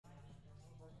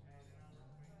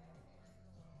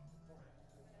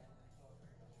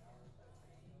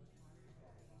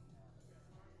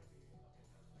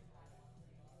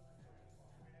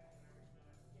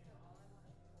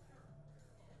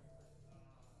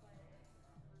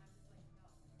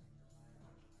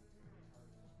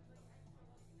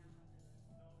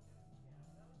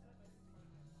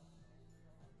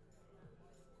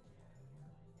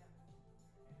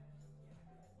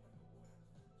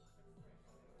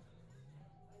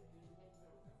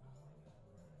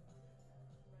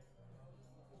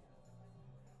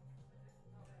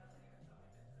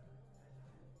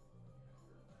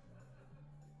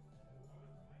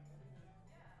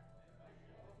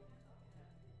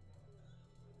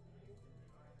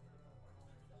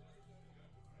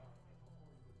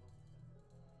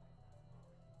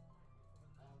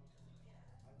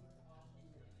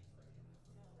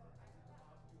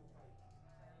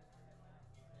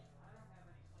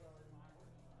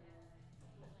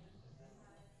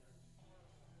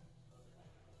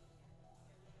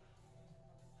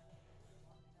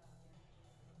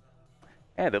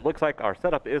And it looks like our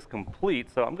setup is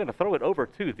complete, so I'm going to throw it over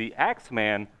to the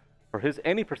TheAxeMan for his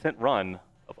any % run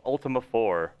of Ultima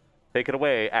 4. Take it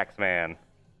away, AxeMan.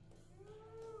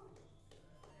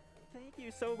 Thank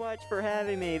you so much for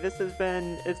having me. It's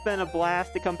been a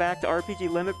blast to come back to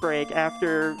RPG Limit Break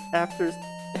after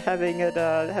having it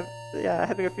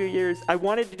having a few years. I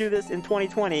wanted to do this in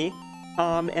 2020,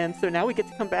 and so now we get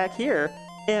to come back here,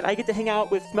 and I get to hang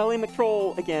out with Smelly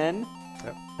McTroll again.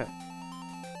 Oh.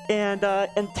 And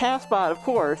TaskBot, of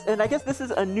course. And I guess this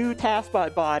is a new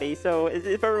TaskBot body. So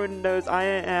if everyone knows, I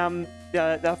am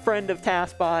a friend of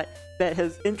TaskBot that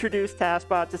has introduced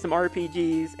TaskBot to some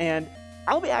RPGs. And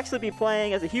I'll actually be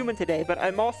playing as a human today, but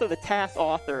I'm also the task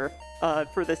author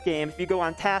for this game. If you go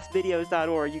on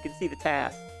taskvideos.org, you can see the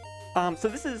task. So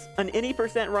this is an any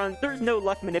 % run. There's no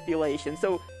luck manipulation.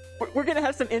 So we're going to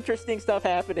have some interesting stuff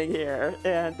happening here.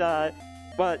 And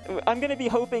but I'm going to be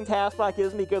hoping TaskBot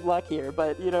gives me good luck here,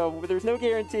 but, you know, there's no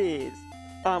guarantees.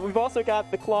 We've also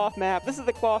got the cloth map. This is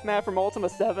the cloth map from Ultima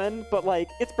 7, but, like,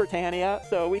 it's Britannia,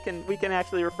 so we can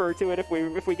actually refer to it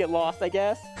if we get lost, I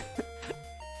guess.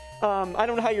 I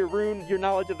don't know how your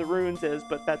knowledge of the runes is,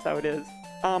 but that's how it is.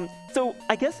 So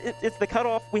I guess it's the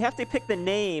cutoff. We have to pick the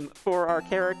name for our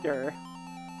character.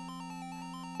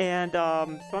 And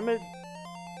so I'm going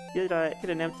to hit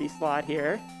an empty slot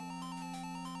here.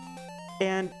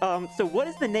 And so what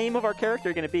is the name of our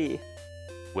character going to be?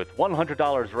 With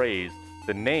 $100 raised,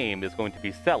 the name is going to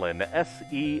be Selin,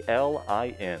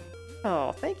 S-E-L-I-N.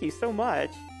 Oh, thank you so much.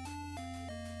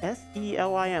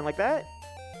 S-E-L-I-N, like that?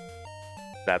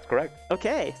 That's correct.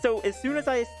 Okay, so as soon as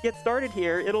I get started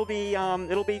here, it'll be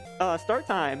start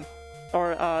time.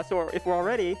 Or so if we're all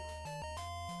ready,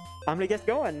 I'm gonna get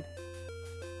going.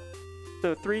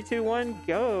 So 3, 2, 1,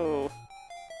 go.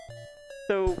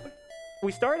 So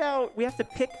we start out, we have to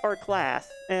pick our class,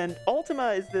 and Ultima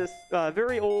is this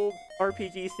very old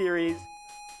RPG series.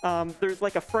 There's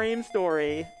like a frame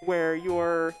story where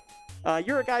you're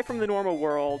a guy from the normal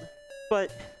world,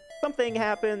 but something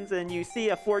happens and you see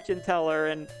a fortune teller,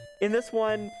 and in this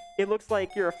one, it looks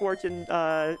like you're a fortune,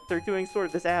 they're doing sort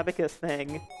of this abacus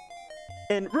thing.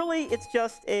 And really, it's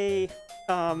just a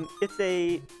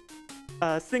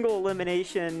single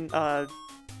elimination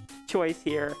choice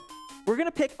here. We're going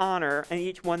to pick honor, and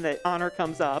each one that honor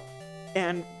comes up,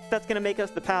 and that's going to make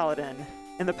us the paladin.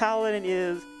 And the paladin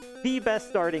is the best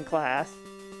starting class.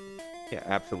 Yeah,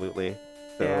 absolutely.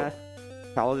 So Yeah.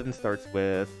 Paladin starts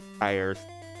with higher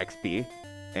XP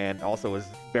and also is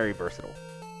very versatile.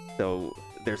 So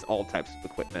there's all types of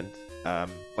equipment,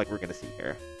 like we're going to see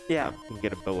here. Yeah. You can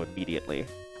get a bow immediately.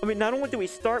 I mean, not only do we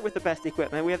start with the best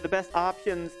equipment, we have the best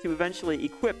options to eventually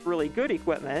equip really good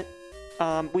equipment.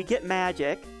 We get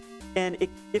magic. And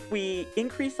if we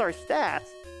increase our stats,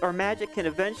 our magic can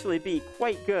eventually be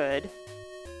quite good.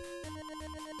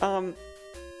 We're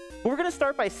going to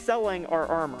start by selling our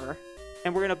armor,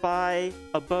 and we're going to buy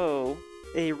a bow,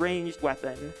 a ranged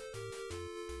weapon.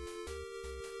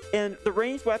 And the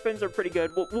ranged weapons are pretty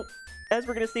good. Well, as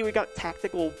we're going to see, we got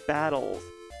tactical battles,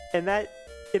 and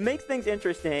it makes things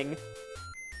interesting.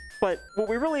 But what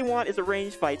we really want is a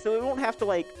ranged fight, so we won't have to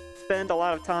like spend a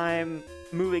lot of time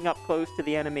moving up close to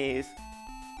the enemies.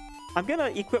 I'm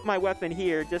gonna equip my weapon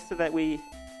here just so that we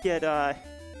get a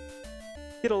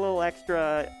little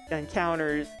extra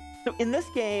encounters. So in this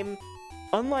game,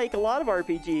 unlike a lot of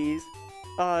RPGs,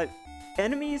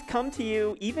 enemies come to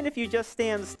you even if you just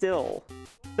stand still.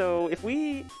 So if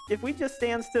we just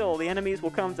stand still, the enemies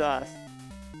will come to us.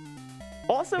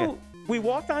 Also, we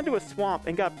walked onto a swamp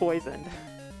and got poisoned.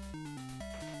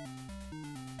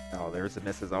 Oh, there's the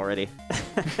misses already.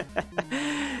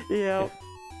 Yeah.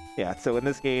 Yeah, so in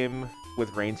this game,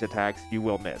 with ranged attacks, you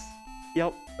will miss.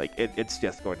 Yep. Like, it's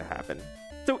just going to happen.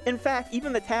 So, in fact,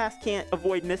 even the task can't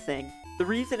avoid missing. The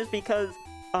reason is because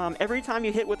every time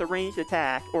you hit with a ranged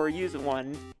attack or use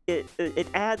one, it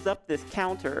adds up this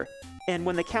counter. And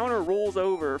when the counter rolls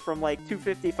over from, like,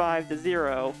 255 to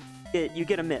 0, you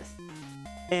get a miss.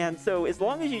 And so, as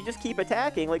long as you just keep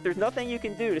attacking, like, there's nothing you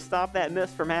can do to stop that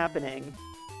miss from happening.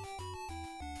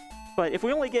 But if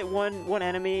we only get one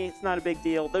enemy, it's not a big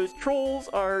deal. Those trolls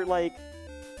are like,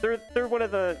 they're one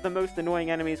of the most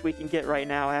annoying enemies we can get right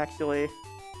now, actually.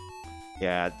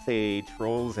 Yeah, I'd say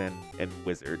trolls and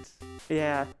wizards.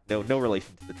 Yeah. No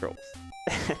relation to the trolls.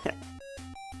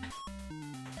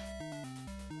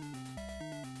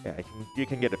 Yeah, you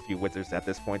can get a few wizards at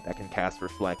this point that can cast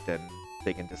Reflect, and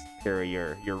they can just parry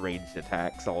your ranged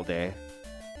attacks all day.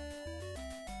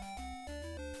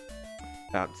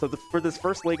 So for this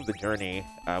first leg of the journey,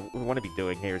 what we want to be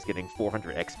doing here is getting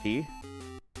 400 XP,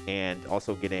 and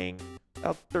also getting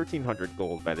about 1,300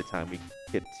 gold by the time we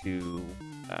get to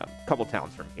a couple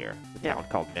towns from here. It's a town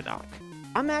called Minok.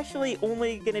 I'm actually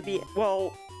only going to be,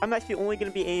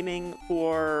 aiming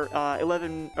for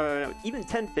 11, even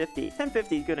 1050.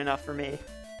 1050 is good enough for me.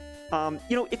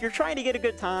 You know, if you're trying to get a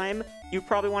good time, you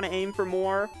probably want to aim for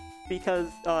more, because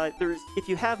if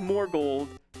you have more gold,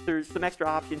 there's some extra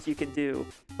options you can do.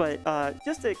 But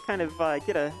just to kind of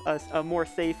get a more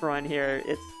safe run here,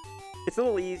 it's a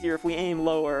little easier if we aim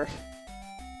lower.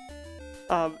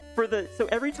 So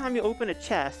every time you open a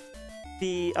chest,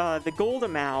 the gold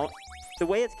amount, the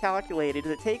way it's calculated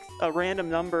is it takes a random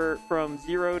number from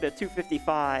 0 to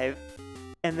 255,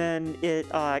 and then it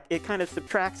kind of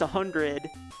subtracts 100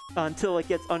 until it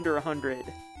gets under 100.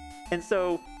 And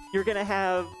so you're gonna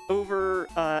have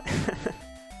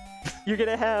you're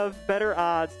gonna have better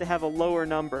odds to have a lower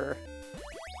number.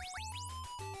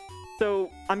 So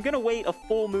I'm gonna wait a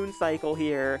full moon cycle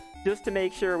here just to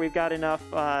make sure we've got enough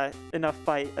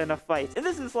fights. And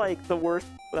this is like the worst,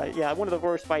 one of the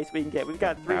worst fights we can get. We've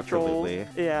got 3 trolls.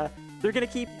 Yeah, they're gonna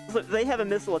keep. They have a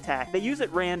missile attack. They use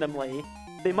it randomly.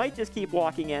 They might just keep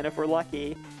walking in if we're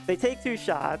lucky. They take 2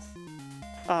 shots,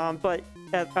 but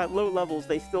at low levels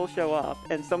they still show up,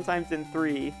 and sometimes in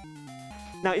 3.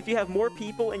 Now, if you have more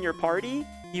people in your party,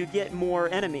 you get more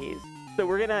enemies. So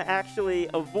we're gonna actually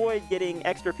avoid getting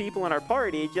extra people in our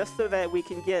party just so that we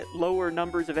can get lower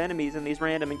numbers of enemies in these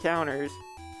random encounters.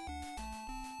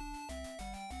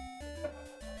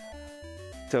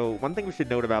 So one thing we should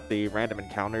note about the random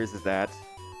encounters is that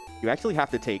you actually have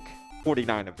to take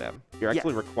 49 of them. You're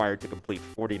actually required to complete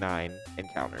 49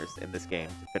 encounters in this game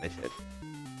to finish it.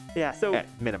 Yeah, so at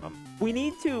minimum. We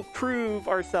need to prove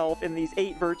ourselves in these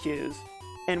 8 virtues.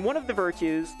 And one of the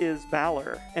virtues is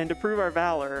valor. And to prove our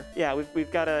valor,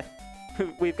 we've got to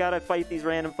fight these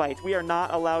random fights. We are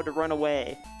not allowed to run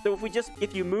away. So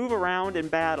if you move around in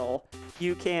battle,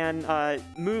 you can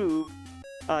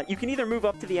you can either move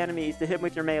up to the enemies to hit them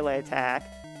with your melee attack.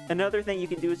 Another thing you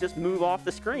can do is just move off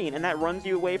the screen, and that runs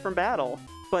you away from battle.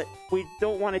 But we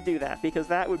don't want to do that, because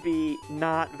that would be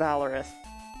not valorous.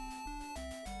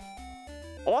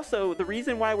 Also, the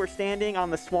reason why we're standing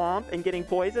on the swamp and getting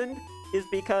poisoned is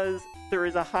because there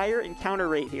is a higher encounter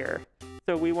rate here.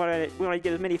 So we want to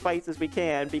get as many fights as we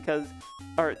can, because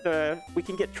we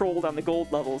can get trolled on the gold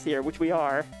levels here, which we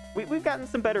are. We've gotten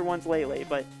some better ones lately,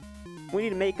 but we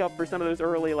need to make up for some of those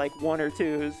early, like, 1 or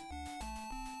 2s.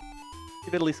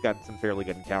 You've at least gotten some fairly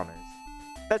good encounters.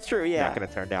 That's true, yeah. Not going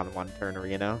to turn down one turner,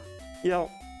 you know?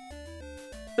 Yep.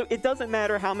 So it doesn't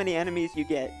matter how many enemies you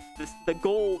get. The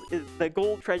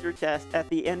gold treasure chest at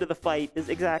the end of the fight is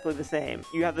exactly the same.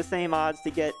 You have the same odds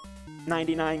to get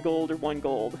 99 gold or 1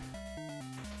 gold.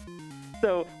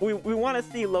 So we want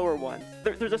to see lower ones.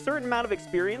 There's a certain amount of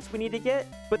experience we need to get,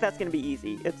 but that's going to be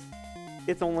easy.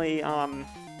 It's only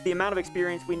the amount of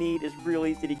experience we need is real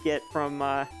easy to get from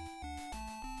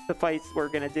the fights we're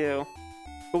going to do.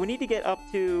 But we need to get up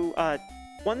to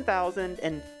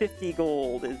 1,050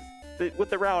 gold with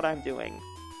the route I'm doing.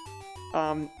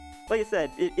 Like I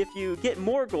said, if you get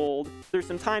more gold, there's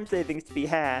some time savings to be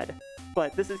had,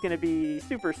 but this is going to be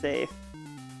super safe.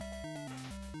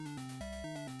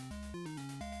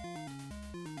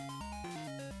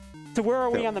 So where are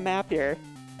we on the map here?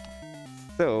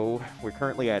 So we're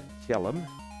currently at Jellum,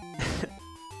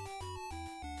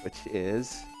 which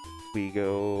is, we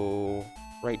go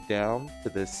right down to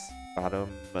this bottom,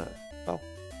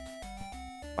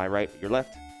 my right, your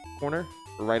left corner,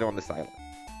 we're right on this island.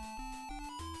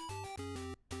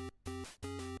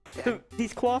 So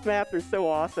these cloth maps are so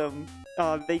awesome.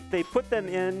 They put them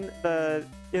in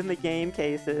the game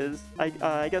cases.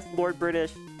 I guess Lord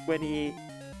British, when he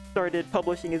started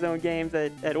publishing his own games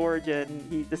at Origin,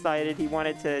 he decided he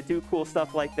wanted to do cool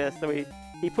stuff like this. So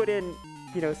he put in,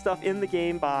 stuff in the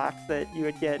game box that you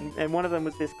would get, and one of them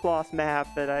was this cloth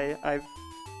map that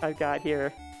I've got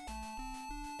here.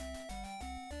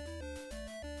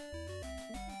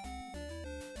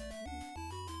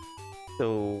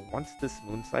 So once this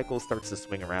moon cycle starts to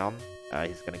swing around,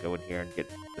 he's going to go in here and get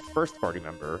the first party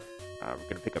member. We're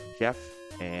going to pick up Jeff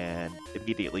and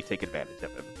immediately take advantage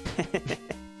of him.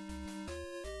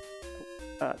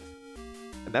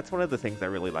 And that's one of the things I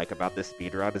really like about this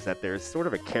speedrun, is that there's sort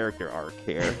of a character arc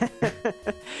here.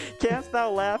 Canst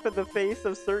thou laugh in the face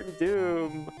of certain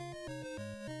doom?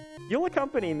 You'll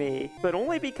accompany me, but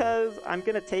only because I'm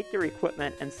going to take your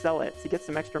equipment and sell it to get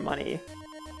some extra money.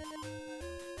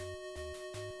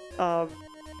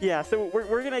 Yeah, so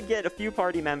we're gonna get a few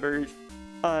party members,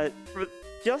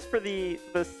 just for the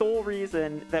sole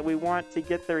reason that we want to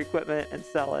get their equipment and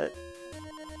sell it.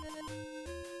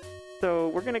 So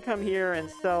we're gonna come here and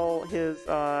sell his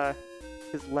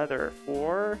his leather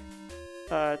for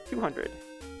 200.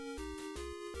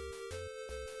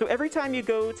 So every time you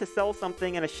go to sell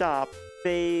something in a shop,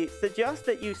 they suggest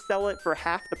that you sell it for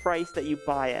half the price that you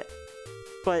buy it.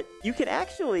 But you can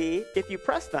actually, if you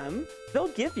press them, they'll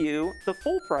give you the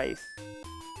full price.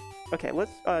 Okay,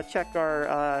 let's check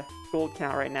our gold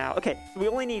count right now. Okay, so we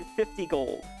only need 50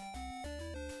 gold.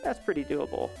 That's pretty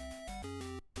doable.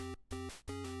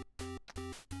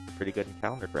 Pretty good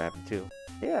encounter grabbing too.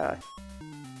 Yeah.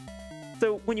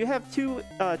 So when you have two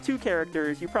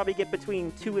characters, you probably get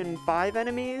between 2 and 5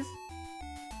 enemies.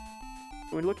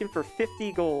 We're looking for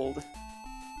 50 gold.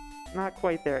 Not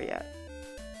quite there yet.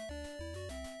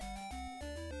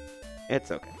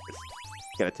 It's okay. Just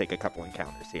gotta take a couple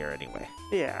encounters here anyway.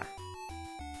 Yeah.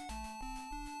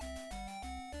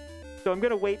 So I'm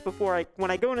gonna wait before when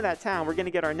I go into that town, we're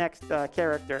gonna get our next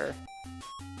character.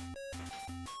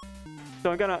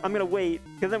 So I'm gonna wait,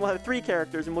 because then we'll have 3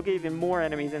 characters and we'll get even more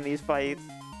enemies in these fights.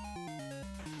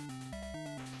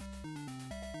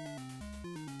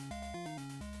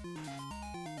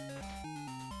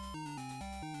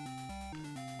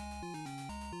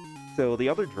 So the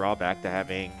other drawback to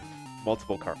having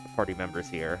multiple party members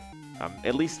here,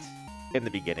 at least in the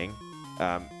beginning,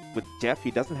 with Jeff, he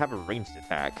doesn't have a ranged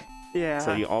attack. Yeah.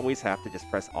 So you always have to just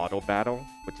press auto battle,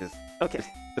 which is okay. just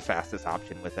the fastest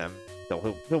option with him.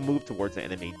 So he'll move towards the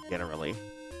enemy generally.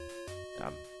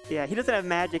 Yeah, he doesn't have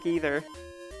magic either.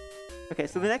 Okay,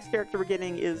 so the next character we're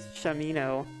getting is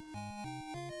Shamino.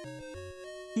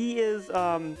 He is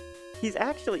he's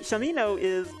actually Shamino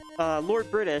is Lord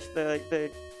British,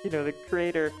 the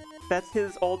creator. That's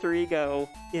his alter ego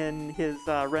in his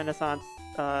Renaissance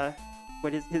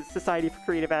his Society for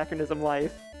Creative Anachronism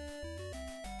life.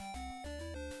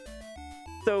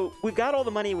 So we've got all the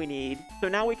money we need, so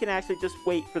now we can actually just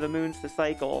wait for the moons to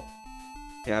cycle.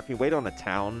 Yeah, if you wait on a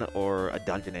town or a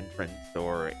dungeon entrance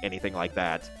or anything like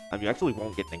that, you actually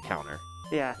won't get an encounter.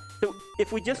 Yeah, so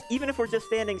even if we're just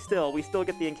standing still, we still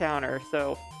get the encounter,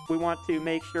 so we want to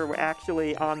make sure we're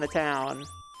actually on the town.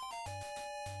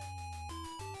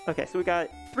 Okay, so we got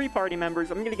 3 party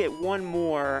members. I'm gonna get 1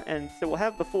 more, and so we'll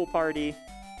have the full party.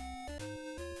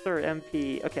 Sir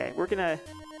MP. Okay, I'm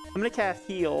gonna cast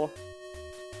heal.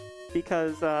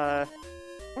 Because I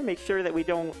want to make sure that we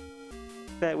don't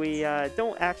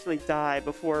actually die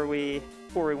before we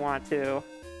want to.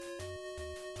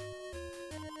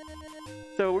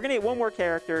 So we're gonna get 1 more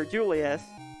character, Julius,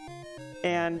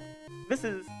 and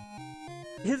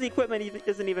his equipment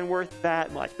isn't even worth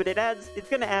that much, but it's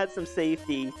gonna add some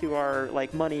safety to our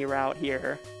money route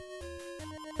here.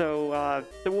 So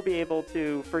we'll be able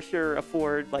to for sure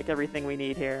afford everything we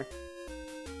need here.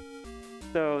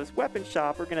 So this weapon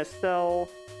shop, we're going to sell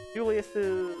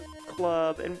Julius's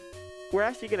club, and we're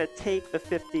actually going to take the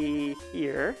 50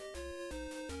 here.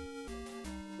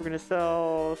 We're going to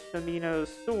sell Shamino's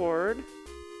sword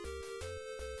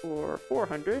for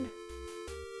 400.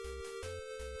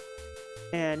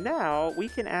 And now we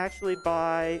can actually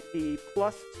buy the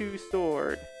 +2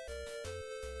 sword.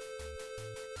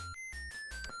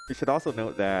 You should also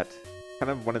note that kind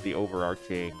of one of the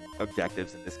overarching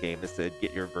objectives in this game is to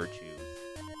get your virtues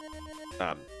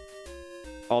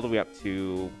all the way up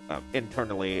to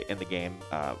internally in the game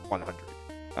 100.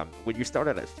 When you start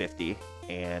out at 50,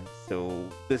 and so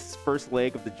this first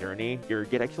leg of the journey, you're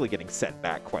actually getting set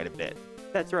back quite a bit.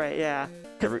 That's right, yeah.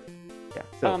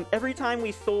 So every time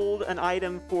we sold an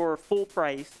item for full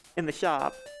price in the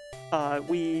shop, that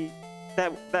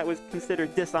was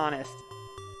considered dishonest.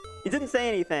 It didn't say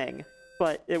anything,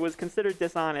 but it was considered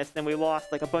dishonest, and we lost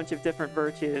a bunch of different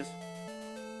virtues.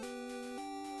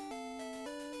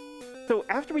 So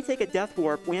after we take a death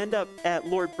warp, we end up at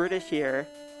Lord British here,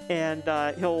 and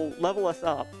he'll level us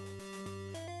up.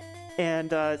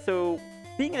 And so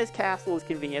being in his castle is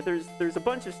convenient. There's a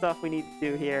bunch of stuff we need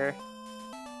to do here.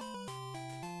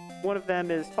 One of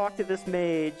them is talk to this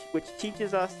mage, which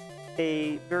teaches us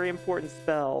a very important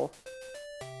spell.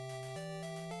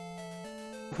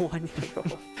 1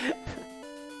 gold.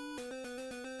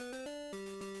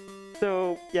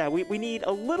 So yeah, we need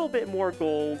a little bit more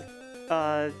gold.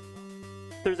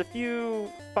 There's a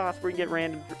few spots where we can get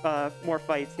random more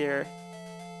fights here.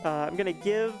 I'm gonna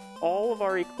give all of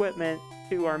our equipment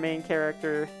to our main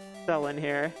character, Selin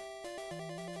here.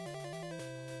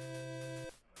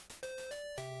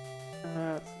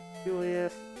 Let's see,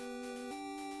 Julius.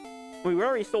 We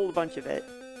already sold a bunch of it,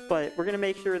 but we're gonna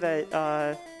make sure that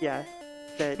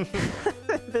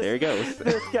there he goes.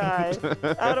 This guy,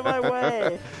 out of my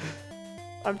way.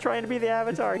 I'm trying to be the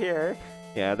avatar here.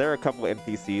 Yeah, there are a couple of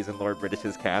NPCs in Lord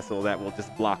British's castle that will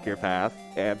just block your path,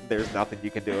 and there's nothing you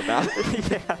can do about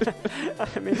it. Yeah,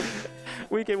 I mean,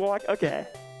 we can walk. Okay,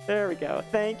 there we go.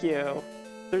 Thank you.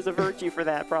 There's a virtue for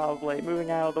that, probably. Moving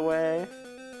out of the way.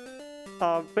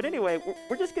 But anyway,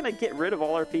 we're just gonna get rid of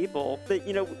all our people. That,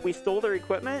 you know, we stole their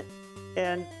equipment,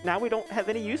 and now we don't have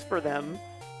any use for them.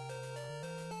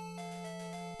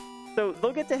 So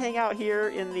they'll get to hang out here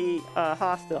in the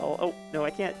hostel. Oh no, I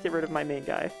can't get rid of my main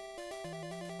guy.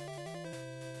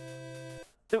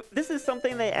 So this is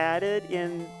something they added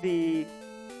in the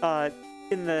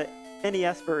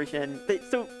NES version.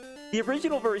 So the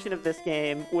original version of this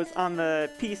game was on the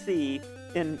PC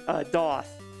in DOS,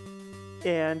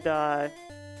 and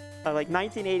like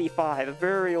 1985, a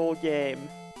very old game.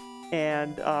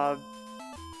 And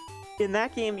in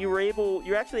that game, you're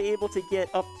actually able to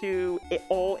get up to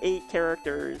all 8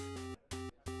 characters.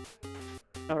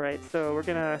 All right, so we're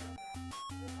gonna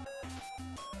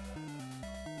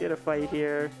get a fight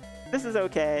here. This is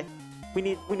okay. We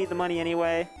need the money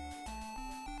anyway.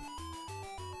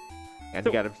 And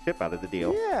you got him ship out of the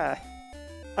deal. Yeah.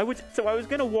 I was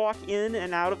gonna walk in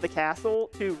and out of the castle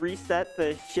to reset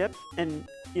the ship, and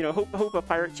you know, hope a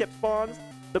pirate ship spawns.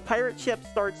 The pirate ship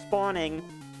starts spawning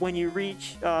when you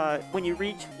reach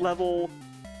level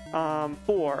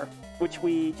 4, which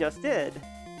we just did.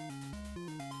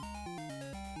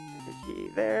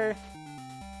 Energy there.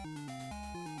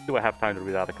 Do I have time to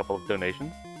read out a couple of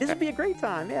donations? This would be a great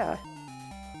time, yeah.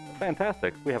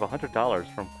 Fantastic. We have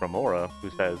 $100 from Cremora,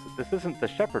 who says, this isn't the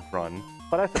Shepherd run,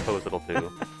 but I suppose it'll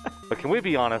do. But can we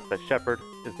be honest that Shepherd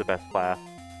is the best class?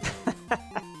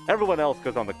 Everyone else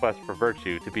goes on the quest for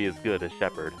virtue to be as good as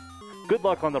Shepherd. Good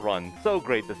luck on the run. So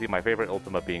great to see my favorite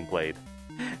Ultima being played.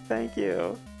 Thank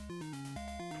you.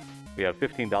 We have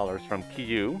 $15 from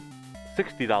Kiyu,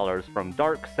 $60 from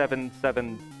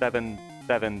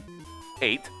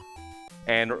Dark77778,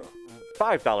 and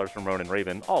 $5 from Ronan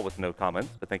Raven, all with no comments,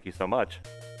 but thank you so much.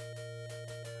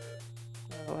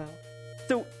 Oh, wow.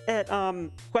 So at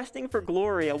Questing for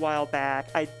Glory a while back,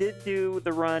 I did do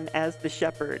the run as the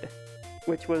Shepherd,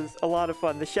 which was a lot of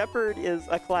fun. The Shepherd is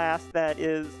a class that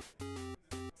is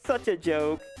such a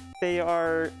joke. They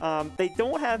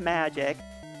don't have magic.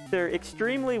 They're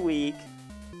extremely weak.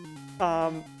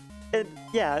 And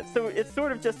yeah, so it's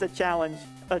sort of just a challenge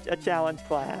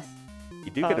class. You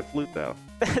do get a flute, though.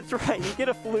 That's right. You get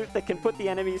a flute that can put the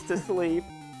enemies to sleep.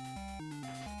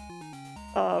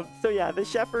 So yeah, the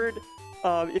Shepherd.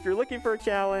 If you're looking for a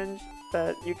challenge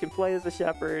that you can play as a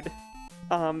Shepherd,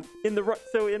 in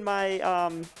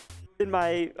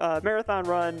my marathon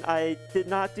run, I did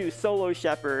not do solo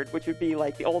Shepherd, which would be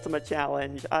like the ultimate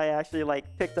challenge. I actually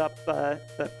picked up a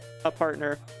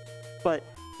partner, but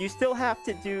you still have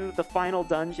to do the final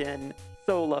dungeon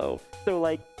solo. So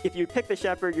if you pick the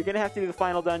Shepherd, you're gonna have to do the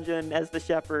final dungeon as the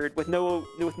Shepherd with no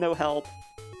help.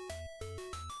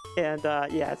 And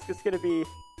yeah, it's gonna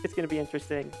be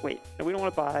interesting. Wait, no, we don't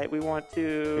want to buy. We want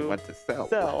to sell.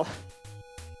 So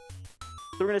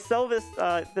we're gonna sell this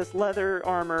leather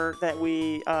armor that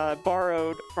we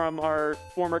borrowed from our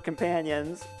former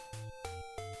companions,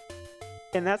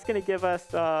 and that's gonna give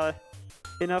us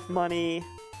enough money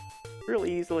real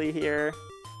easily here.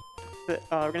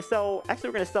 We're gonna sell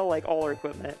like all our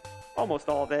equipment, almost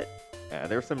all of it. Yeah,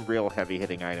 there's some real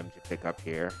heavy-hitting items you pick up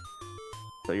here.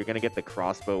 So you're gonna get the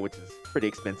crossbow, which is pretty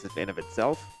expensive in of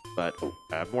itself, but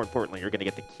more importantly, you're gonna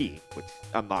get the key, which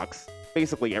unlocks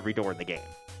basically every door in the game.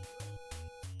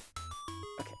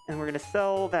 Okay, and we're gonna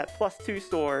sell that +2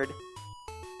 sword.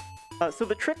 So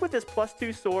the trick with this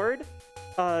 +2 sword,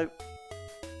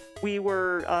 we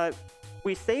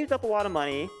saved up a lot of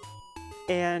money,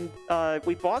 and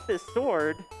we bought this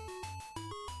sword,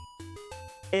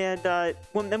 and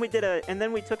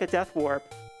then we took a death warp.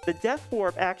 The death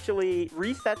warp actually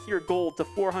resets your gold to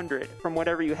 400 from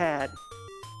whatever you had.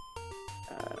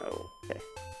 Okay.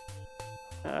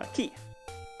 Key.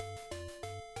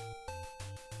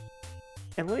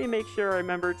 And let me make sure I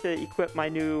remember to equip my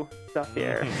new stuff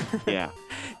here. Yeah.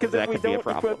 Because if we don't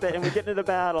equip it and we get into the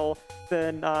battle,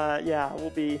 then yeah, we'll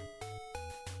be...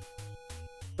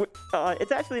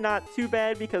 it's actually not too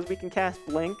bad because we can cast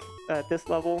Blink at this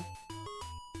level.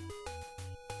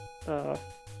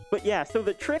 But yeah, so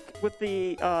the trick with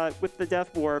the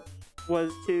Death Warp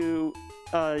was to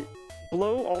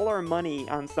blow all our money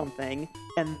on something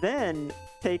and then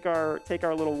take our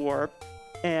little warp.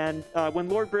 And when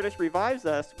Lord British revives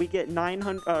us, we get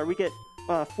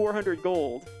 400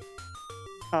 gold,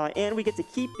 and we get to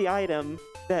keep the item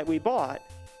that we bought.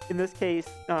 In this case,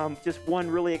 just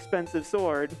one really expensive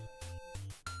sword.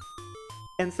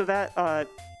 And so that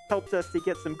helped us to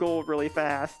get some gold really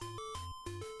fast.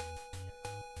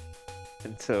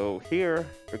 And so here,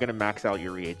 we're going to max out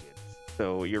your reagents.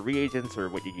 So your reagents are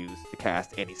what you use to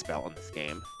cast any spell in this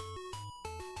game.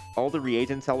 All the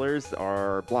reagent sellers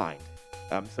are blind.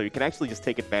 So you can actually just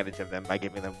take advantage of them by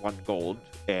giving them 1 gold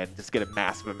and just get a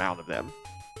massive amount of them.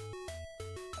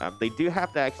 They do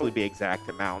have to actually be exact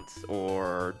amounts,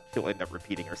 or she'll end up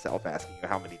repeating herself, asking you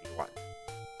how many do you want.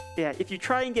 Yeah, if you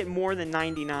try and get more than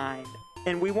 99,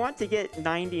 and we want to get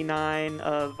 99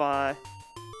 of,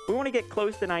 we want to get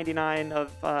close to 99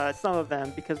 of some of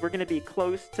them, because we're going to be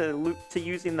close to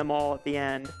using them all at the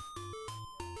end.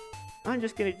 I'm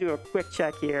just going to do a quick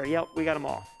check here. Yep, we got them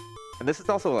all. And this is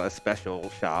also a special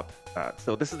shop.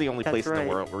 So this is the only place in the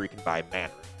world where you can buy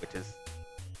Manip, which is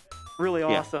really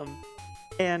awesome.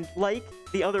 And like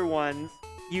the other ones,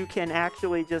 you can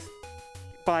actually just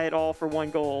buy it all for 1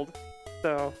 gold.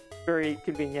 So very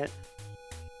convenient.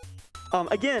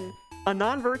 Again, a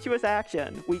non-virtuous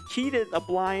action. We cheated a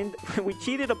blind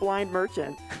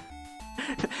merchant.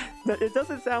 It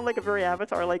doesn't sound like a very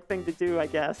Avatar-like thing to do, I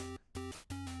guess.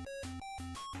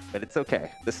 But it's okay.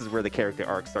 This is where the character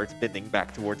arc starts bending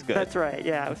back towards good. That's right,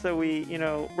 yeah. So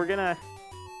we're gonna...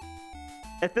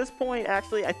 At this point,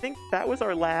 actually, I think that was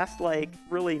our last,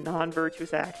 really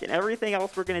non-virtuous action. Everything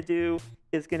else we're gonna do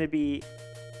is gonna be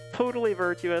totally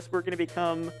virtuous. We're gonna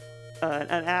become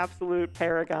an absolute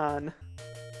paragon.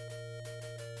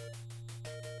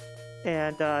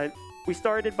 And we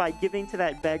started by giving to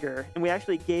that beggar, and we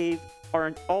actually gave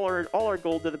all our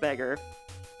gold to the beggar.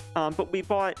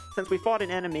 But since we fought an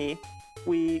enemy,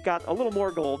 we got a little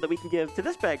more gold that we can give to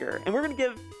this beggar, and we're gonna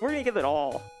give it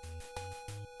all.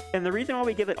 And the reason why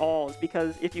we give it all is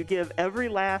because if you give every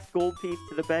last gold piece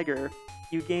to the beggar,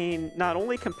 you gain not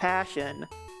only compassion,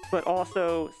 but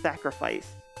also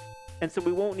sacrifice. And so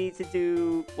we won't need to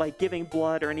do giving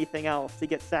blood or anything else to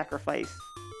get sacrifice.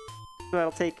 So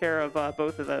that'll take care of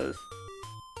both of those.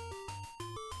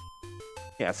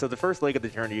 Yeah, so the first leg of the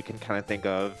journey you can kind of think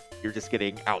of, you're just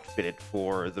getting outfitted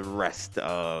for the rest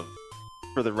of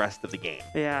the game.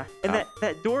 Yeah, and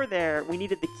that door there, we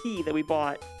needed the key that we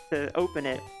bought to open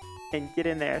it and get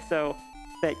in there. So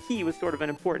that key was sort of an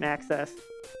important access.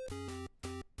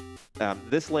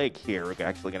 This leg here, we're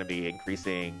actually going to be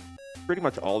increasing pretty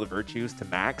much all the virtues to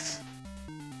max.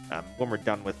 When we're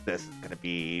done with this, it's going to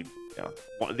be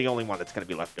the only one that's going to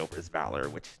be left over is Valor,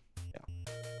 which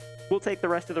we'll take the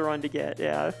rest of the run to get.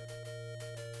 Yeah.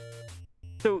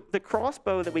 So the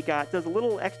crossbow that we got does a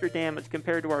little extra damage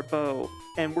compared to our bow,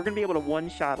 and we're going to be able to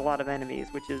one-shot a lot of enemies,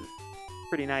 which is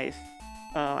pretty nice.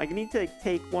 I need to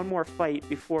take one more fight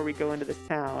before we go into this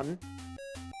town.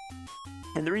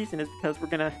 And the reason is because we're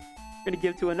gonna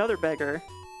give to another beggar,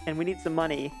 and we need some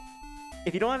money.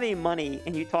 If you don't have any money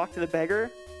and you talk to the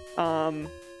beggar,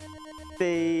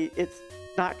 it's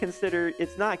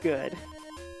not good,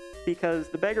 because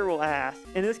the beggar will ask.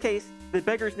 In this case, the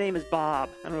beggar's name is Bob.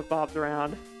 I don't know if Bob's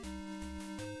around,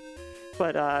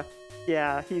 but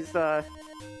yeah, he's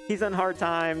on hard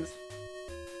times.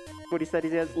 What he said, he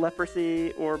has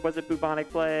leprosy, or was it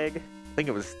bubonic plague? I think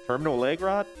it was terminal leg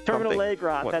rot. Terminal leg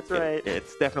rot. That's right.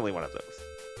 It's definitely one of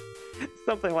those.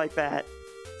 Something like that.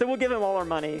 So we'll give him all our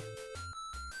money,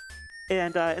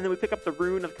 and then we pick up the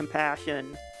rune of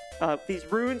compassion. These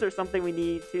runes are something we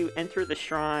need to enter the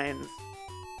shrines.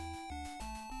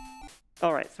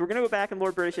 All right, so we're gonna go back in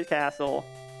Lord British's castle.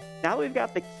 Now that we've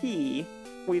got the key,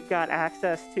 we've got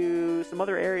access to some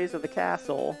other areas of the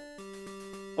castle.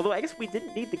 Although I guess we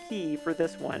didn't need the key for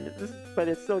this one, but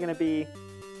it's still gonna be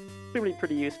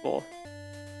pretty useful.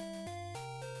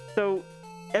 So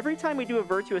every time we do a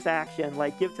virtuous action,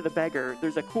 like give to the beggar,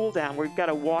 there's a cooldown where we've got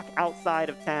to walk outside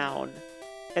of town,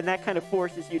 and that kind of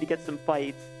forces you to get some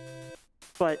fights.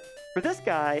 But for this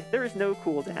guy, there is no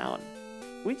cooldown.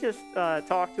 We just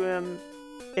talk to him,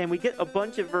 and we get a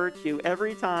bunch of virtue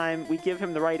every time we give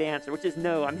him the right answer, which is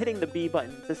no. I'm hitting the B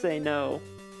button to say no.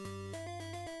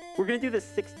 We're going to do this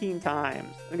 16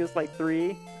 times. I think it's like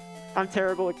 3. I'm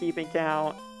terrible at keeping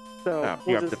count. So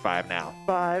you're up to 5 now.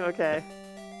 5, okay.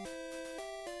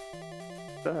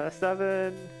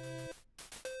 7.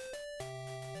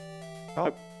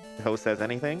 Oh, the host says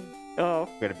anything? Oh.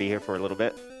 We're going to be here for a little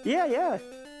bit. Yeah.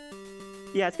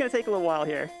 Yeah, it's going to take a little while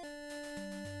here.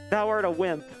 Thou art a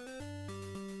wimp.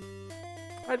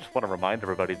 I just want to remind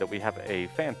everybody that we have a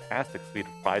fantastic suite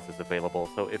of prizes available,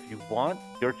 so if you want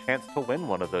your chance to win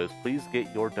one of those, please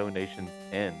get your donations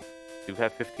in. We do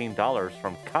have $15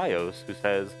 from Kaios, who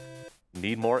says,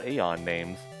 need more Aeon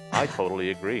names. I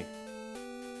totally agree.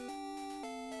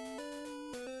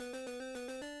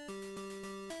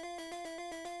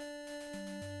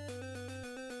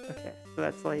 Okay, so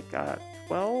that's like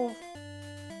 12,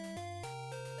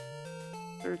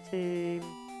 13,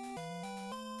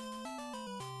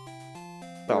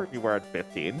 Well, you were at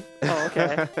 15. Oh,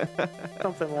 okay.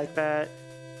 Something like that.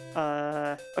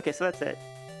 Okay, so that's it.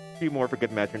 A few more for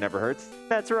good measure never hurts.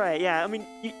 That's right. Yeah, I mean,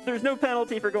 there's no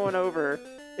penalty for going over.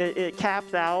 It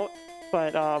caps out,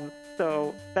 but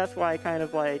so that's why I kind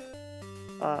of like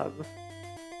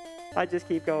I just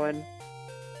keep going.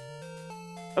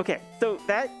 Okay, so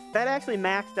that actually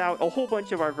maxed out a whole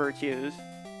bunch of our virtues,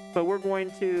 but we're going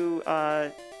to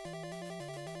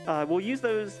we'll use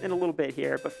those in a little bit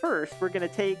here. But first, we're going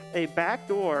to take a back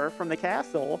door from the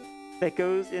castle that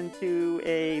goes into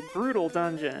a brutal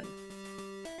dungeon.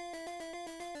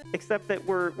 Except that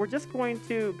we're just going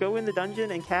to go in the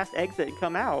dungeon and cast exit and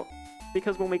come out,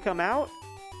 because when we come out,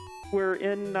 we're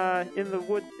in the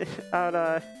wood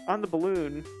out on the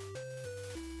balloon.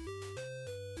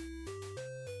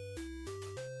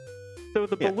 So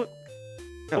the balloon.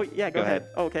 Oh yeah, go ahead.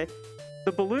 Oh, okay.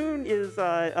 The balloon is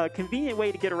a convenient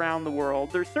way to get around the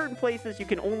world. There's certain places you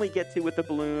can only get to with the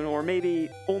balloon, or maybe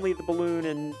only the balloon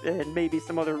and maybe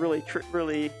some other really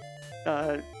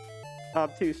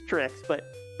obtuse tricks, but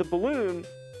the balloon,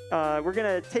 we're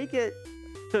gonna take it.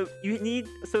 So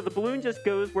the balloon just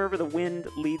goes wherever the wind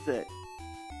leads it,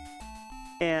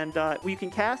 and you can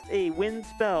cast a wind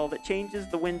spell that changes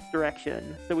the wind's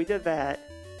direction. So we did that.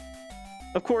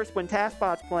 Of course, when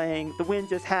TASBot's playing, the wind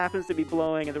just happens to be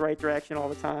blowing in the right direction all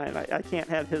the time. I can't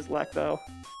have his luck though.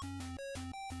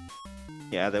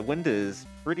 Yeah, the wind is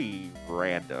pretty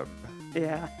random.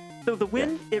 Yeah. So the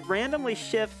wind, it randomly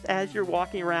shifts as you're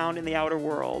walking around in the outer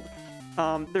world.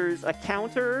 There's a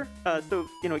counter, so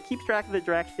it keeps track of the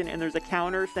direction, and there's a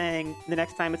counter saying the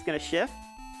next time it's going to shift.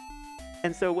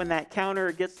 And so when that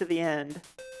counter gets to the end,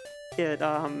 it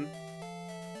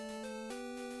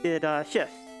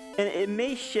shifts, and it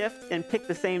may shift and pick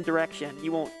the same direction.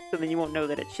 Then you won't know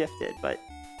that it shifted. But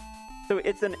so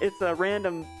it's a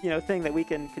random thing that we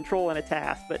can control in a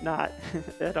task, but not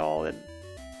at all. And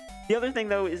the other thing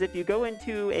though is if you go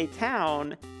into a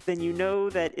town, then you know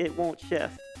that it won't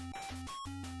shift.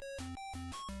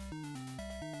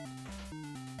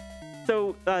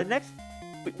 So next,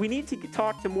 we need to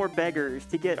talk to more beggars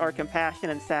to get our compassion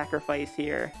and sacrifice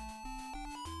here.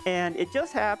 And it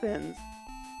just happens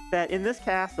that in this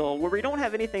castle, where we don't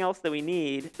have anything else that we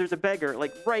need, there's a beggar,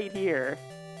 like right here.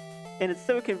 And it's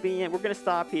so convenient. We're going to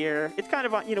stop here. It's kind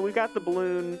of on, we've got the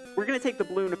balloon. We're going to take the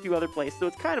balloon a few other places. So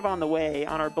it's kind of on the way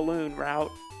on our balloon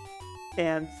route.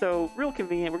 And so real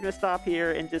convenient. We're going to stop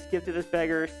here and just give to this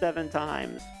beggar 7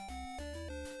 times.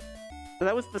 So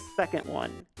that was the second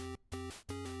one.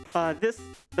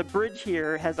 The bridge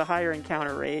here has a higher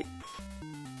encounter rate.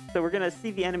 So we're going to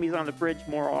see the enemies on the bridge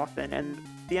more often. And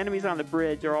the enemies on the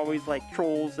bridge are always like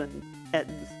trolls and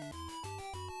ettins.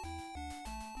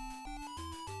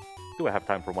 Do I have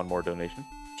time for one more donation?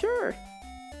 Sure.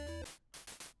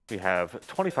 We have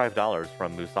 $25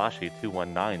 from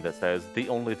Musashi219 that says, the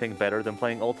only thing better than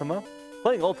playing Ultima?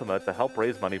 Playing Ultima to help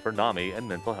raise money for NAMI and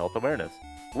mental health awareness.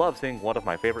 Love seeing one of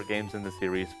my favorite games in the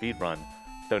series speedrun.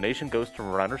 Donation goes to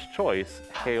Runner's Choice.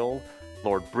 Hail,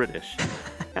 Lord British.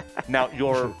 Now,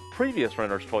 your previous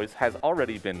Runner's Choice has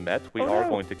already been met. We are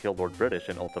going to kill Lord British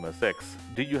in Ultima 6.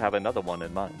 Do you have another one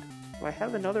in mind? Do I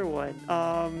have another one?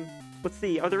 Let's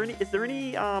see. Are there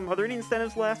any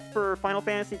incentives left for Final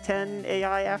Fantasy X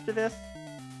AI after this?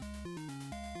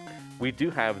 We do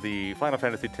have the Final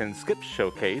Fantasy X Skip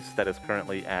Showcase that is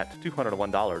currently at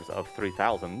 $201 of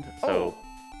 3,000. So,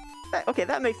 okay,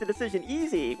 that makes the decision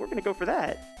easy. We're gonna go for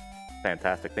that.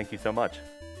 Fantastic. Thank you so much.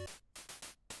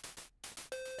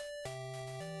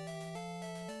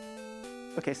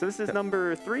 Okay, so this is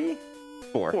number 3?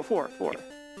 4. 4.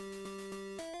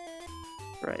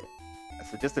 Right.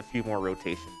 So just a few more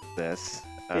rotations of this.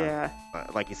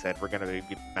 Like you said, we're going to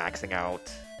be maxing out.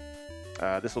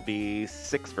 This will be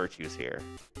 6 virtues here.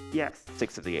 Yes.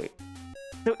 6 of the 8.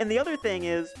 So, and the other thing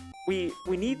is, we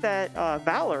need that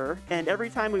Valor, and every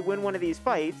time we win one of these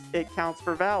fights, it counts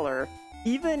for Valor.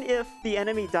 Even if the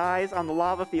enemy dies on the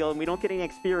lava field and we don't get any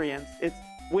experience, it's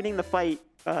winning the fight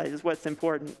is what's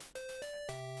important.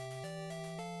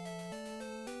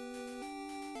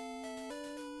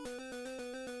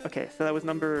 Okay, so that was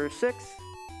number 6.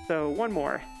 So one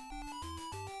more.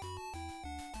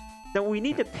 Now we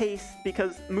need to pace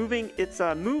because moving is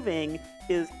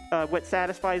what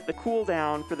satisfies the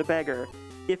cooldown for the beggar.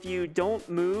 If you don't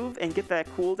move and get that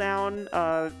cooldown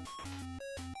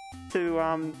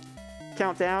to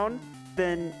count down,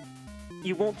 then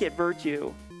you won't get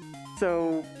virtue.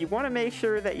 So you want to make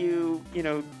sure that you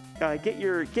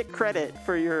get credit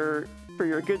for your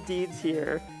good deeds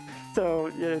here.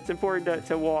 So it's important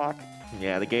to walk.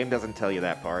 Yeah, the game doesn't tell you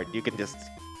that part. You can just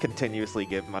continuously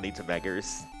give money to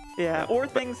beggars. Yeah, or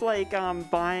things like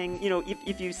buying, you know,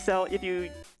 if you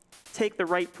take the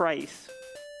right price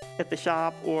at the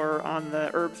shop or on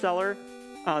the herb seller,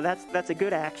 that's a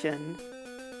good action.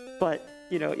 But,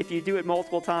 you know, if you do it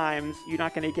multiple times, you're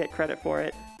not going to get credit for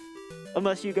it.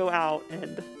 Unless you go out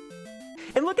and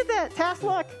look at that, task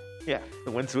luck. Yeah,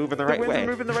 the wind's moving the right way. The winds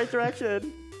are moving the right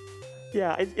direction.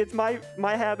 Yeah, it's my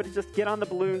habit to just get on the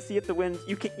balloon, see if the wind.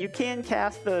 You can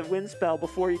cast the wind spell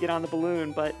before you get on the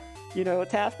balloon, but you know,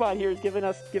 TaskBot here is giving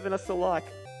us the luck.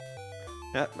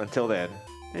 Yep. Until then.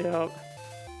 Yep.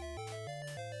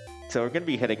 So we're going to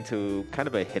be heading to kind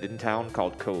of a hidden town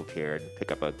called Cove here and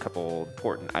pick up a couple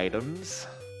important items.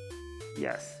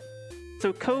 Yes.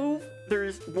 So Cove,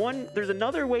 there's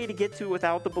another way to get to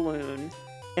without the balloon,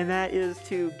 and that is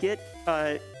to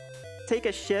take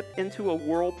a ship into a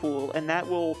whirlpool, and that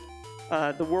will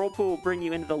the whirlpool will bring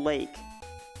you into the lake.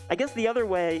 I guess the other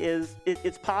way is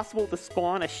it's possible to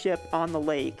spawn a ship on the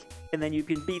lake, and then you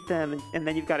can beat them, and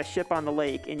then you've got a ship on the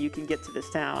lake, and you can get to this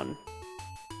town.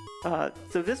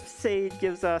 So this sage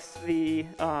gives us the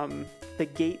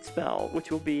gate spell,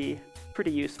 which will be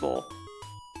pretty useful.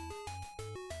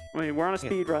 I mean, we're on a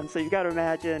speed run, so you've got to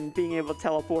imagine being able to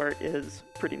teleport is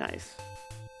pretty nice.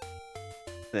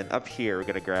 Then up here, we're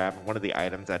going to grab one of the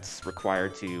items that's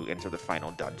required to enter the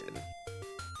final dungeon.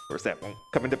 Of course, that won't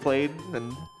come into play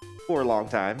for a long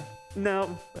time.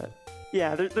 No. But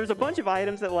yeah, there's a bunch of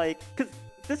items that, like, because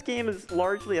this game is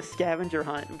largely a scavenger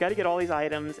hunt. We've got to get all these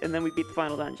items, and then we beat the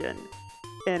final dungeon.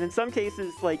 And in some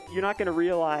cases, like, you're not going to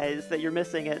realize that you're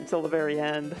missing it until the very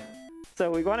end. So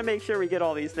we want to make sure we get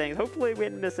all these things. Hopefully we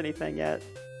didn't miss anything yet.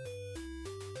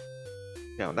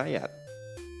 No, not yet.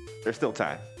 There's still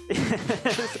time.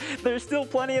 There's still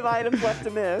plenty of items left to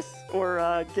miss,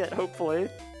 or get, hopefully.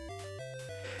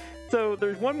 So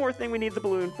there's one more thing we need the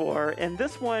balloon for, and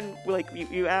this one, like,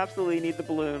 you absolutely need the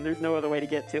balloon. There's no other way to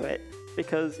get to it,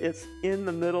 because it's in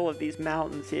the middle of these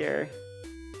mountains here.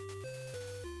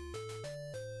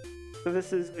 So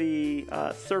this is the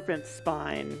serpent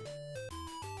spine.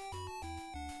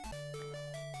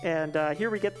 And here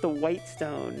we get the white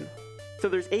stone. So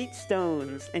there's 8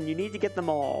 stones, and you need to get them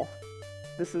all.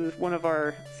 This is one of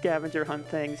our scavenger hunt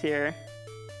things here.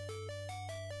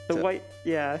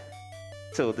 Yeah.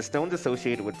 So the stones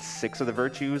associated with 6 of the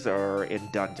virtues are in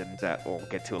dungeons that we'll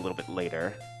get to a little bit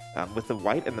later. With the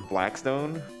white and the black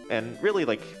stone, and really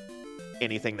like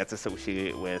anything that's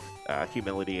associated with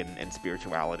humility and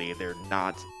spirituality, they're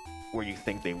not where you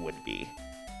think they would be.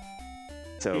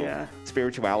 So yeah.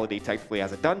 Spirituality technically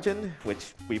has a dungeon,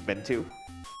 which we've been to.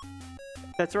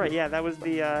 That's right, yeah, that was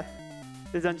the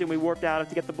dungeon we warped out of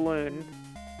to get the balloon.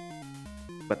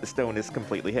 But the stone is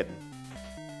completely hidden.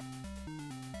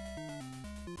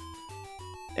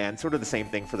 And sort of the same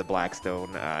thing for the black stone.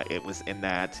 It was in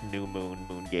that new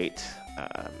moon gate,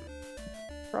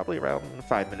 probably around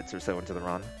 5 minutes or so into the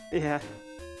run. Yeah.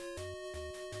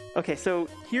 Okay, so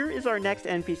here is our next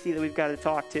NPC that we've got to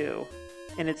talk to.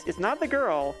 And it's not the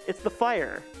girl, it's the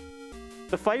fire.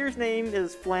 The fire's name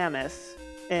is Flammus.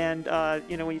 And,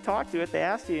 you know, when you talk to it, they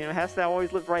ask you, you know, hast thou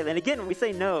always lived rightly? And again, we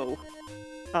say no.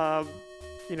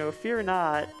 You know, fear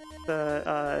not,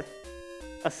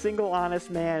 a single honest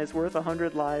man is worth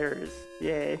 100 liars.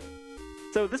 Yay.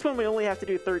 So this one we only have to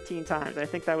do 13 times. I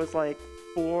think that was like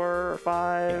 4 or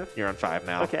 5. Yeah, you're on 5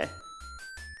 now. Okay.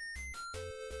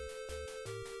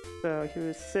 So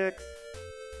here's 6.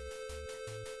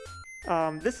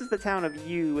 This is the town of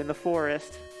Yew in the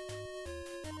forest.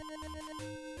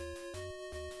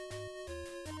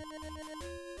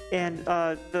 And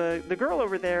the girl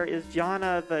over there is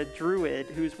Jana the Druid,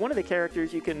 who's one of the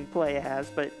characters you can play as,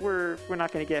 but we're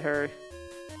not going to get her.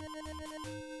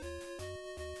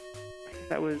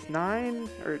 That was 9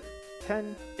 or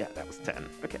 10? Yeah, that was 10.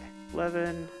 Okay,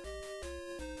 11,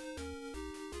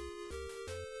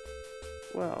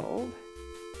 12.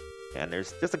 And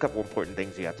there's just a couple important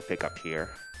things you have to pick up here.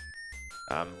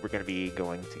 We're going to be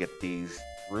going to get these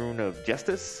Rune of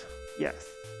Justice. Yes.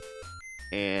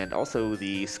 And also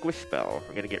the Squish spell.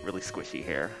 We're going to get really squishy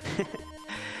here.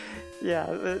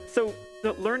 Yeah, so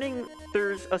learning,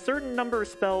 there's a certain number of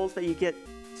spells that you get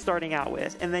starting out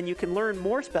with, and then you can learn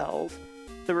more spells.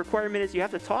 The requirement is you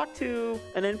have to talk to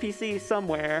an NPC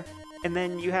somewhere, and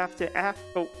then you have to,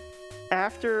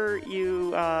 after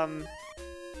you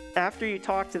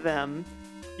talk to them,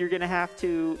 you're going to have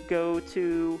to go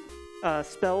to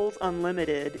Spells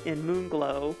Unlimited in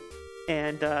Moonglow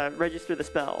and register the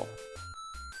spell.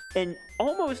 And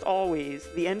almost always,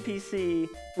 the NPC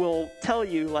will tell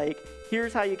you, like,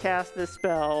 here's how you cast this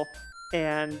spell,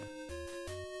 and,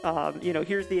 you know,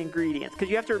 here's the ingredients. Because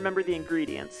you have to remember the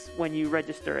ingredients when you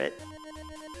register it.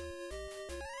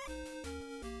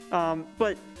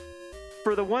 But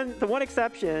for the one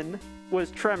exception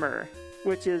was Tremor,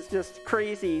 which is just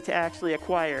crazy to actually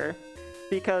acquire,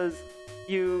 because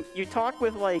you talk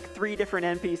with like 3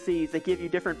 different NPCs that give you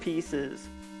different pieces,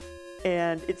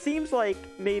 and it seems like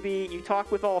maybe you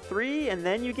talk with all 3 and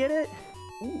then you get it.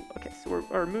 Ooh, okay, so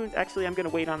our moon's actually, I'm gonna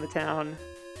wait on the town.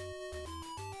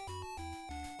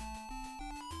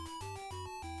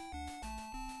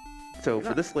 So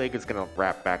for this leg, it's going to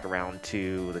wrap back around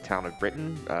to the town of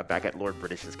Britain, back at Lord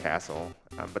British's castle.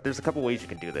 But there's a couple ways you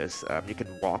can do this. You can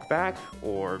walk back,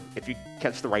 or if you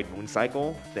catch the right moon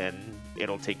cycle, then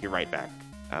it'll take you right back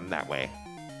that way.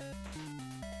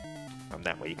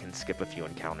 That way you can skip a few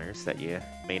encounters that you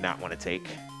may not want to take.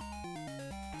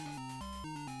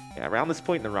 Yeah, around this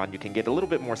point in the run, you can get a little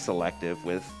bit more selective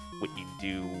with what you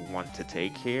do want to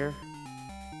take here.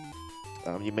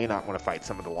 You may not want to fight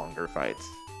some of the longer fights.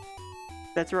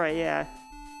 That's right, yeah.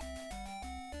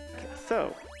 Okay,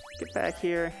 so, get back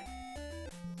here.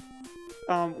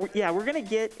 Yeah, we're gonna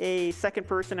get a second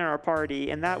person in our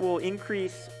party, and that will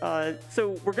increase,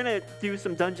 so we're gonna do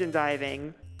some dungeon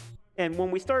diving, and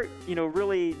when we start, you know,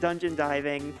 really dungeon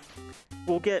diving,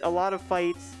 we'll get a lot of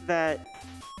fights that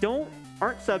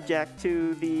aren't subject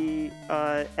to the,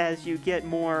 as you get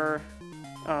more,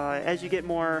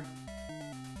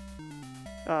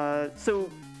 so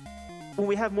when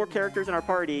we have more characters in our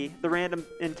party, the random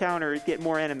encounters get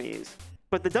more enemies.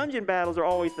 But the dungeon battles are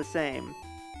always the same.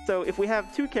 So if we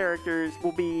have 2 characters,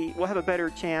 we'll have a better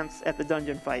chance at the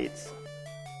dungeon fights.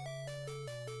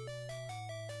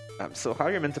 So how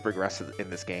you're meant to progress in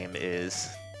this game is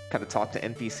kind of talk to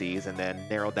NPCs and then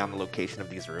narrow down the location of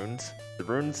these runes. The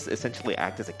runes essentially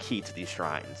act as a key to these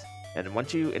shrines. And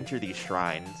once you enter these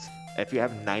shrines, if you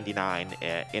have 99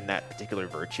 in that particular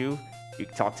virtue, you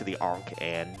can talk to the Ankh,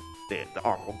 and the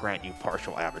Ankh will grant you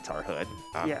partial avatarhood,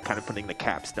 yes. kind of putting the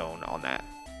capstone on that.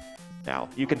 Now,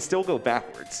 you can still go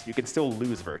backwards. You can still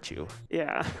lose virtue.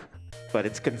 Yeah. But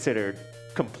it's considered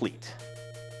complete.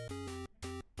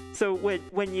 So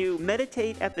when you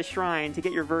meditate at the shrine to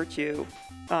get your virtue,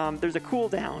 there's a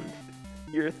cooldown.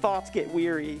 Your thoughts get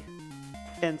weary.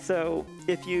 And so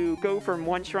if you go from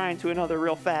one shrine to another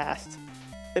real fast,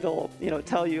 it'll,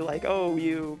 tell you like, oh,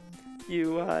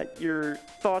 your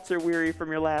thoughts are weary from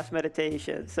your last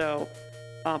meditation. So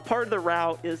part of the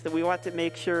route is that we want to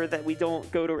make sure that we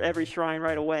don't go to every shrine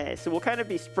right away. So we'll kind of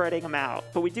be spreading them out.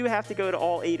 But we do have to go to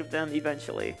all 8 of them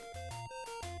eventually.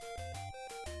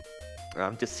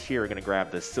 I'm just here going to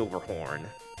grab the silver horn.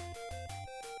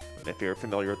 If you're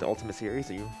familiar with the Ultima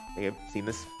series, you may have seen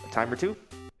this a time or 2.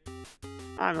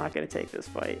 I'm not going to take this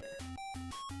fight.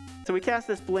 So we cast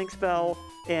this blink spell,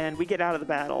 and we get out of the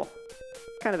battle.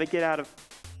 Kind of a get out of...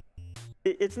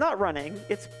 It's not running.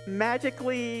 It's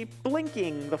magically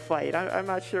blinking the fight. I'm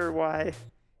not sure why.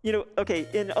 Okay,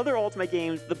 in other Ultima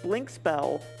games, the blink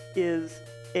spell is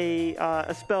a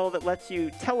spell that lets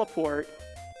you teleport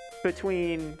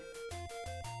between...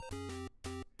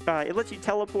 it lets you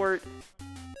teleport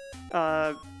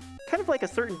kind of like a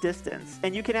certain distance,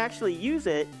 and you can actually use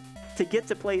it to get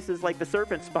to places like the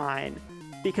Serpent Spine,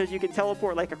 because you can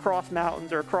teleport like across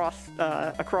mountains or across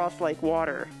like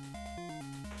water.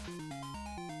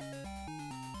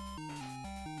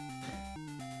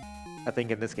 I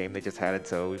think in this game they just had it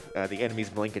so the enemies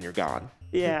blink and you're gone.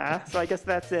 Yeah, so I guess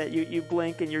that's it. You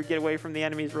blink and you get away from the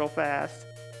enemies real fast.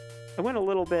 I went a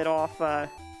little bit off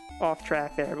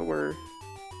track there, but we're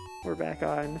back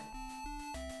on.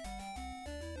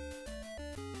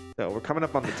 So we're coming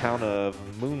up on the town of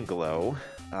Moonglow.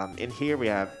 In here we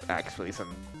have actually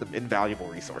some invaluable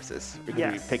resources. We're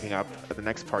going to be picking up the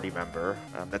next party member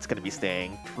that's going to be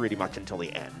staying pretty much until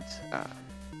the end.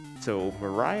 So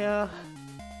Mariah,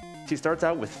 she starts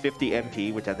out with 50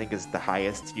 MP, which I think is the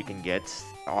highest you can get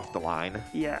off the line.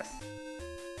 Yes.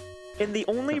 And the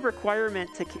only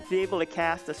requirement to be able to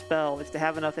cast a spell is to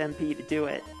have enough MP to do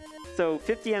it. So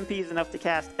 50 MP is enough to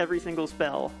cast every single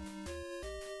spell.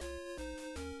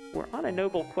 We're on a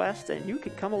noble quest, and you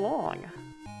can come along.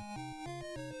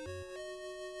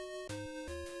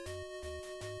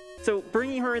 So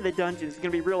bringing her in the dungeon is going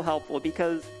to be real helpful,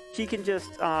 because she can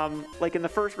just, like in the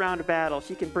first round of battle,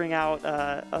 she can bring out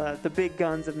the big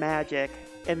guns of magic,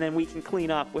 and then we can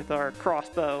clean up with our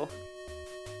crossbow.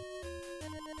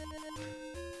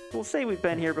 We'll say we've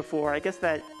been here before. I guess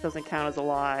that doesn't count as a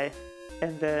lie.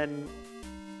 And then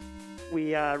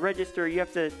we register. You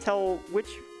have to tell which...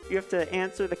 You have to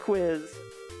answer the quiz,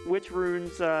 which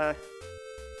runes,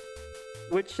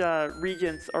 which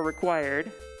regents are required.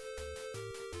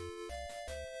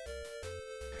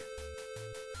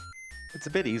 It's a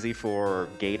bit easy for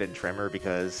Gate and Tremor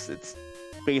because it's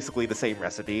basically the same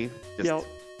recipe, just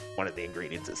one of the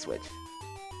ingredients is Switch.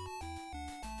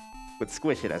 With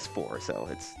Squish, it has 4, so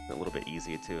it's a little bit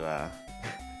easier to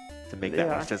make that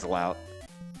one fizzle out.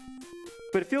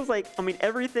 But it feels like, I mean,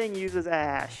 everything uses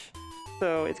ash,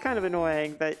 so it's kind of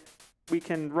annoying that we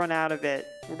can run out of it.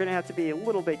 We're going to have to be a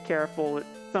little bit careful at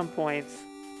some points.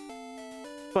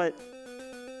 But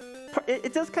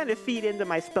it does kind of feed into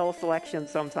my spell selection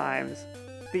sometimes.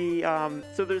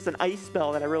 So there's an ice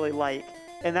spell that I really like,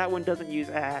 and that one doesn't use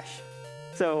ash.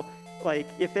 So, like,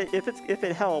 if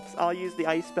it helps, I'll use the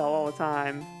ice spell all the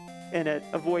time, and it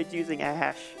avoids using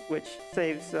ash, which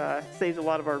saves a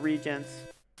lot of our regents.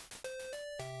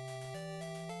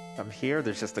 Here,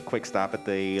 there's just a quick stop at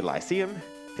the Lyceum,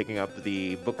 picking up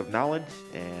the Book of Knowledge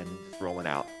and rolling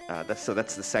out. That's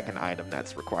the second item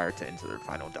that's required to enter the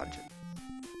final dungeon.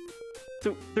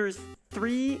 So there's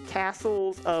 3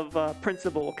 castles of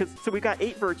principle, so we've got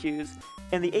 8 virtues,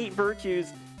 and the 8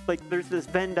 virtues, like, there's this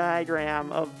Venn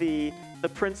diagram of the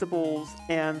principles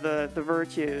and the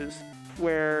virtues,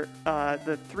 where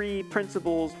the 3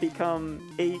 principles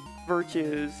become 8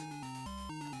 virtues.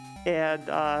 And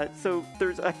so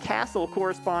there's a castle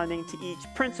corresponding to each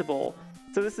principle.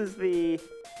 So this is the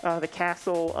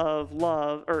castle of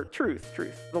love, or truth,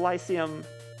 the Lyceum,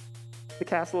 the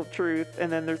castle of truth.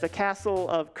 And then there's a castle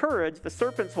of courage. The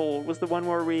Serpent's Hold was the one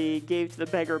where we gave to the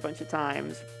beggar a bunch of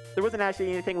times. There wasn't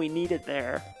actually anything we needed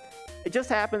there. It just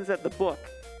happens that the book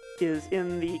is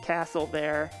in the castle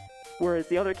there, whereas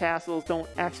the other castles don't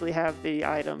actually have the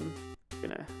item. I'm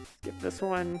gonna skip this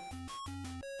one.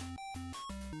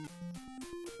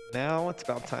 Now it's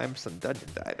about time for some dungeon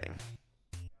diving.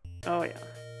 Oh yeah.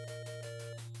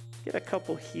 Get a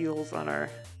couple heals on our...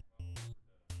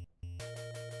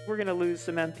 We're gonna lose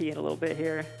some MP in a little bit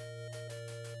here.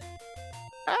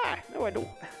 Ah! No, I don't.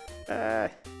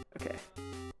 Okay.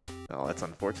 Oh, that's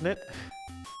unfortunate.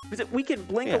 We can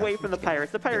blink away from the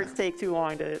pirates. The pirates take too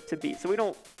long to beat, so we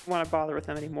don't want to bother with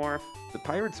them anymore. The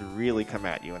pirates really come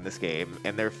at you in this game,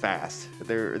 and they're fast.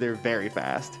 They're very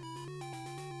fast.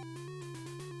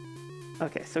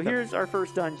 Okay, so here's our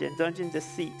first dungeon, Dungeon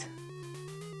Deceit.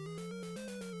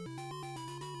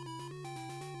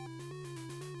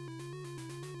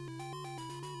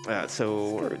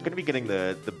 So we're going to be getting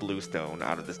the blue stone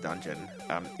out of this dungeon.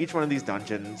 Each one of these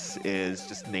dungeons is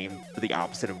just named the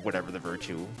opposite of whatever the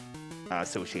virtue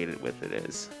associated with it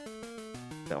is.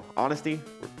 So, Honesty,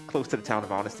 we're close to the town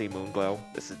of Honesty, Moonglow.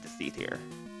 This is Deceit here.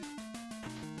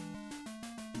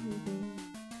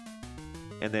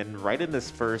 And then right in this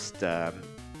first,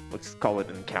 let's call it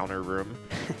encounter room,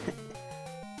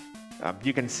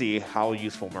 you can see how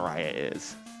useful Mariah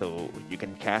is. So you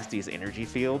can cast these energy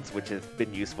fields, which have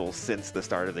been useful since the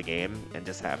start of the game, and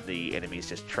just have the enemies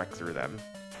just trek through them.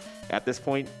 At this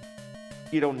point,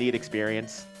 you don't need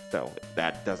experience, so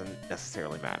that doesn't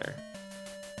necessarily matter.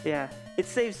 Yeah, it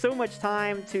saves so much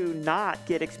time to not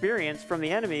get experience from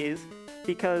the enemies,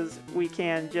 because we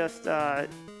can just...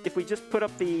 if we just put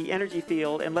up the energy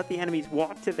field and let the enemies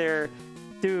walk to their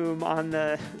doom on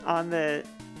the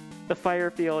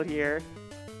fire field here,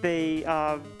 they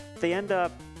end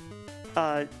up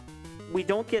we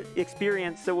don't get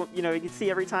experience. So you can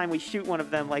see every time we shoot one of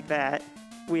them like that,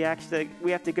 we have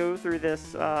to go through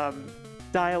this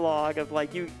dialogue of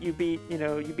like you beat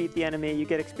the enemy, you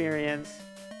get experience,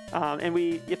 and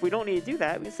if we don't need to do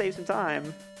that, we can save some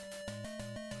time.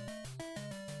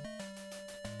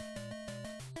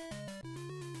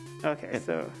 Okay,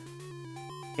 so...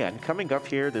 Yeah, and coming up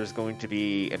here, there's going to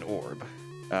be an orb.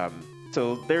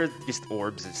 So they're just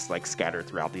orbs just like scattered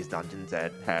throughout these dungeons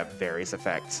that have various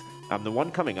effects. The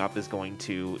one coming up is going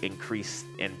to increase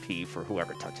NP for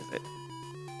whoever touches it.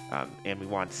 And we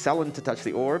want Selen to touch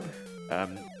the orb,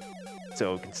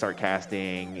 so we can start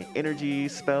casting energy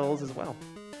spells as well.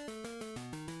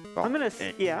 I'm gonna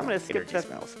skip that.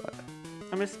 Spells, but...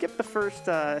 I'm gonna skip the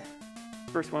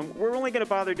first one. We're only gonna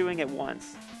bother doing it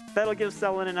once. That'll give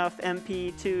Selen enough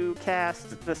MP to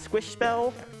cast the Squish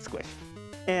spell. Yeah, Squish.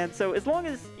 And so as long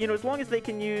as they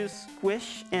can use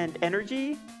Squish and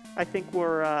energy, I think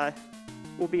we'll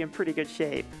be in pretty good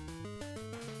shape.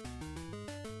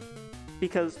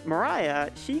 Because Mariah,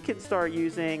 she can start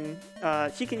using,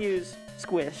 she can use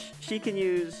Squish, she can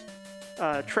use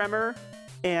Tremor,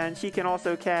 and she can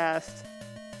also cast,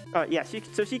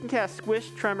 so she can cast Squish,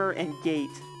 Tremor, and Gate.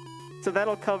 So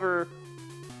that'll cover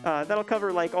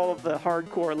like all of the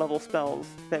hardcore level spells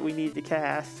that we need to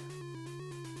cast.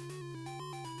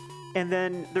 And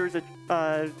then there's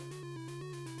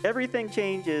everything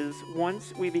changes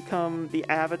once we become the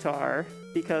Avatar,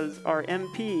 because our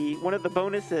MP, one of the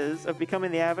bonuses of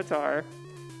becoming the Avatar,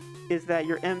 is that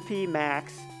your MP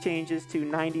max changes to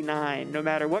 99, no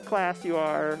matter what class you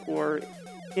are or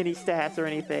any stats or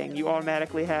anything, you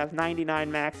automatically have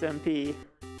 99 max MP.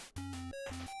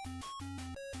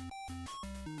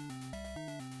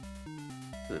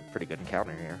 It's a pretty good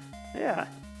encounter here. Yeah.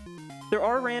 There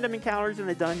are random encounters in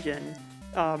the dungeon.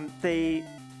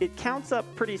 It counts up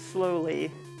pretty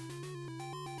slowly,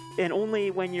 and only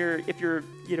when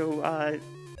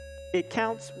it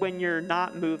counts when you're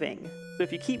not moving. So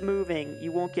if you keep moving,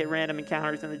 you won't get random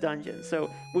encounters in the dungeon. So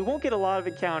we won't get a lot of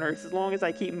encounters as long as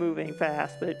I keep moving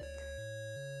fast. But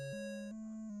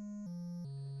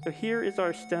so here is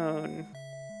our stone.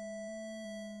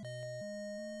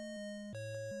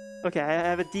 Okay, I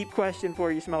have a deep question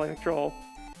for you, Smelly McTroll.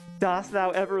 Dost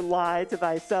thou ever lie to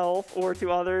thyself or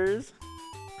to others?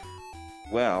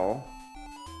 Well.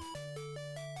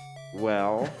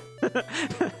 Well.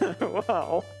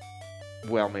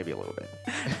 Well, maybe a little bit.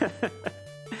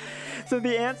 So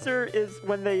the answer is,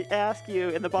 when they ask you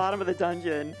in the bottom of the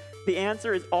dungeon, the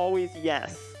answer is always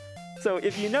yes. So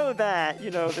if you know that,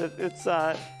 you know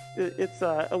that it's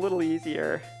a little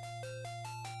easier.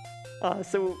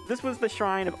 So this was the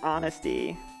Shrine of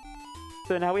Honesty.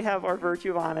 So now we have our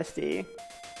Virtue of Honesty.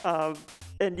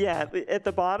 And yeah, at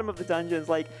the bottom of the dungeons,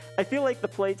 like, I feel like the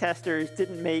playtesters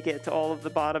didn't make it to all of the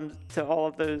bottoms, to all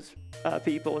of those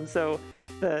people, and so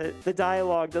the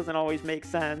dialogue doesn't always make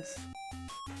sense.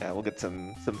 Yeah, we'll get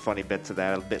some funny bits of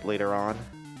that a bit later on.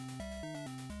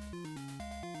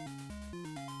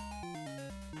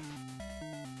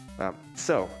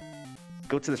 So,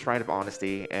 go to the Shrine of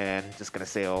Honesty, and just gonna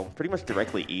sail pretty much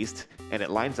directly east, and it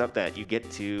lines up that you get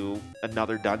to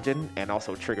another dungeon and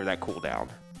also trigger that cooldown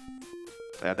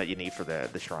that you need for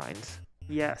the shrines.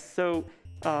 Yes, so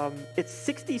it's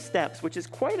 60 steps, which is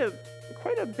quite a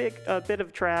big bit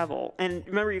of travel. And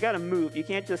remember, you got to move. You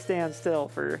can't just stand still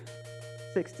for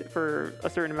a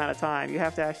certain amount of time. You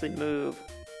have to actually move.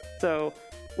 So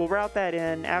we'll route that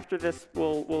in. After this,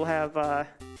 we'll have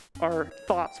our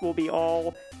thoughts will be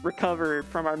all recovered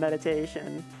from our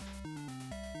meditation.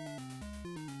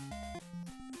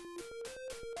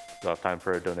 Do I have time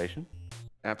for a donation?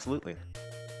 Absolutely.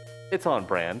 It's on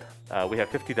brand. We have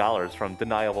 $50 from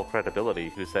Deniable Credibility,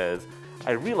 who says,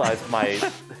 I realized my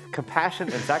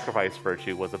compassion and sacrifice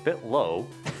virtue was a bit low,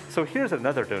 so here's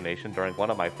another donation during one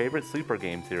of my favorite sleeper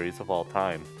game series of all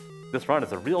time. This run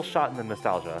is a real shot in the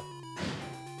nostalgia.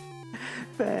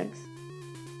 Thanks.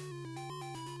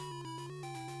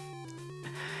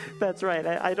 That's right.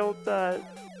 I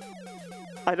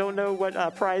don't know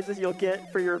what prizes you'll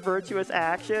get for your virtuous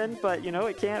action, but you know,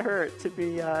 it can't hurt to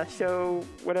be show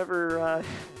whatever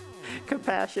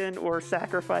compassion or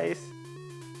sacrifice.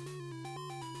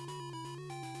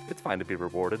 It's fine to be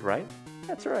rewarded, right?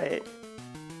 That's right.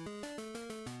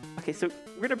 Okay, so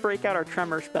we're gonna break out our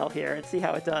tremor spell here and see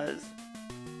how it does.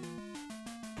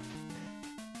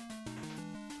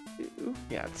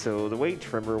 Yeah, so the way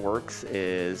Tremor works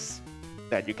is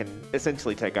that you can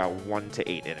essentially take out 1 to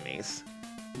 8 enemies,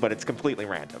 but it's completely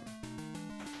random.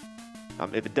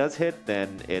 If it does hit,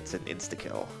 then it's an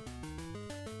insta-kill.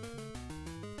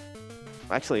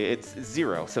 Actually, it's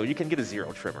 0, so you can get a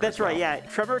 0 Tremor. That's right, yeah.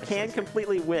 Tremor can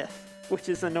completely whiff, which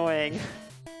is annoying.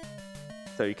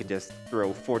 So you can just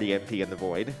throw 40 MP in the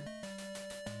void.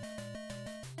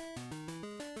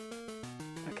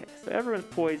 Okay, so everyone's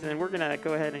poisoned. We're gonna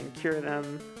go ahead and cure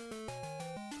them.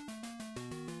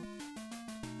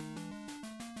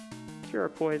 Cure our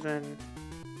poison.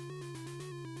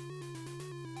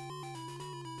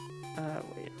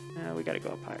 Wait. No, we gotta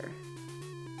go up higher.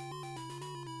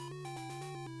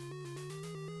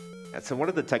 So one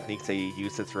of the techniques they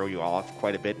use to throw you off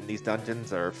quite a bit in these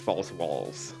dungeons are false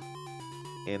walls.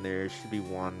 And there should be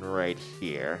one right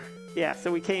here. Yeah,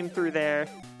 so we came through there.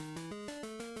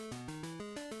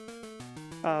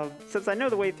 Since I know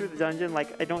the way through the dungeon,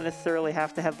 like, I don't necessarily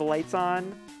have to have the lights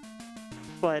on,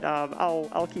 but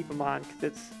I'll keep them on because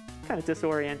it's kind of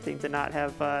disorienting to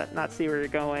not see where you're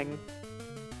going.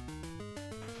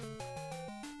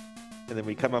 And then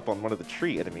we come up on one of the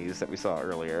tree enemies that we saw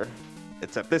earlier.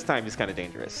 Except this time he's kind of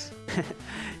dangerous.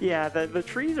 Yeah, the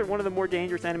trees are one of the more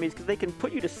dangerous enemies because they can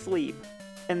put you to sleep.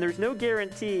 And there's no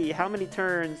guarantee how many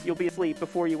turns you'll be asleep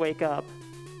before you wake up.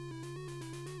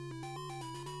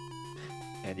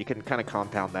 And you can kind of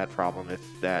compound that problem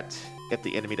if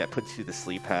the enemy that puts you to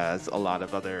sleep has a lot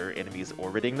of other enemies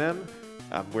orbiting them,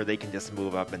 where they can just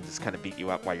move up and just kind of beat you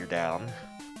up while you're down.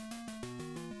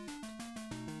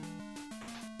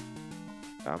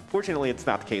 Fortunately, it's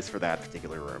not the case for that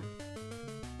particular room.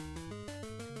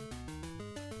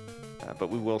 But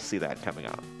we will see that coming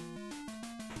up.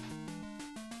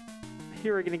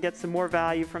 Here we're going to get some more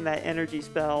value from that energy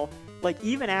spell. like,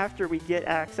 even after we get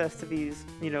access to these,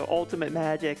 ultimate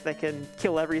magics that can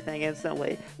kill everything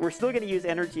instantly, we're still going to use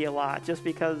energy a lot just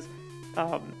because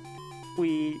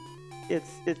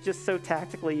it's just so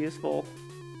tactically useful.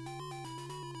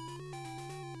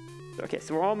 Okay,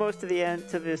 so we're almost to the end,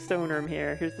 to the stone room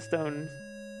here. Here's the stone.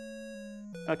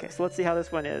 Okay, so let's see how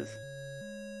this one is.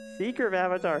 Seeker of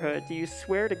Avatarhood, do you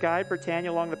swear to guide Britannia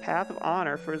along the path of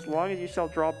honor for as long as you shall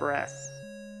draw breath?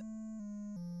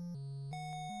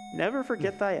 Never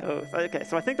forget thy oath. Okay,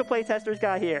 so I think the playtesters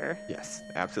got here. Yes,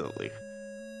 absolutely.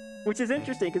 Which is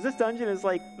interesting, because this dungeon is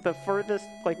like the furthest,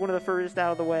 like one of the furthest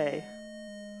out of the way.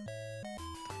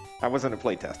 I wasn't a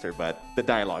playtester, but the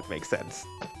dialogue makes sense.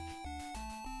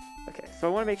 Okay, so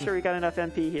I want to make sure we got enough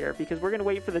MP here, because we're going to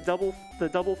wait for the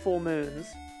double full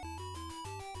moons.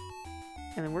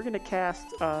 And then we're going to cast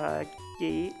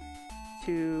Gate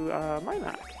to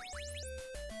Manip.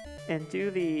 And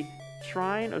do the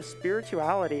Shrine of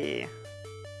Spirituality.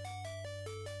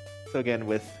 So again,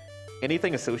 with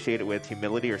anything associated with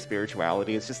humility or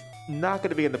spirituality, it's just not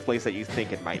going to be in the place that you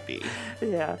think it might be.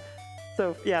 Yeah.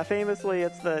 So, yeah, famously,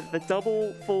 it's the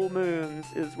double full moons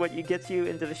is what gets you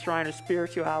into the Shrine of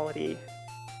Spirituality.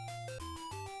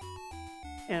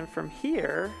 And from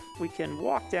here, we can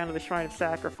walk down to the Shrine of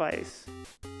Sacrifice.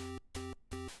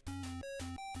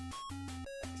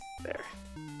 There.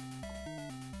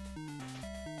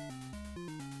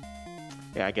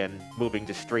 Yeah, again, moving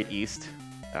just straight east,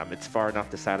 it's far enough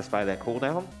to satisfy that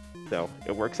cooldown, so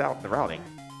it works out in the routing.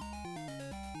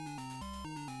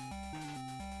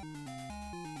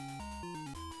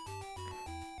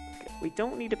 Okay, we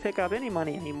don't need to pick up any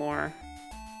money anymore.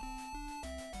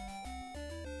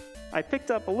 I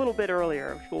picked up a little bit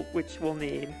earlier, which we'll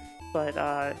need, but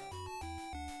I'm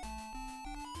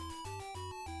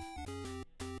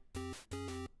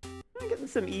getting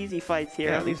some easy fights here.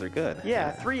 Yeah, these are good.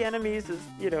 Yeah, 3 enemies is,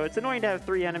 it's annoying to have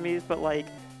 3 enemies, but like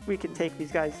we can take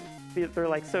these guys. They're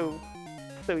like so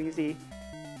easy.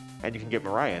 And you can get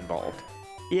Mariah involved.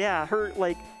 Yeah,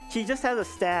 she just has a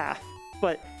staff,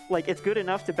 but like it's good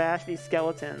enough to bash these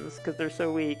skeletons because they're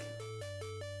so weak.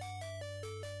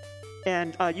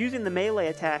 And using the melee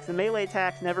attacks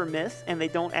never miss, and they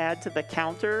don't add to the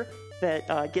counter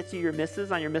that gets you your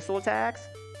misses on your missile attacks.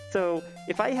 So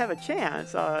if I have a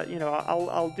chance,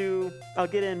 I'll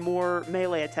get in more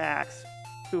melee attacks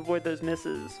to avoid those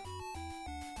misses.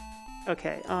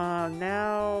 Okay,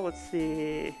 now let's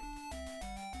see.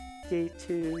 Gate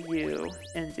to you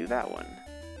and do that one.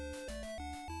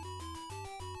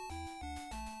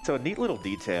 So a neat little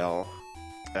detail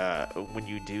when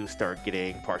you do start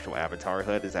getting partial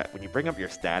avatarhood is that when you bring up your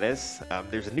status,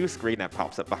 there's a new screen that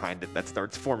pops up behind it that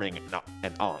starts forming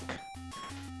an Ankh.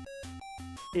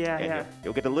 Yeah, and yeah.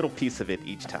 You'll get a little piece of it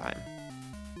each time.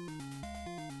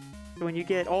 So when you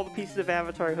get all the pieces of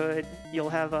avatarhood, you'll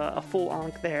have a full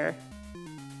Ankh there.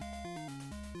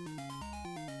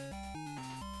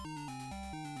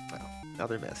 Well,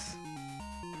 another miss.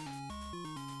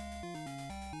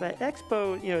 That X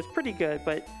bow, is pretty good,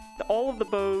 but all of the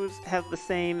bows have the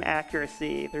same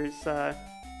accuracy. There's,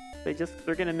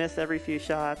 they're gonna miss every few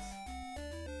shots.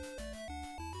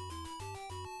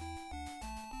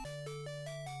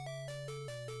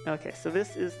 Okay, so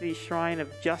this is the Shrine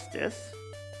of Justice.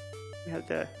 We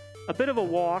had a bit of a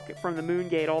walk from the Moon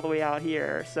Gate all the way out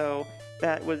here, so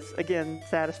that was, again,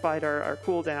 satisfied our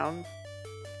cooldown.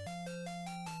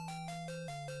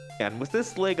 And with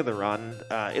this leg of the run,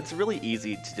 it's really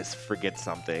easy to just forget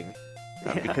something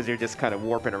because you're just kind of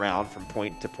warping around from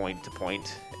point to point to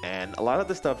point. And a lot of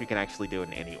the stuff you can actually do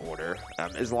in any order.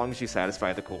 As long as you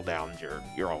satisfy the cooldowns,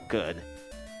 you're all good.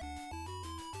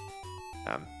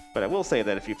 But I will say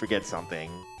that if you forget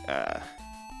something,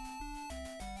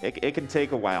 it can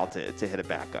take a while to hit it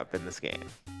back up in this game.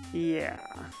 Yeah.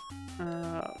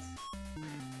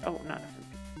 Oh, not FMP.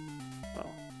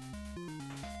 Well.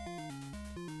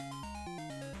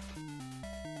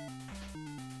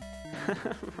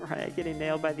 Right, getting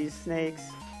nailed by these snakes.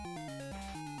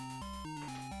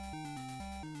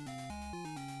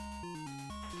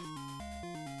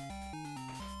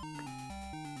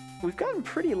 We've gotten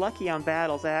pretty lucky on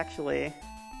battles, actually.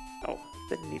 Oh,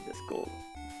 didn't need this gold.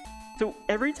 So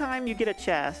every time you get a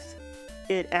chest,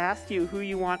 it asks you who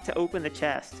you want to open the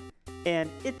chest. And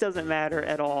it doesn't matter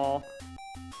at all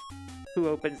who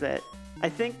opens it. I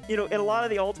think, in a lot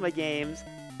of the Ultima games,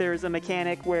 there's a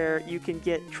mechanic where you can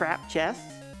get trap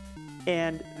chests,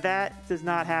 and that does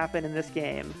not happen in this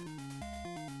game.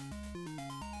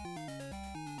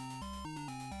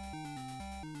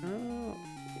 Oh,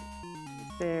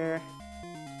 there.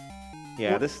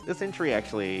 Yeah, this entry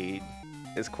actually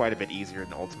is quite a bit easier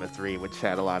than Ultima 3, which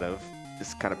had a lot of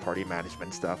this kind of party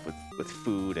management stuff with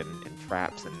food and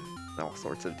traps and all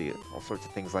sorts of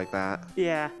things like that.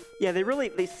 Yeah,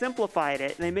 they simplified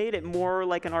it and they made it more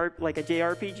like a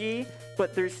JRPG,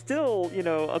 but there's still, you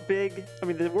know,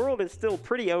 the world is still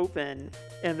pretty open,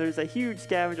 and there's a huge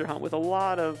scavenger hunt with a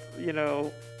lot of, you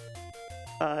know,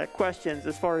 questions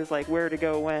as far as like where to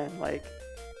go when, like.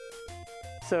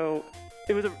 So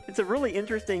it's a really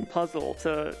interesting puzzle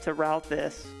to route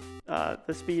this,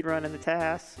 the speed run and the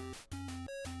tasks.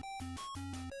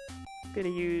 Gonna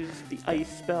use the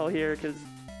ice spell here because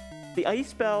the ice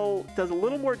spell does a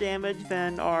little more damage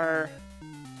than our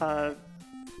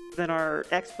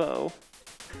Expo.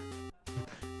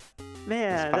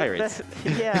 Man, pirates.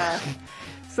 Yeah.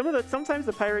 Sometimes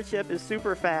the pirate ship is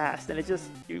super fast and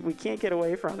we can't get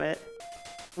away from it.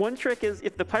 One trick is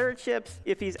if the pirate ship's,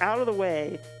 if he's out of the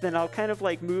way, then I'll kind of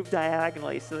like move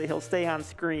diagonally so that he'll stay on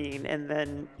screen, and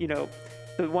then, you know,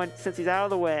 since he's out of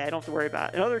the way, I don't have to worry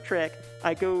about it. Another trick,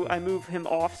 I move him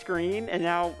off screen, and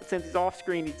now since he's off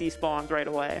screen, he despawns right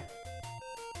away.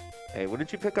 Hey, what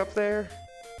did you pick up there?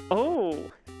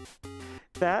 Oh,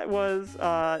 that was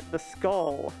the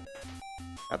skull.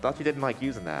 I thought you didn't like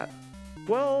using that.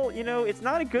 Well, you know, it's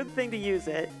not a good thing to use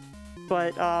it,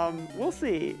 but we'll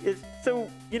see. So,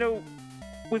 you know,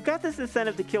 we've got this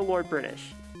incentive to kill Lord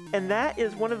British, and that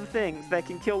is one of the things that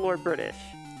can kill Lord British.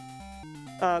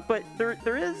 But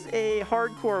there is a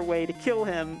hardcore way to kill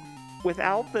him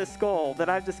without the skull that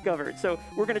I've discovered. So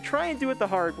we're going to try and do it the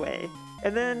hard way,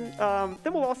 and then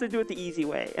we'll also do it the easy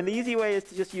way. And the easy way is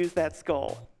to just use that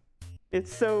skull.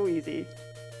 It's so easy.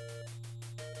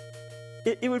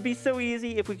 It would be so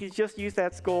easy if we could just use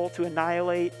that skull to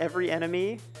annihilate every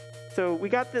enemy. So we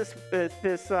got this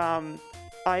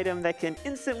item that can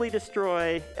instantly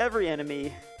destroy every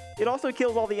enemy. It also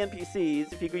kills all the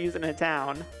NPCs if you could use it in a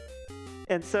town.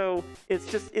 And so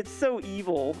it's so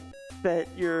evil that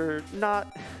you're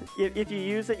not, if you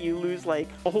use it, you lose like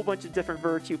a whole bunch of different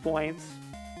virtue points.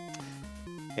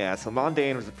 Yeah, so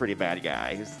Mondane was a pretty bad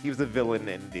guy. He was a villain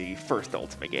in the first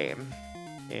Ultima game.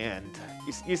 And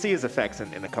you see his effects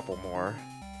in a couple more.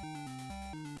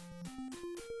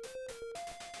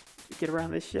 Get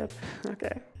around this ship.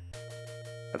 Okay.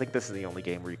 I think this is the only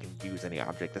game where you can use any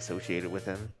object associated with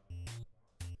him.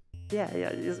 Yeah.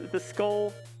 The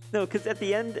skull. No, because at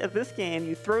the end of this game,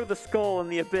 you throw the skull in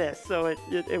the abyss, so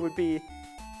it would be.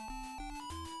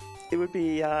 It would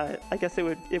be. I guess it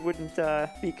wouldn't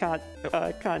be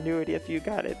continuity if you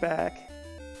got it back.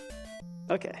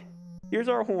 Okay. Here's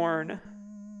our horn.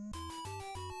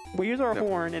 We use our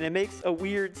horn, and it makes a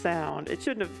weird sound. It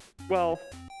shouldn't have. Well,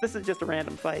 this is just a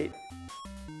random fight.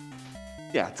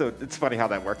 Yeah, so it's funny how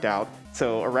that worked out.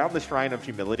 So around the Shrine of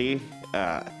Humility,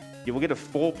 you will get a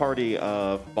full party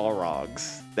of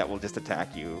Balrogs that will just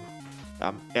attack you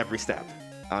every step,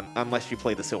 unless you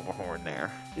play the Silver Horn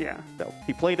there. Yeah. So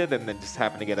he played it and then just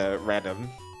happened to get a random,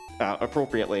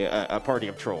 appropriately, a party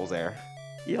of trolls there.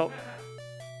 Yep.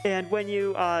 And when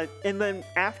you, and then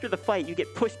after the fight, you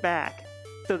get pushed back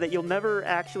so that you'll never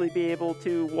actually be able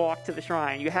to walk to the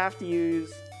shrine. You have to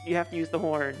use the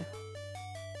horn.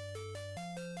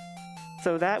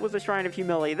 So that was the Shrine of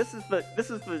Humility. This is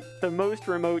the most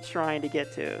remote shrine to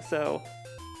get to. So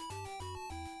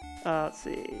let's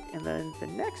see. And then the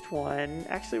next one,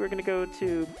 actually, we're going to go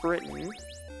to Britain.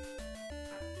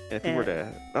 And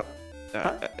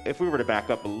if we were to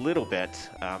back up a little bit,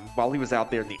 while he was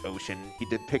out there in the ocean, he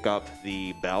did pick up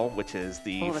the bell, which is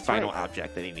the final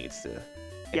object that he needs to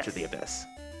enter the abyss.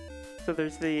 So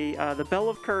there's the Bell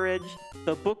of Courage,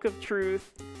 the Book of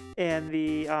Truth, and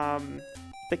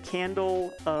the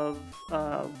Candle of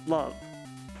Love.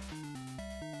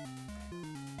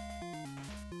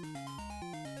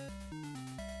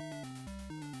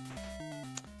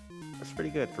 That's pretty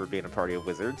good for being a party of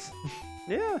wizards.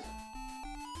 Yeah.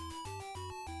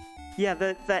 Yeah,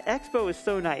 the expo is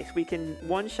so nice. We can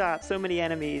one-shot so many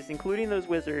enemies, including those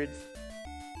wizards.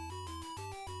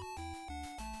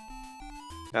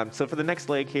 So for the next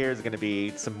leg here is going to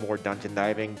be some more dungeon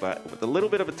diving, but with a little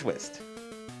bit of a twist.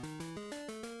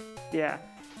 Yeah.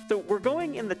 So we're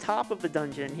going in the top of the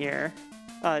dungeon here.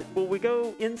 Well, we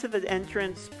go into the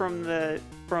entrance from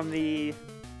the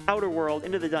outer world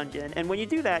into the dungeon, and when you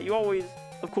do that, you always,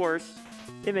 of course,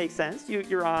 it makes sense.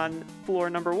 You're on floor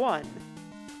number 1.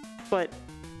 But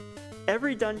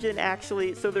every dungeon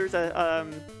actually, so there's a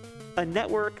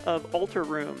network of altar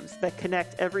rooms that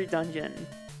connect every dungeon,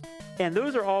 and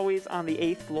those are always on the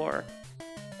 8th floor.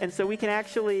 And so we can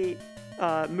actually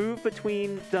move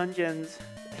between dungeons.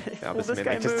 Now, Will this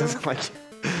guy just move? doesn't like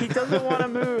He doesn't want to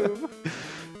move.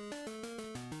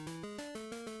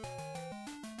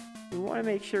 We want to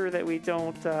make sure that we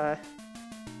don't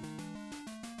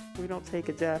we don't take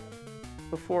a death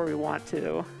before we want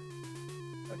to.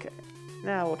 Okay,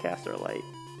 now we'll cast our light.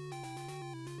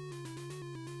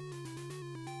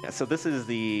 Yeah, so this is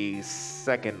the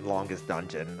second longest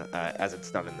dungeon as it's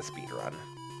done in the speed run.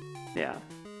 Yeah.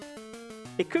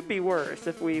 It could be worse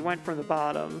if we went from the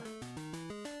bottom.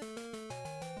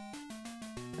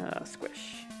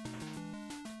 Squish.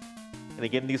 And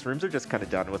again, these rooms are just kind of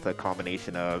done with a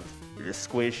combination of just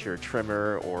squish or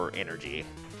tremor or energy.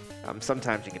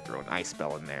 Sometimes you can throw an ice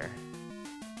spell in there.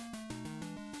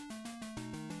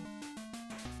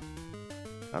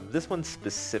 This one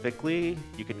specifically,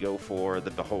 you can go for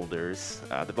the Beholders.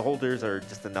 The Beholders are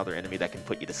just another enemy that can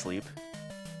put you to sleep.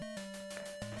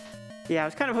 Yeah, I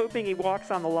was kind of hoping he walks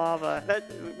on the lava.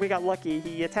 We got lucky.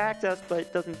 He attacked us,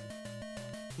 but doesn't...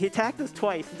 He attacked us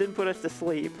twice and didn't put us to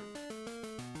sleep.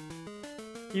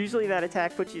 Usually that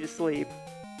attack puts you to sleep.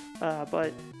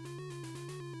 But...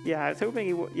 Yeah, I was hoping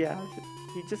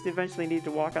he just eventually needed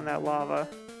to walk on that lava.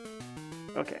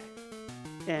 Okay.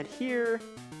 And here...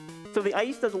 So the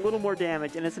ice does a little more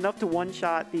damage, and it's enough to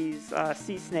one-shot these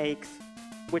sea snakes,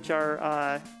 which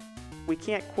are we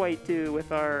can't quite do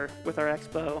with our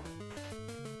Expo.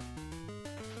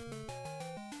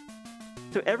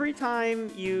 So every time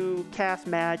you cast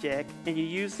magic and you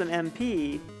use an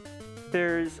MP,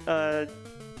 there's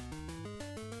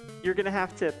you're gonna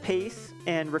have to pace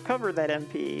and recover that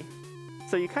MP.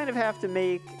 So you kind of have to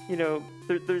make, you know,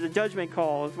 there's a judgment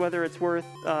call of whether it's worth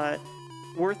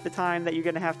the time that you're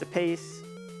gonna have to pace.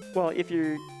 Well, if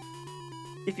you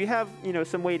have, you know,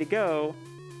 some way to go,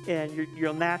 and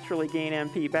you'll naturally gain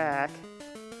MP back.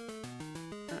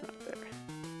 There.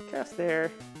 Cast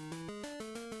there.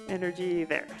 Energy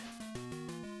there.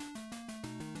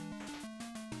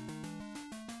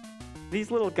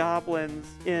 These little goblins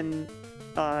in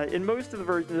most of the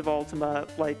versions of Ultima,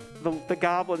 like the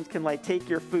goblins can like take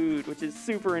your food, which is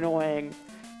super annoying.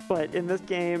 But in this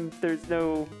game, there's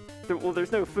no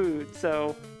food,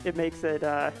 so it makes it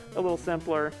a little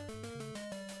simpler.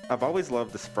 I've always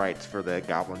loved the sprites for the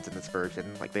goblins in this version.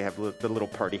 Like they have the little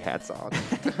party hats on.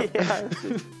 Yeah,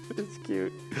 it's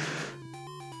cute.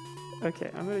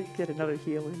 Okay, I'm gonna get another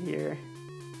heal in here.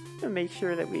 I'm gonna make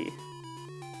sure that we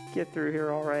get through here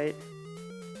all right.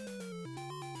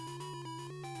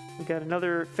 We got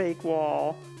another fake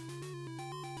wall.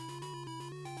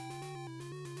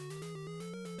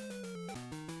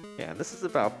 Yeah, and this is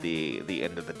about the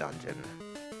end of the dungeon.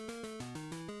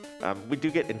 We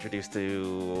do get introduced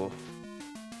to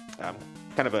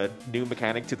kind of a new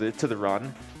mechanic to the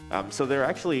run. So there are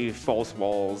actually false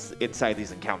walls inside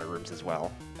these encounter rooms as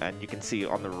well. And you can see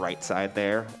on the right side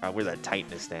there where that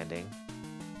Titan is standing.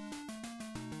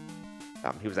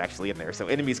 He was actually in there, so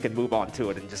enemies can move on to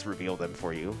it and just reveal them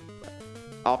for you. But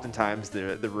oftentimes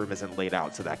the room isn't laid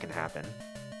out, so that can happen.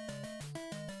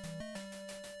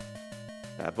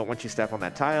 But once you step on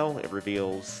that tile, it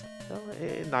reveals, well,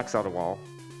 it knocks out a wall.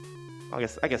 I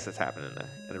guess this happened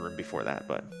in the room before that,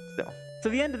 but still. So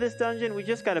the end of this dungeon, we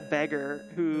just got a beggar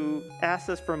who asked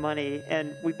us for money,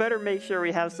 and we better make sure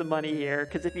we have some money here,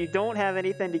 because if you don't have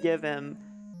anything to give him,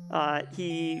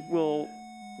 he will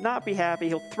not be happy.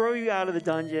 He'll throw you out of the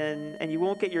dungeon, and you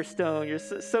won't get your stone. You're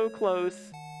so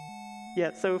close,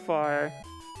 yet so far.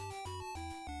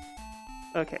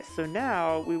 Okay, so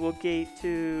now we will gate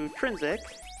to Trinsic.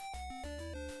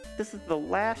 This is the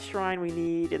last shrine we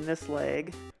need in this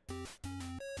leg.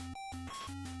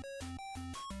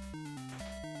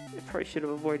 Probably should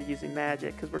have avoided using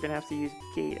magic because we're gonna have to use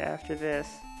gate after this.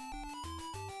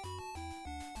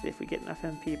 See if we get enough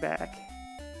MP back.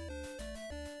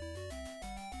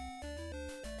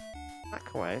 Not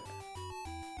quite.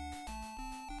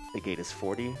 The gate is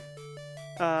 40.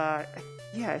 Yeah,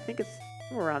 I think it's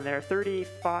somewhere around there.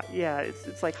 35. Yeah,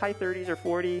 it's like high 30s or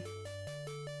 40.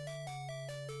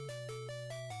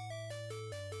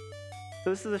 So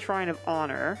this is the Shrine of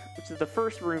Honor, which is the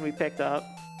first room we picked up.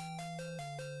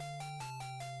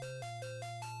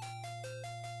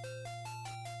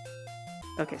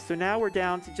 Okay, so now we're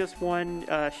down to just one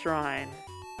shrine.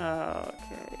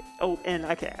 Okay. Oh, and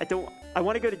okay, I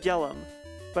want to go to Jellum,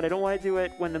 but I don't want to do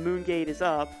it when the moon gate is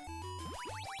up,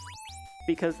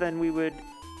 because then we would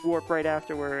warp right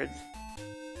afterwards.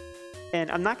 And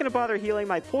I'm not going to bother healing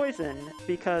my poison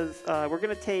because we're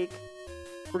going to take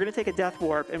a death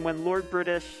warp, and when Lord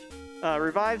British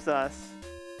revives us,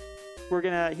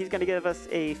 he's gonna give us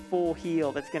a full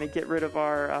heal that's gonna get rid of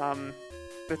our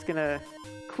that's gonna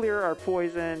clear our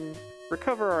poison,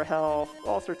 recover our health,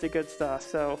 all sorts of good stuff.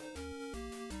 So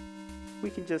we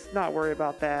can just not worry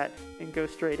about that and go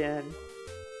straight in.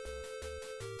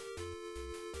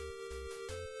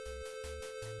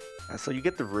 So you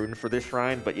get the rune for this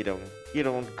shrine, but you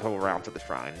don't go around to the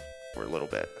shrine for a little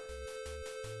bit.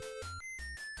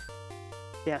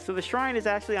 Yeah, so the shrine is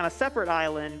actually on a separate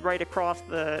island right across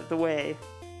the way.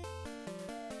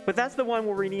 But that's the one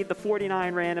where we need the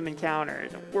 49 random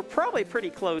encounters. We're probably pretty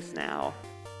close now.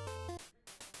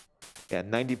 Yeah,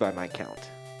 90 by my count.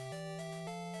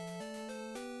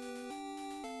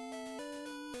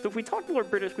 So if we talk to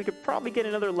Lord British, we could probably get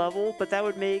another level, but that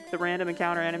would make the random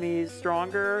encounter enemies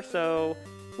stronger, so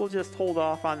we'll just hold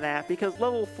off on that, because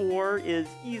level 4 is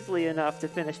easily enough to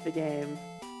finish the game.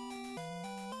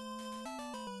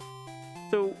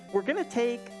 So we're going to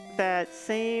take that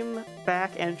same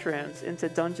back entrance into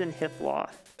Dungeon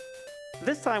Hithloth.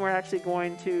 This time we're actually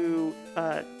going to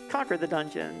conquer the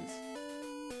dungeons.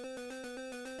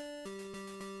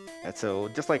 And so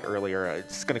just like earlier, I'm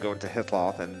just going to go into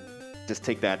Hithloth and just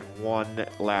take that one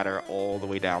ladder all the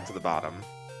way down to the bottom.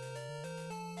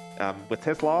 With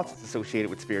Hithloth, it's associated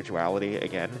with spirituality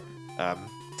again.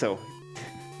 So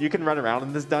you can run around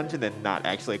in this dungeon and not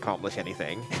actually accomplish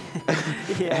anything.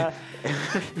 Yeah.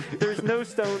 There's no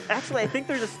stone. Actually, I think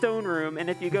there's a stone room, and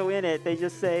if you go in it, they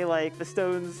just say, like, the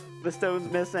stone's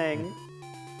missing.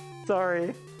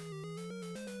 Sorry.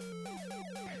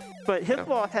 But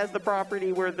Hithloth has the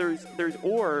property where there's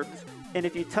orbs, and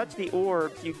if you touch the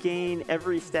orbs, you gain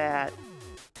every stat.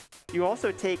 You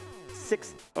also take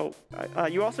 600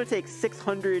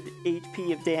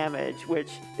 HP of damage, which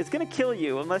is going to kill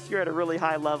you unless you're at a really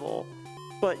high level.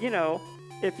 But you know,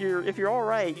 if you're all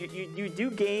right, you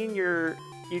do gain your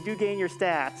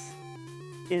stats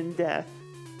in death.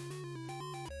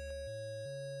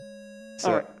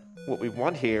 So right. What we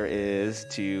want here is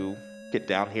to get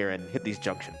down here and hit these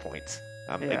junction points.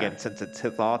 Yeah. Again, since it's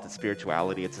Hithloth, it's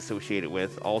spirituality, it's associated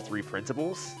with all 3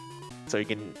 principles, so you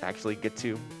can actually get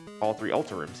to all 3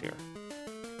 altar rooms here.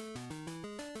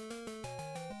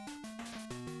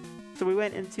 So we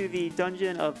went into the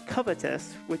Dungeon of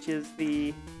Covetous, which is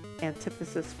the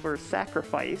antithesis for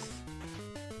sacrifice.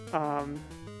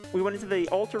 We went into the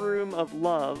altar room of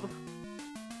love.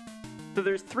 So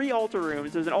there's 3 altar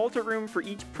rooms. There's an altar room for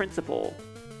each principle.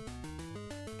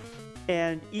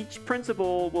 And each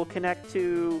principle will connect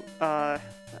to,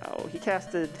 he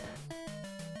casted,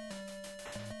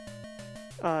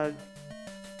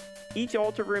 each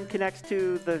altar room connects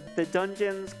to the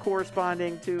dungeons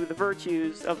corresponding to the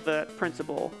virtues of the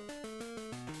principle.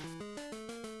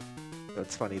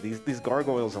 That's funny. These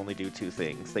gargoyles only do 2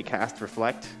 things. They cast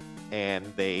Reflect,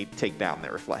 and they take down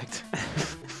their Reflect.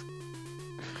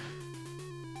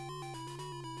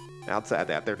 Outside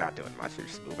that, they're not doing much. They're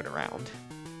just moving around.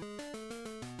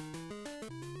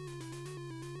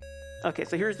 Okay,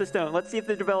 so here's the stone. Let's see if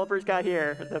the developers got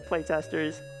here, the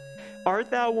playtesters.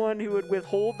 Art thou one who would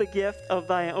withhold the gift of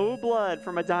thy own blood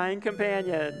from a dying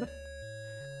companion?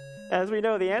 As we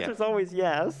know, the answer is always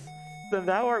yes. Then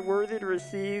thou art worthy to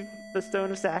receive the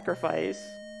stone of sacrifice.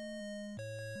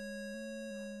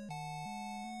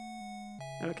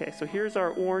 Okay, so here's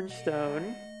our orange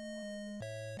stone.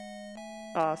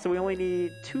 So we only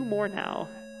need 2 more now.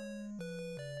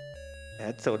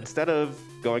 And so instead of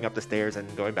going up the stairs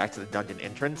and going back to the dungeon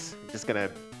entrance, I'm just going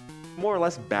to more or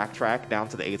less backtrack down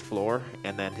to the 8th floor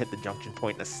and then hit the junction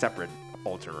point in a separate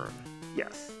altar room.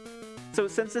 Yes. So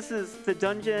since this is the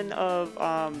dungeon of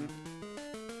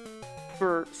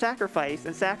for sacrifice,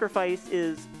 and sacrifice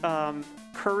is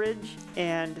courage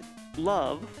and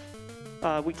love,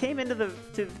 we came into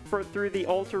through the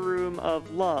altar room of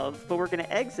love, but we're going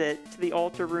to exit to the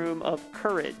altar room of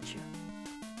courage.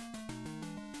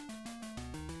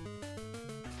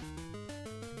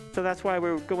 So that's why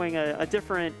we're going a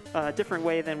different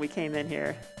way than we came in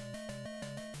here.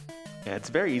 Yeah, it's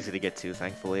very easy to get to,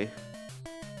 thankfully.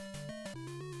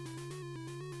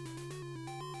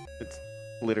 It's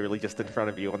literally just in front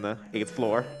of you on the 8th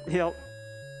floor. Yep.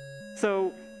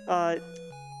 So the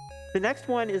next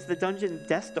one is the dungeon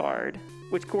Destard,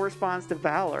 which corresponds to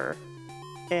Valor.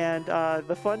 And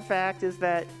the fun fact is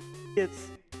that it's...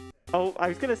 Oh, I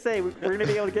was going to say, we're going to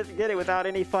be able to get it without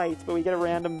any fights, but we get a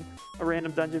random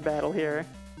dungeon battle here.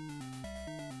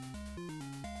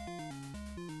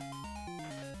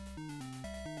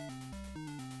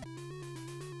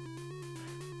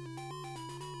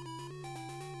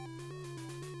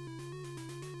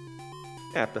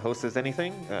 Yeah, if the host says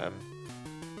anything,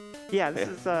 yeah, this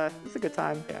is a good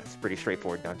time. yeah, it's a pretty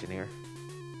straightforward dungeon here.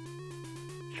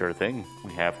 Sure thing.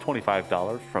 We have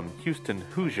 $25 from Houston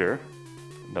Hoosier.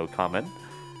 No comment.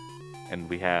 And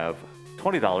we have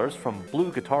 $20 from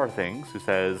Blue Guitar Things, who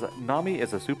says, Nami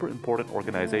is a super important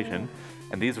organization,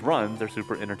 and these runs are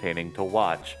super entertaining to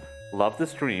watch. Love the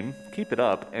stream, keep it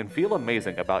up, and feel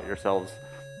amazing about yourselves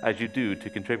as you do to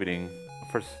contributing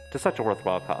to such a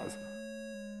worthwhile cause.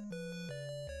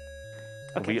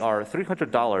 Okay. We are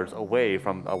 $300 away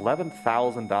from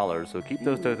 $11,000, so keep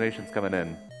those donations coming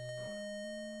in.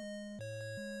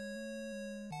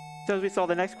 So as we saw,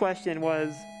 the next question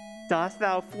was, dost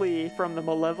thou flee from the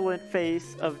malevolent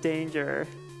face of danger?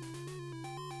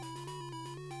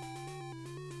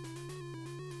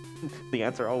 The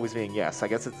answer always being yes. I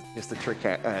guess it's just a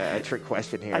trick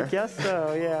question here. I guess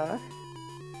so, yeah.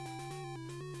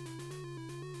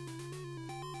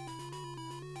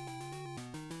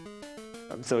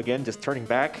 So again, just turning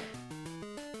back.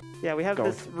 Yeah, we have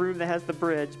this room that has the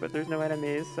bridge, but there's no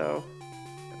enemies, so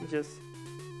we just...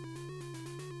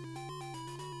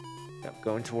 Yep,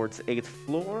 going towards 8th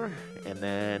floor, and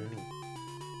then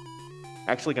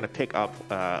actually going to pick up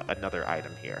another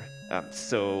item here.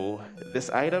 So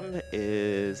this item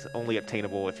is only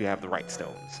obtainable if you have the right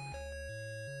stones.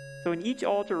 So in each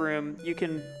altar room, you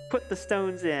can put the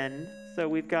stones in. So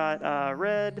we've got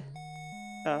red,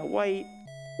 white,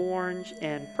 orange,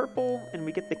 and purple, and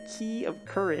we get the key of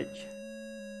courage.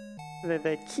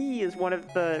 The key is one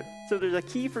of the... So there's a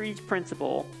key for each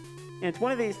principle, and it's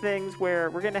one of these things where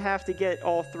we're going to have to get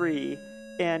all three,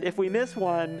 and if we miss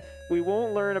one, we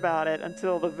won't learn about it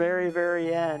until the very,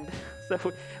 very end.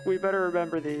 So we better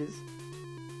remember these.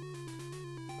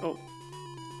 Oh,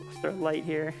 start light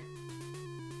here.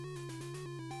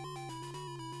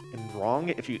 And wrong,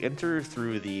 if you enter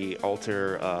through the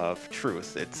Altar of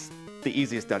Truth, it's the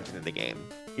easiest dungeon in the game.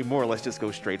 You more or less just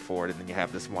go straight forward, and then you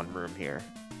have this one room here.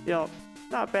 Yep,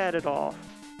 not bad at all.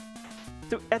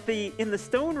 So in the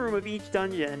stone room of each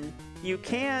dungeon, you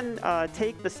can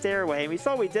take the stairway. And we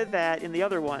saw we did that in the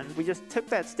other one. We just took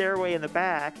that stairway in the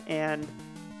back and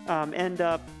end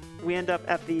up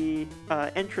at the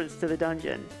entrance to the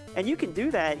dungeon. And you can do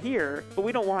that here, but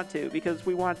we don't want to because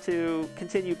we want to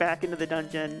continue back into the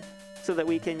dungeon so that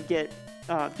we can do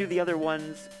the other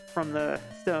ones from the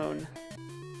stone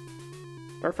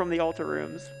or from the altar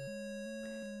rooms.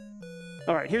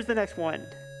 All right, here's the next one.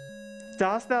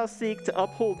 Dost thou seek to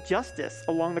uphold justice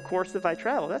along the course of thy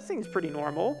travel? That seems pretty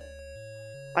normal.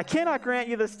 I cannot grant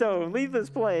you the stone. Leave this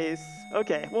place.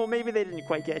 Okay, well, maybe they didn't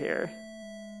quite get here.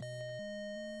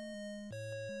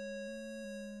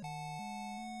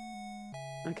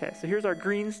 Okay, so here's our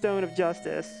green stone of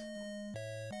justice.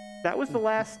 That was the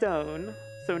last stone,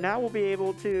 so now we'll be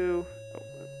able to...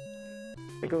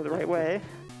 I go the right way.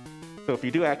 So if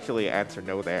you do actually answer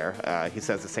no there, he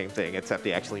says the same thing, except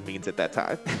he actually means it that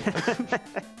time.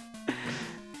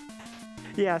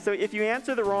 Yeah, so if you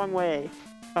answer the wrong way,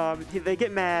 they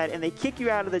get mad and they kick you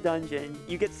out of the dungeon.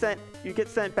 You get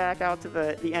sent back out to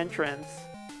the entrance,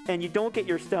 and you don't get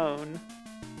your stone.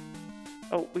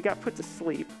 Oh, we got put to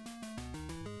sleep.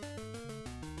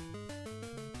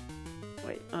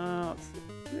 Wait, let's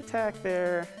see. Attack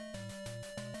there.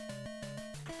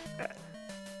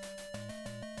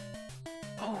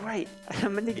 Oh, right.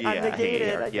 I'm negated.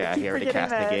 He already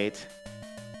cast negate.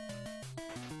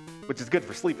 Which is good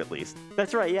for sleep, at least.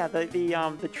 That's right, yeah.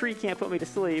 The tree can't put me to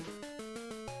sleep.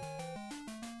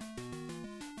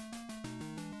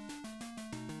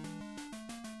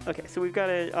 Okay, so we've got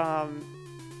to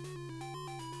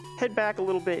head back a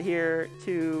little bit here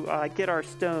to get our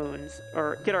stones,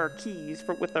 or get our keys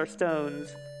with our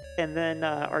stones, and then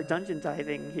our dungeon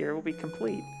diving here will be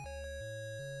complete.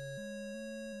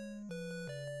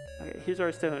 Okay, here's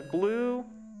our stone. Blue,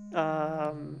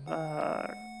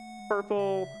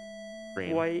 purple,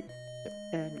 Green. white,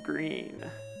 and green.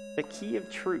 The key of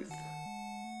truth.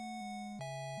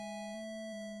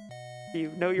 Do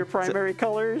you know your primary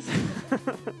colors?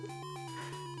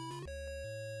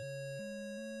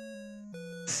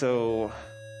 So,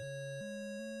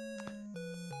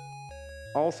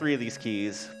 all three of these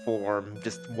keys form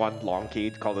just one long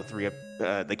key called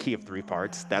the key of three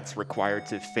parts. That's required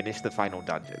to finish the final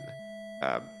dungeon.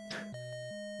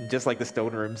 Just like the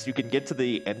stone rooms, you can get to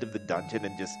the end of the dungeon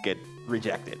and just get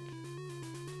rejected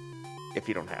if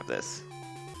you don't have this.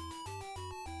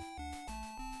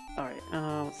 All right,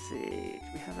 let's see.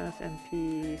 We have enough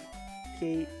MP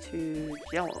gate to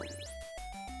yellow.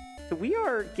 So we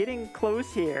are getting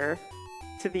close here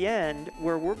to the end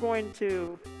where we're going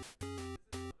to...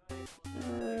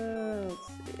 let's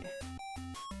see.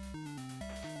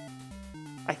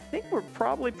 I think we're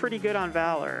probably pretty good on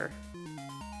Valor.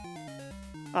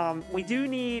 We do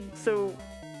need... So,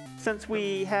 since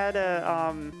we had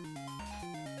a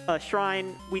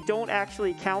shrine, we don't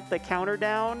actually count the counter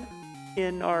down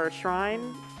in our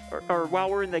shrine, or while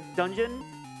we're in the dungeon.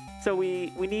 So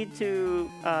we need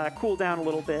to cool down a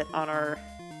little bit on our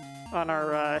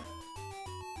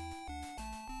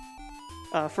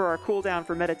for our cooldown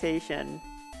for meditation.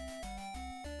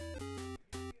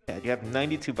 Yeah, you have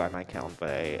 92 by my count, but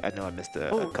I know I missed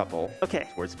a couple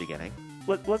towards the beginning.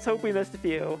 Let's hope we missed a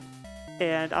few.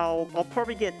 And I'll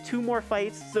probably get 2 more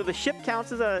fights. So the ship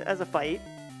counts as a fight.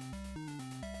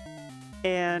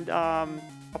 And I'll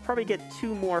probably get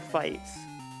 2 more fights.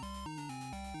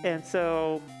 And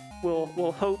so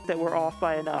we'll hope that we're off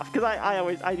by enough. Because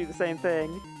I do the same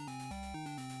thing.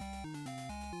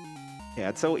 Yeah,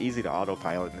 it's so easy to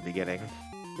autopilot in the beginning.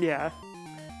 Yeah.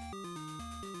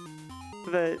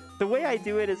 The way I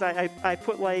do it is I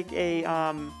put like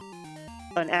an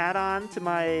add-on to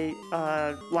my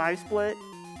live split,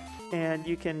 and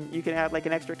you can add like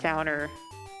an extra counter.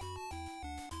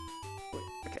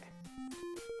 Okay.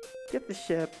 Get the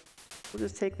ship. We'll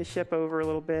just take the ship over a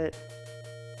little bit,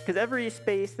 because every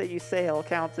space that you sail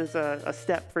counts as a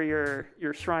step for your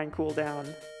shrine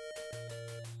cooldown.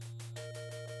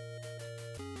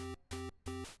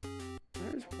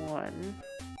 There's one.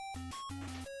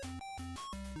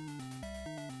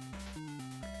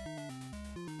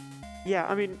 Yeah,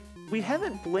 I mean, we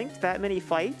haven't blinked that many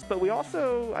fights, but we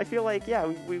also, I feel like,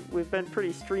 yeah, we've been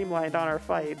pretty streamlined on our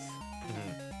fights.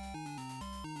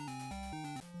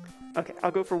 Okay,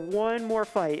 I'll go for one more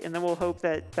fight, and then we'll hope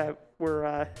that we're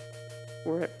at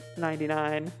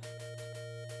 99.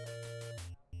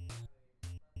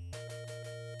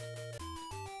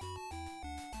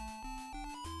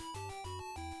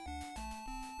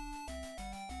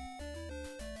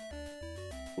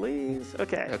 Please,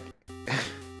 okay.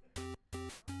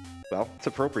 Well, it's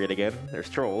appropriate again. There's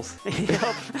trolls.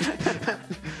 Yep.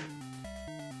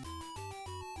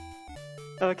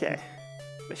 Okay.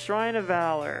 The Shrine of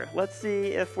Valor. Let's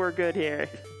see if we're good here.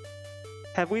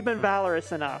 Have we been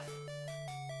valorous enough?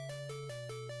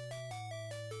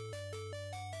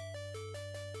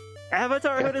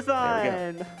 Avatar Hood is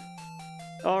on!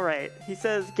 Alright. He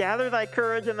says, gather thy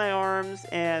courage in thy arms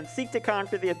and seek to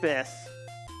conquer the abyss.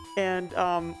 And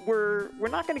we're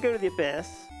not going to go to the abyss.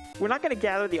 We're not going to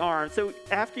gather the arms. So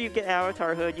after you get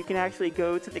Avatar Hood, you can actually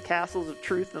go to the Castles of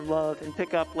Truth and Love and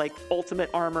pick up like ultimate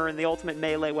armor and the ultimate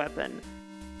melee weapon.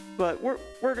 But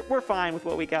we're fine with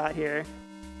what we got here.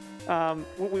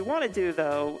 What we want to do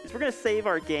though is we're going to save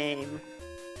our game,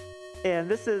 and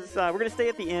this is we're going to stay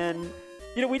at the inn.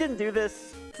 You know, we didn't do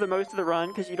this for the most of the run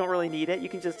because you don't really need it. You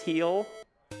can just heal.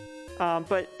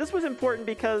 But this was important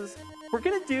because we're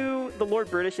going to do the Lord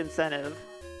British incentive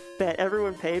that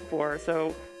everyone paid for.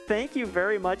 So thank you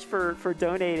very much for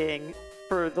donating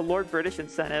for the Lord British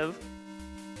incentive.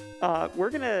 We're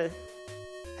going to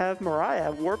have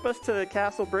Mariah warp us to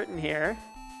Castle Britain here,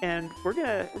 and we're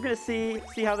gonna see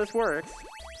how this works.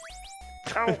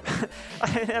 Oh,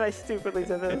 and I stupidly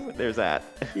said this. There's that.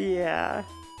 Yeah.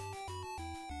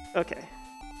 Okay.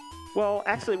 Well,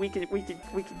 actually, we could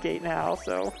gate now.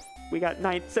 So we got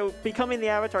 9. So becoming the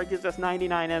Avatar gives us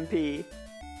 99 MP.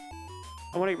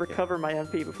 I want to recover my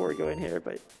MP before we go in here,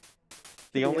 but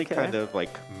the only kind of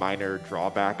like minor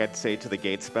drawback I'd say to the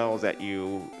gate spell is that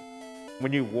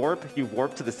when you warp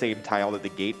to the same tile that the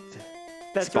gate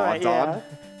spawns on.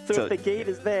 So if the gate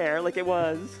is there, like it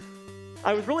was,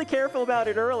 I was really careful about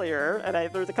it earlier, and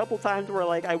there was a couple times where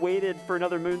like I waited for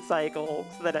another moon cycle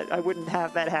so that I wouldn't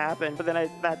have that happen. But then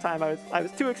that time I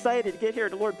was too excited to get here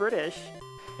to Lord British.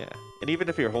 Yeah, and even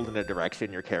if you're holding a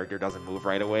direction, your character doesn't move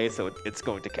right away, so it's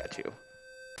going to catch you.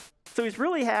 So he's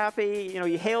really happy. You know,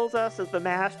 he hails us as the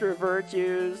master of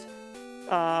virtues,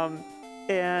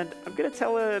 and I'm gonna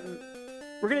tell him.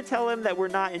 We're going to tell him that we're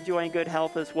not enjoying good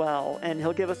health as well, and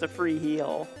he'll give us a free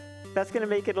heal. That's going to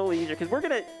make it a little easier, because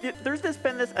there's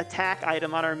been this attack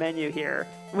item on our menu here.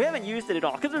 We haven't used it at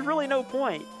all, because there's really no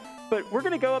point. But we're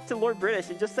going to go up to Lord British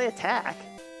and just say attack.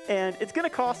 And it's going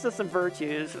to cost us some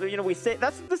virtues. You know, this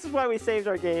is why we saved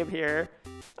our game here.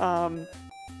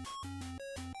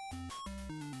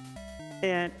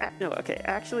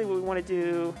 Actually what we want to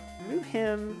do, move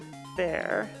him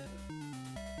there.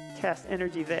 Cast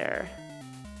energy there.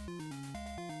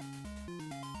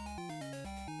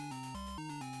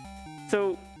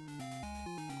 So,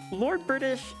 Lord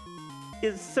British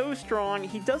is so strong,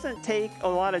 he doesn't take a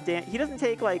lot of damage. He doesn't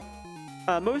take, like,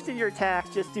 most of your attacks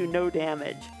just do no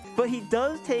damage. But he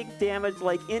does take damage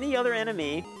like any other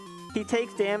enemy. He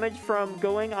takes damage from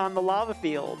going on the lava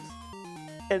fields.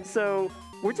 And so,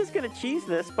 we're just going to cheese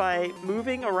this by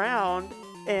moving around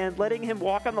and letting him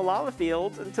walk on the lava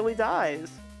fields until he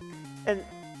dies. And,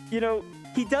 you know,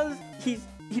 he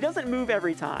doesn't move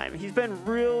every time. He's been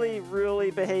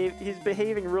he's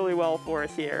behaving really well for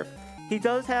us here. He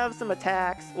does have some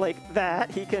attacks like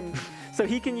that. So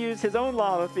he can use his own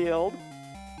lava field.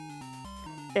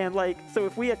 And so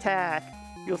if we attack,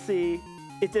 you'll see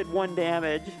it did 1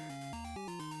 damage.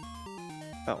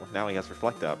 Oh, now he has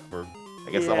Reflect up. We're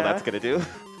I guess all that's gonna do.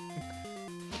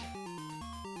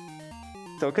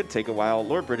 So it could take a while.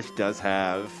 Lord British does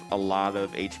have a lot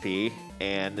of HP,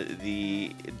 and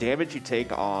the damage you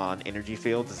take on energy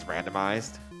fields is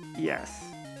randomized. Yes.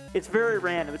 It's very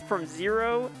random. It's from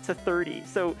 0 to 30.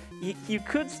 So you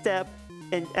could step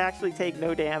and actually take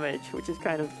no damage, which is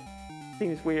kind of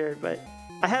seems weird, but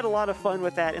I had a lot of fun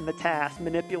with that in the task,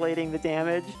 manipulating the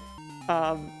damage.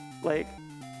 Like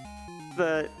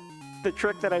the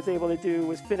trick that I was able to do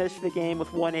was finish the game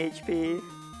with 1 HP,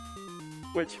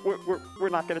 which we're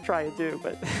not going to try to do,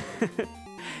 but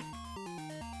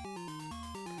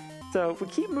so if we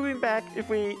keep moving back,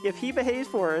 if he behaves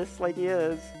for us like he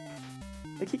is,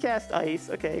 like he cast ice,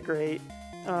 okay, great.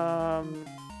 We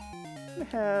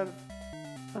have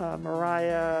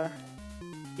Mariah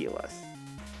heal us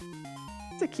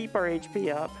to keep our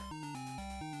HP up.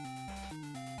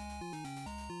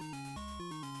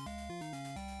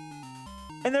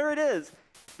 And there it is.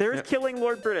 There's killing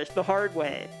Lord British the hard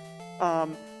way.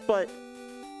 But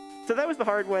so that was the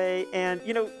hard way, and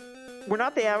you know, we're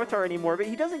not the Avatar anymore, but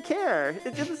he doesn't care.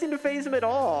 It doesn't seem to faze him at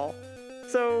all.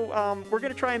 So we're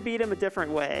gonna try and beat him a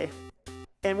different way.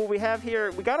 And what we have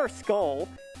here, we got our skull.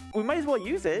 We might as well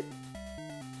use it.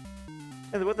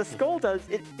 And what the skull does,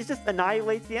 it just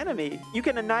annihilates the enemy. You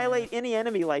can annihilate any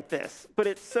enemy like this, but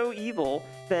it's so evil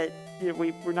that you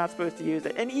know, we're not supposed to use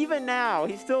it. And even now,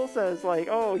 he still says like,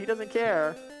 oh, he doesn't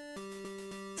care.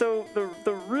 So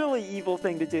the really evil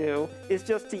thing to do is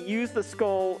just to use the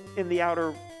skull in the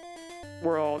outer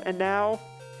world. And now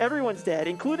everyone's dead,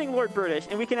 including Lord British,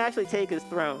 and we can actually take his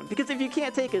throne. Because if you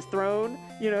can't take his throne,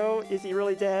 you know, is he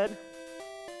really dead?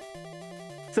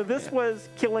 So this was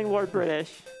killing Lord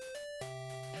British.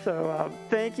 So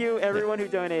thank you, everyone who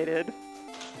donated.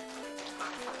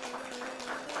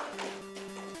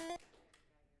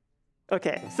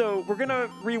 Okay, so we're going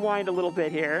to rewind a little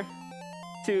bit here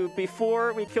to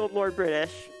before we killed Lord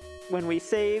British, when we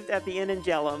saved at the Inn in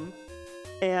Jellum,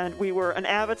 and we were an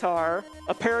avatar,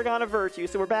 a paragon of virtue.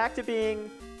 So we're back to being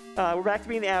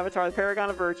the avatar, the paragon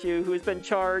of virtue, who has been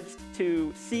charged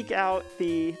to seek out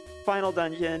the final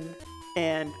dungeon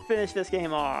and finish this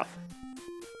game off.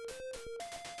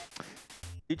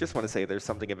 You just want to say there's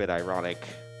something a bit ironic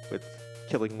with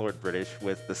killing Lord British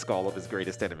with the skull of his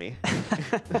greatest enemy.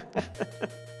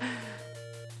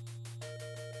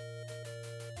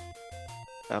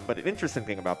 But an interesting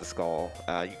thing about the skull,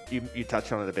 you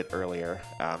touched on it a bit earlier.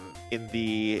 In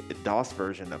the DOS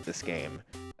version of this game,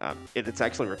 it's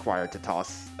actually required to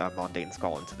toss Mundane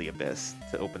Skull into the abyss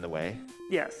to open the way.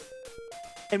 Yes.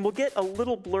 And we'll get a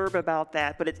little blurb about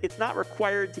that, but it's not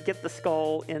required to get the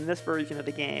skull in this version of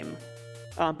the game.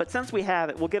 But since we have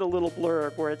it, we'll get a little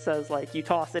blurb where it says, like, you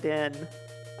toss it in.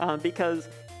 Because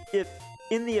if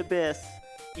in the abyss,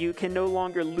 you can no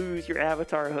longer lose your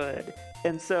avatar hood.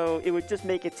 And so it would just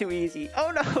make it too easy. Oh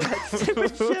no, that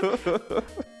stupid ship!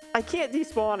 I can't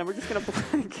despawn him, we're just gonna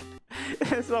blink.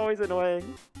 It's always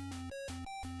annoying.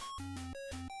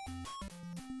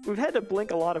 We've had to blink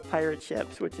a lot of pirate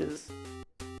ships, which is...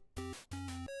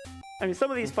 I mean, some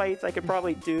of these fights I could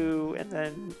probably do, and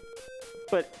then...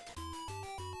 But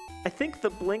I think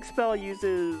the blink spell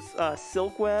uses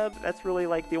Silk Web. That's really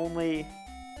like the only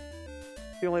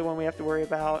one we have to worry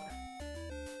about.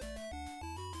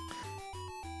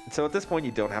 So at this point,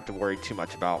 you don't have to worry too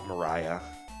much about Mariah.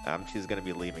 She's going to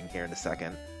be leaving here in a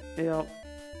second. Yeah.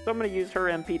 So I'm going to use her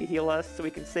MP to heal us so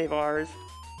we can save ours.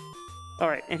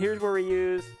 Alright, and here's where we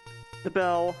use the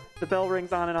bell. The bell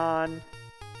rings on and on.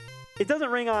 It doesn't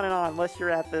ring on and on unless you're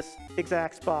at this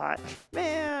exact spot.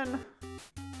 Man!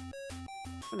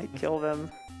 I'm going to kill them.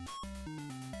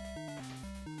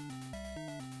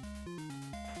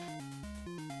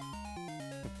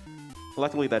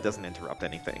 Luckily, that doesn't interrupt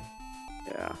anything.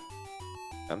 Yeah.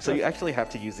 So you actually have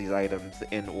to use these items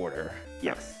in order.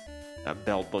 Yes.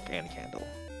 Bell, book, and candle.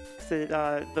 So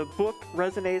the book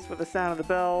resonates with the sound of the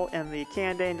bell and the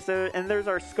candane. So, and there's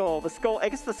our skull. The skull, I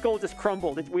guess the skull just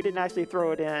crumbled. We didn't actually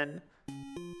throw it in.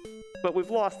 But we've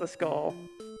lost the skull.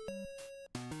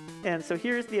 And so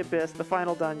here's the abyss, the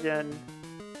final dungeon.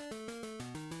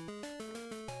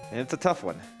 And it's a tough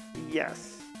one.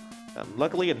 Yes.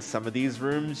 Luckily, in some of these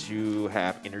rooms, you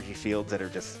have energy fields that are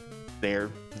just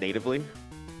there natively.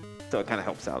 So it kind of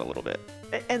helps out a little bit.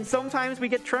 And sometimes we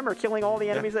get Tremor killing all the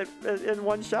enemies in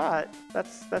one shot.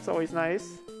 That's always nice.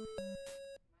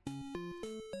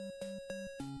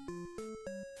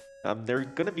 There are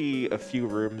going to be a few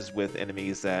rooms with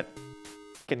enemies that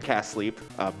can cast sleep,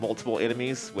 multiple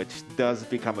enemies, which does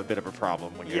become a bit of a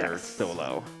problem when you're so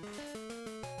low.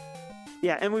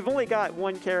 Yeah, and we've only got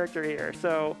one character here,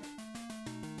 so...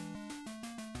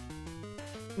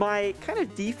 my kind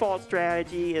of default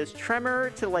strategy is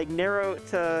Tremor to like narrow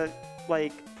to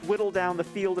like whittle down the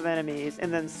field of enemies,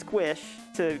 and then Squish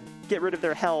to get rid of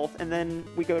their health, and then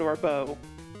we go to our bow.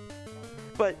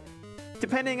 But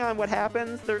depending on what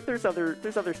happens, there's other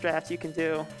strats you can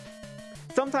do.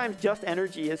 Sometimes just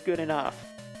energy is good enough.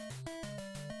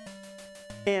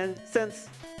 And since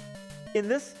in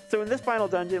this final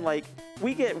dungeon, like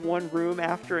we get one room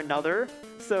after another,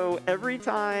 so every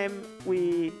time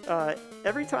we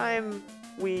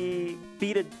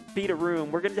beat a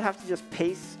room, we're gonna have to just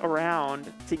pace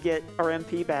around to get our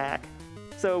MP back.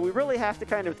 So we really have to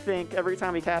kind of think every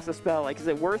time we cast a spell, like, is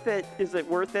it worth it? Is it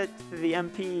worth it to the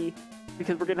MP?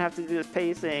 Because we're gonna have to do this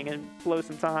pacing and blow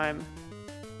some time.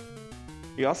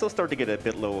 You also start to get a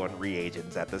bit low on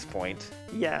reagents at this point.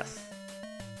 Yes.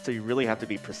 So you really have to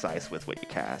be precise with what you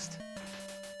cast.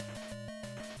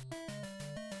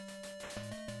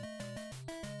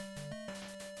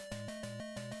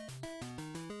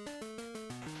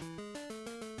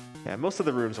 Yeah, most of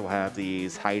the rooms will have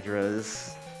these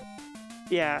hydras.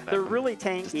 Yeah, they're really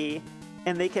tanky,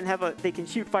 and they can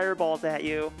shoot fireballs at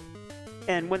you.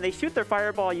 And when they shoot their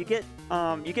fireball, you get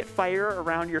fire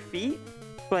around your feet,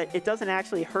 but it doesn't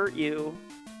actually hurt you.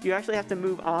 You actually have to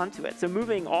move onto it. So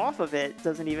moving off of it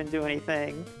doesn't even do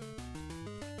anything.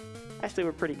 Actually,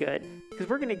 we're pretty good because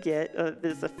we're gonna get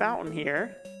there's a fountain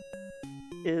here.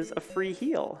 Is a free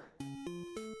heal.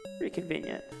 Pretty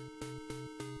convenient.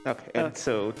 Okay, and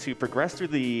so to progress through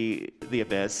the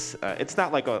abyss, it's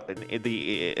not like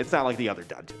the other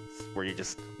dungeons where you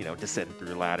just descend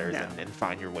through ladders and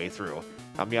find your way through.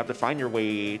 You have to find your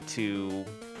way to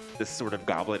this sort of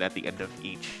goblet at the end of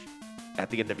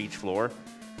each floor,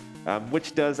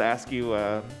 which does ask you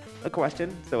a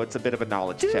question. So it's a bit of a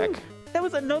knowledge check. That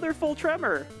was another full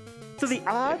tremor. So the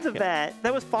odds of that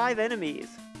was 5 enemies.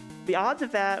 The odds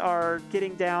of that are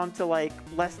getting down to like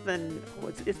less than,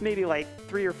 it's maybe like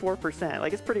 3 or 4%.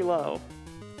 Like it's pretty low.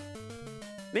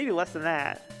 Maybe less than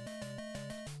that.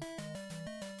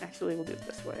 Actually, we'll do it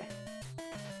this way.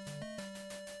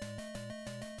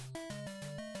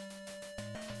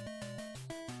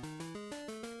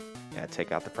 Yeah,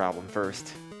 take out the problem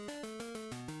first.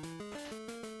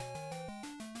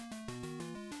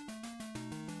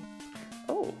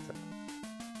 Oh.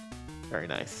 Very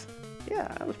nice.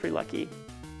 Yeah, I was pretty lucky.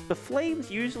 The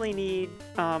flames usually need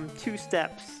 2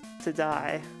 steps to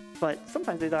die, but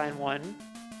sometimes they die in 1.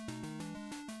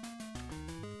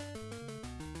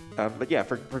 But yeah,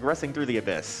 for progressing through the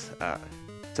abyss,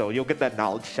 so you'll get that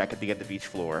knowledge check at the end of each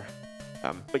floor.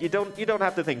 But you don't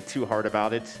have to think too hard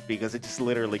about it because it just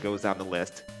literally goes down the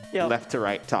list, left to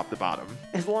right, top to bottom.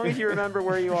 As long as you remember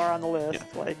where you are on the list,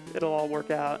 like it'll all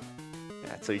work out.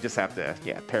 Yeah, so you just have to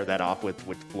pair that off with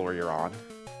which floor you're on.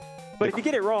 But if you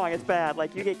get it wrong, it's bad.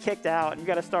 Like, you get kicked out, and you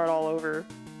got to start all over.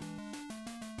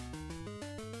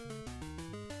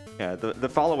 Yeah, the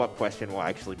follow-up question will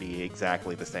actually be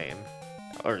exactly the same,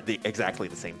 or exactly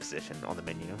the same position on the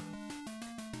menu.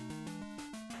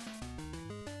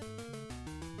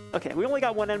 Okay, we only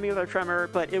got 1 enemy with our tremor,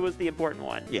 but it was the important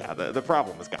one. Yeah, the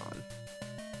problem is gone.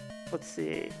 Let's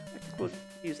see. I think we'll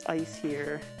use ice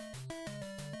here.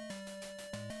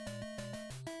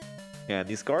 Yeah,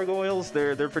 these gargoyles,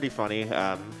 they're pretty funny.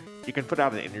 You can put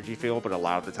out an energy field, but a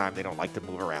lot of the time they don't like to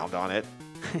move around on it.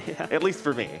 Yeah. At least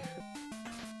for me.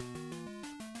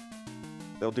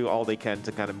 They'll do all they can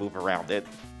to kind of move around it.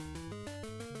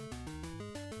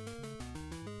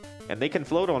 And they can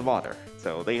float on water,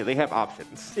 so they have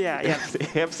options. Yeah.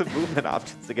 They have some movement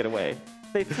options to get away.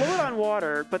 They float on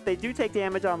water, but they do take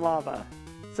damage on lava.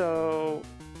 So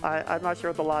I'm not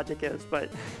sure what the logic is,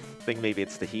 but... I think maybe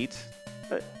it's the heat.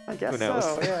 I guess Who knows?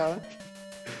 so, yeah.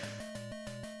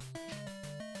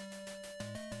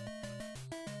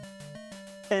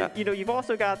 And you've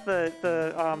also got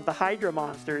the Hydra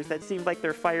monsters that seem like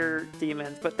they're fire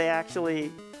demons, but they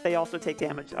also take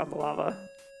damage on the lava.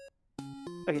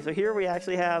 Okay, so here we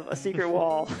actually have a secret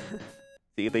wall.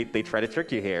 See, they try to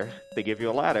trick you here. They give you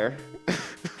a ladder.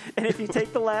 And if you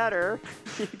take the ladder,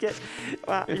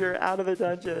 you're out of the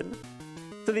dungeon.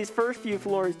 So these first few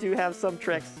floors do have some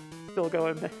tricks still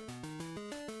going.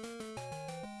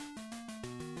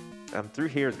 Through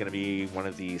here is going to be one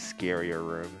of the scarier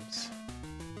rooms.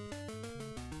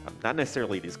 Not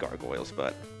necessarily these gargoyles,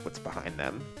 but what's behind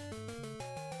them.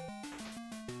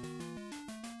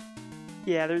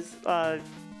 Yeah, there's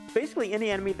basically any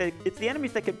enemy it's the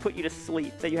enemies that can put you to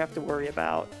sleep that you have to worry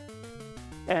about.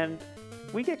 And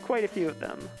we get quite a few of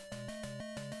them.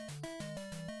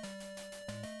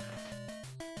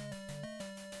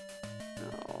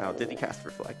 Oh, did he cast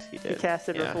Reflect? He did. He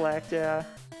casted Reflect, yeah.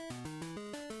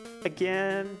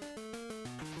 Again.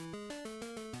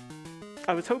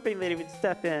 I was hoping that it would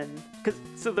step in,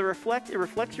 so it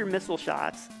reflects your missile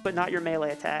shots, but not your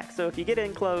melee attack. So if you get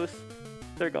in close,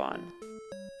 they're gone.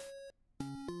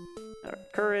 All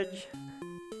right, courage.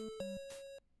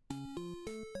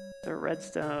 The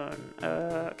redstone.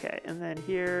 Okay, and then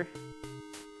here.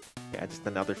 Yeah, just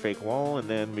another fake wall, and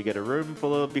then we get a room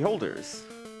full of beholders.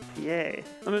 Yay!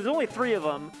 I mean, there's only 3 of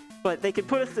them, but they can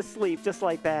put us to sleep just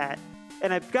like that.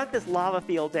 And I've got this lava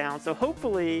field down, so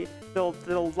hopefully they'll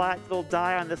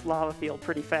die on this lava field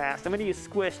pretty fast. I'm going to use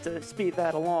Squish to speed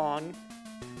that along.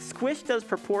 Squish does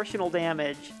proportional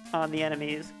damage on the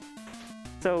enemies,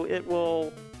 so it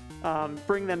will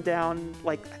bring them down.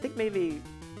 Like I think maybe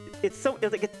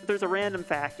there's a random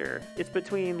factor. It's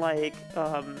between like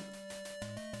 50%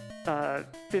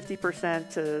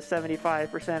 to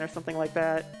 75% or something like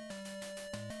that.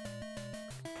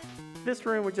 This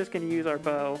room, we're just going to use our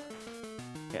bow.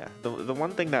 Yeah, the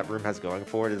one thing that room has going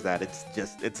for it is that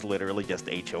it's literally just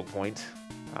a choke point.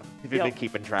 If you've been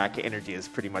keeping track, energy is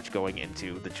pretty much going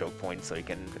into the choke point, so you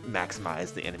can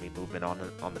maximize the enemy movement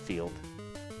on the field.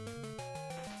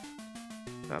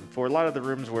 For a lot of the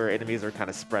rooms where enemies are kind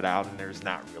of spread out and there's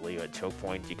not really a choke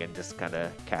point, you can just kind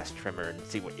of cast Trimmer and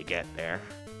see what you get there.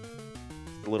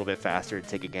 It's a little bit faster to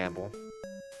take a gamble.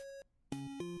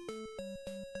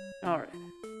 All right.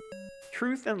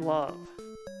 Truth and love.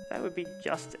 That would be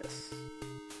justice.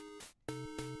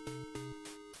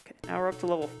 Okay, now we're up to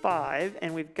level 5,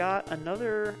 and we've got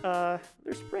another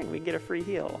spring. We can get a free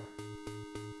heal.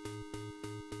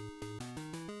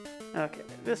 Okay,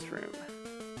 this room.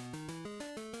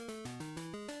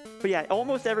 But yeah,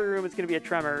 almost every room is going to be a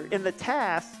tremor. In the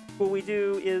task, what we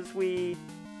do is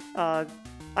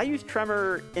I use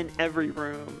tremor in every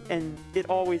room, and it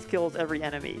always kills every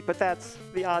enemy. But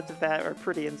the odds of that are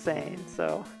pretty insane,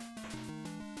 so...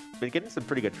 Been getting some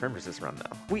pretty good tremors this run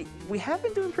though. We have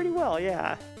been doing pretty well,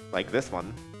 yeah. Like this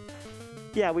one.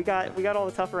 Yeah, we got all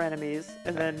the tougher enemies,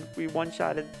 and then we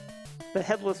one-shotted the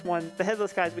headless one. The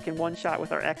headless guys we can one-shot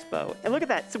with our X-bow. And look at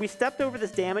that. So we stepped over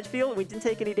this damage field and we didn't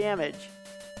take any damage.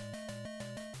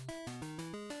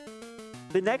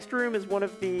 The next room is one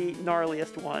of the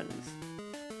gnarliest ones.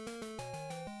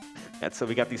 And so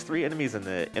we got these 3 enemies in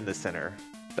the center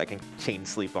that can chain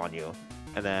sleep on you.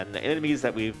 And then enemies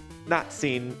that we've not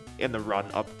seen in the run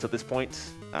up to this point,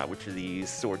 which are these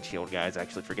sword shield guys. I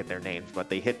actually forget their names, but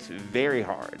they hit very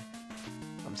hard.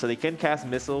 So they can cast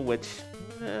missile, which,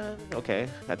 okay,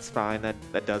 that's fine.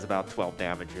 That does about 12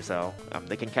 damage or so.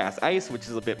 They can cast ice, which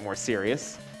is a bit more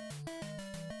serious.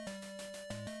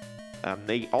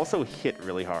 They also hit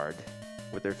really hard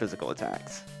with their physical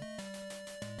attacks.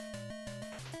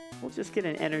 We'll just get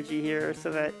an energy here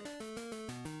so that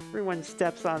everyone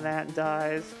steps on that and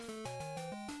dies.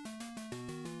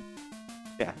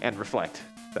 Yeah, and reflect.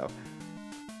 So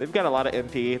they've got a lot of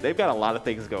MP. They've got a lot of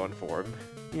things going for them.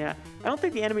 Yeah, I don't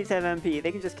think the enemies have MP.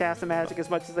 They can just cast the magic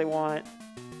as much as they want.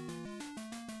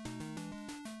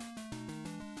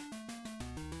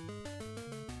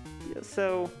 Yeah,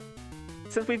 so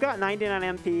since we've got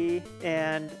 99 MP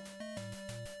and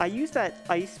I used that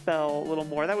ice spell a little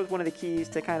more. That was one of the keys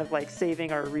to kind of like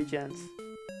saving our regents.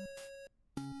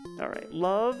 All right,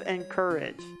 love and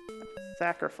courage.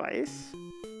 Sacrifice.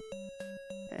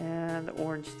 And the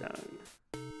orange stone.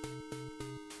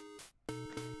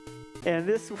 And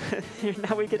this,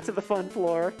 now we get to the fun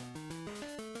floor.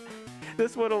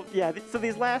 This one, yeah, so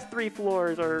these last 3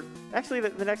 floors are, actually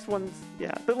the next ones,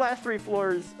 yeah, the last 3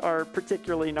 floors are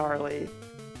particularly gnarly.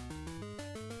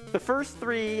 The first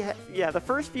 3, yeah, the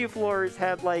first few floors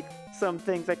had like some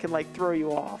things that can like throw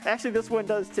you off. Actually, this one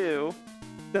does too.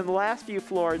 Then the last few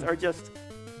floors are just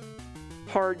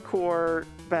hardcore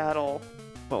battle.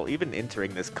 Well, even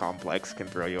entering this complex can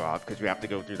throw you off because you have to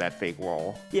go through that fake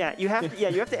wall. Yeah, you have to. Yeah,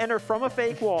 you have to enter from a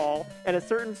fake wall at a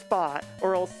certain spot,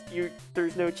 or else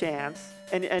there's no chance.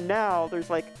 And now there's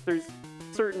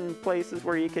certain places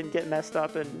where you can get messed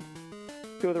up and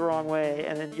go the wrong way,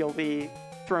 and then you'll be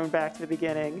thrown back to the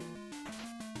beginning.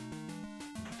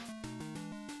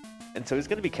 And so he's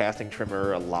going to be casting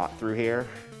Trimmer a lot through here.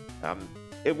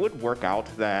 It would work out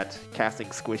that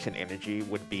casting Squish and Energy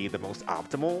would be the most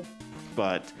optimal,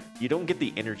 but you don't get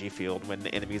the energy field when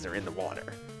the enemies are in the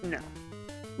water. No.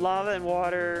 Lava and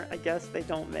water, I guess they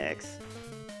don't mix.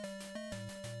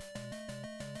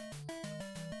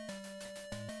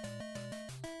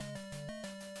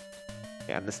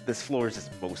 Yeah, and this floor is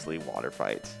just mostly water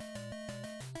fights.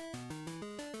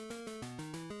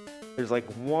 There's like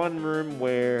one room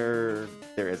where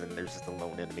there isn't. There's just a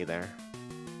lone enemy there.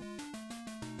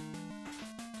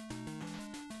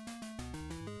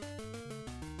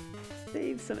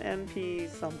 Save some MP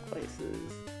some places.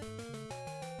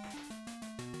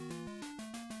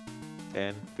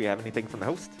 And if we have anything from the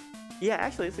host? Yeah,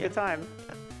 actually, it's a good time.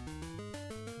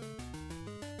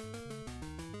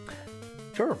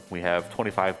 Sure. We have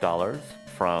 $25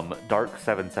 from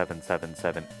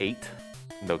Dark77778.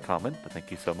 No comment, but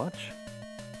thank you so much.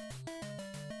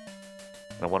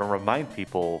 And I want to remind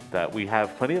people that we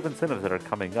have plenty of incentives that are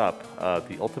coming up.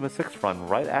 The Ultima 6 run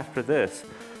right after this.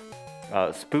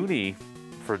 Spoonie,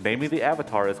 for naming the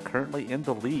avatar, is currently in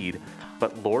the lead,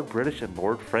 but Lord British and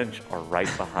Lord French are right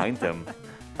behind him.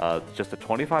 Just a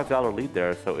 $25 lead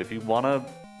there, so if you want to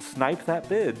snipe that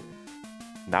bid,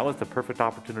 now is the perfect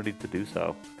opportunity to do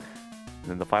so.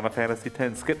 And in the Final Fantasy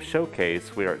X Skip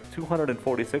Showcase, we are at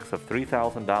 246 of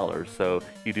 $3,000, so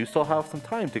you do still have some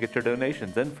time to get your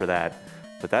donations in for that,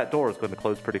 but that door is going to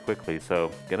close pretty quickly,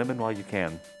 so get them in while you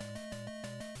can.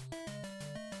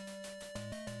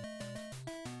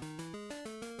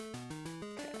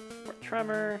 Okay, more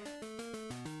tremor.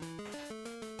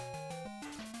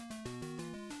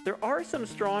 There are some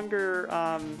stronger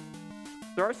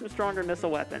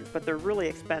missile weapons, but they're really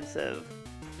expensive.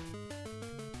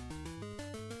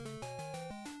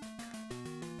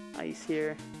 Ice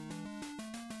here.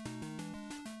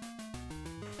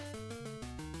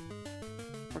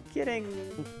 We're getting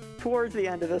towards the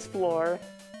end of this floor,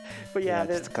 but yeah,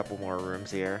 just a couple more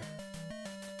rooms here.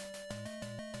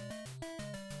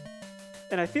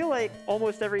 And I feel like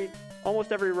almost every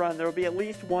run there will be at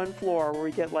least one floor where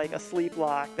we get like a sleep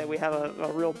lock that we have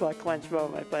a real butt clench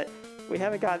moment, but we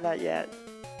haven't gotten that yet.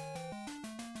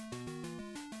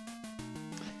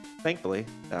 Thankfully,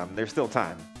 there's still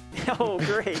time. Oh,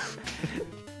 great.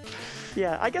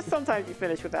 Yeah, I guess sometimes you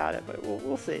finish without it, but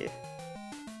we'll see.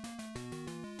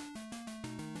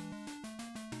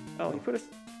 Oh, he put us...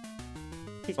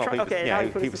 He's Well, trying... Okay, now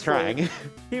he was trying.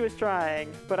 He was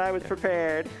trying, but I was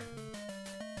prepared.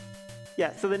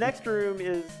 Yeah, so the next room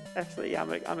is... Actually, yeah, I'm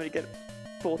gonna get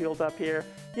full healed up here.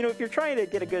 You know, if you're trying to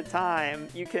get a good time,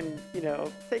 you can, you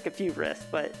know, take a few risks,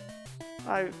 but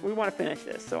we want to finish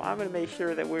this, so I'm gonna make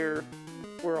sure that we're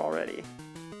all ready.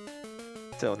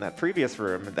 So in that previous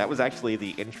room, that was actually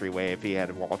the entryway if he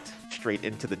had walked straight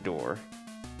into the door.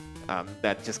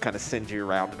 That just kind of sends you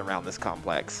around and around this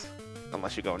complex,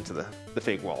 unless you go into the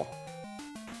fake wall.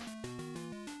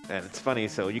 And it's funny,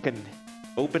 so you can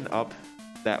open up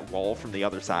that wall from the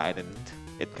other side, and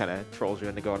it kind of trolls you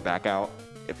into going back out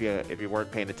if you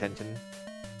weren't paying attention.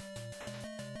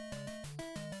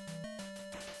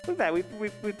 Look at that,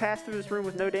 we passed through this room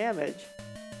with no damage.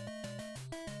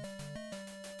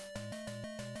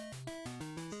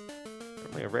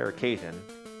 Certainly a rare occasion.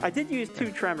 I did use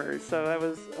 2 tremors, so that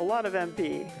was a lot of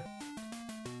MP.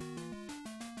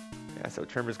 Yeah, so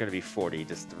Tremor's going to be 40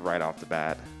 just right off the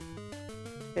bat.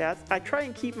 Yeah, I try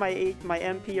and keep my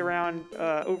MP around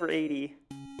over 80.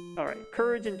 All right,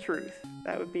 courage and truth.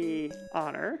 That would be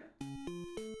honor.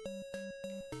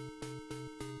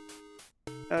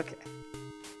 Okay.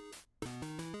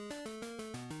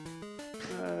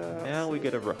 Now we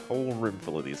get a whole room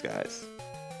full of these guys.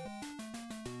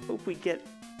 Hope we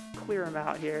clear them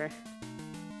out here.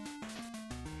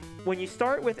 When you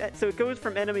start with, so it goes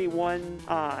from enemy 1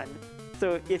 on.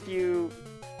 So if your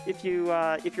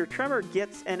tremor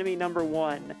gets enemy number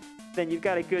 1, then you've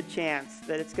got a good chance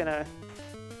that it's gonna.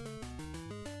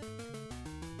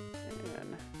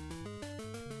 And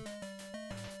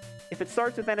if it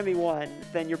starts with enemy 1,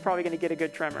 then you're probably gonna get a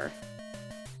good tremor.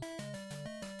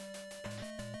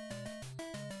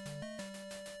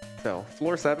 So,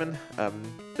 floor 7,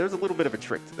 there's a little bit of a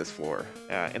trick to this floor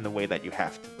in the way that you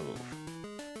have to move.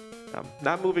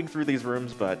 Not moving through these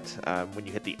rooms, but when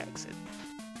you hit the exit.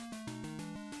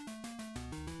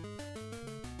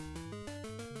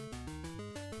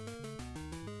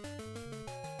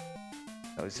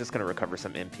 So he's just going to recover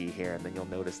some MP here, and then you'll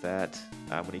notice that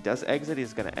when he does exit,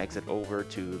 he's going to exit over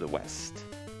to the west.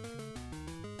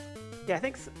 Yeah, I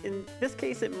think in this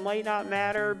case it might not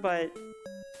matter, but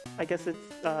I guess it's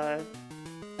the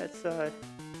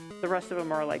rest of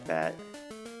them are like that.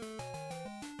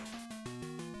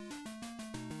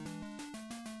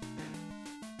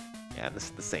 Yeah, this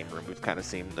is the same room we've kind of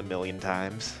seen a million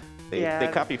times. They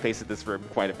copy-pasted this room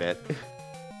quite a bit.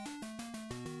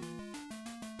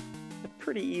 A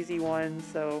pretty easy one,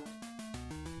 so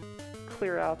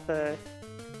clear out the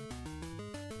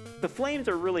flames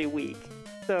are really weak.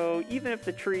 So even if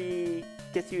the tree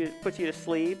puts you to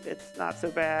sleep, it's not so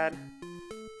bad.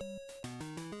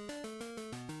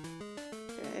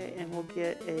 Okay, and we'll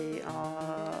get a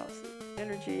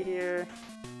energy here.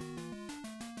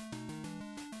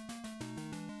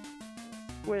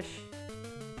 Squish.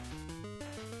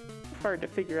 Hard to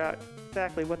figure out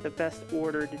exactly what the best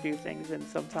order to do things in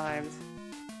sometimes.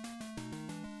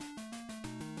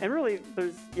 And really,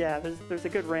 there's a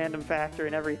good random factor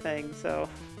in everything. So,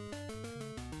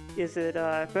 is it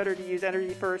better to use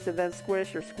energy first and then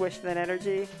squish, or squish then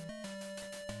energy?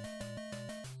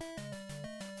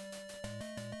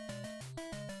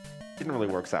 Didn't really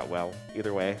works out well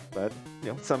either way, but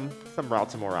you know, some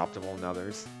routes are more optimal than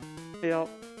others. Yep.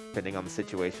 Depending on the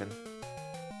situation.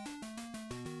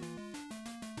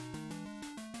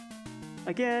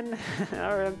 Again,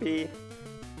 RMP.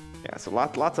 Yeah, so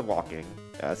lots of walking.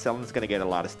 Selden's gonna get a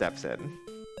lot of steps in.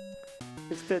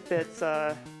 His Fitbit's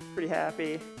pretty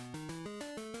happy.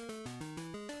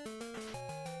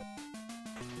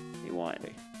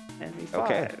 E1 and E5.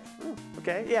 Okay. Oh,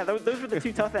 okay, yeah, those were the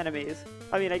two tough enemies.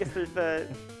 I mean, I guess there's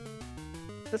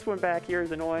this one back here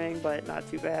is annoying, but not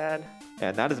too bad.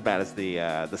 Yeah, not as bad as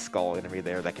the skull enemy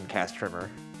there that can cast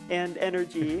Tremor. And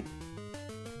energy.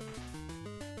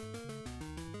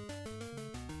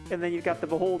 And then you've got the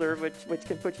Beholder, which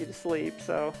can put you to sleep,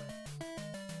 so...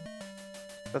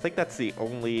 I think that's the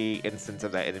only instance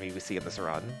of that enemy we see in this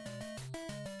run.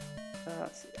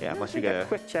 Let's see. Yeah, unless you get get a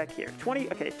quick check here.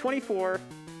 24.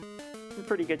 In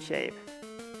pretty good shape.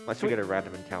 Unless you get a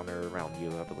random encounter around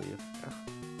you, I believe.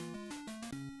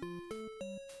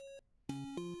 Yeah.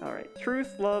 All right.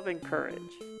 Truth, love, and courage.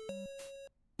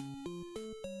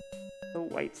 The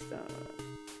White Stone.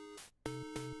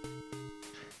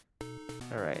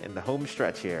 All right, in the home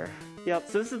stretch here. Yep.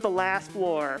 So this is the last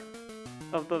floor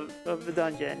of the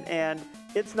dungeon, and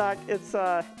it's not going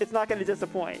to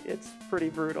disappoint. It's pretty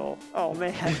brutal. Oh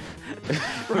man!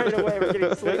 Right away we're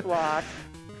getting sleep locked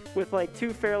with like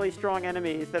two fairly strong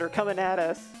enemies that are coming at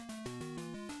us.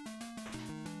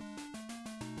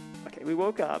 Okay, we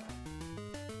woke up.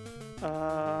 Yeah,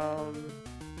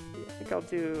 I think I'll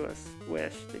do a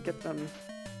squish to get them.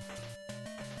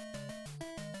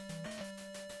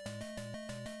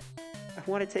 I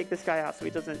want to take this guy out so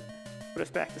he doesn't put us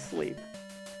back to sleep.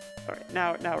 All right,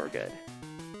 now we're good.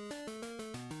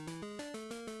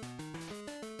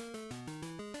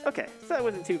 Okay, so that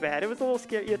wasn't too bad. It was a little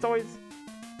scary. It's always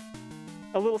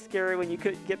a little scary when you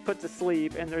could get put to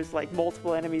sleep and there's like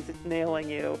multiple enemies nailing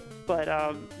you.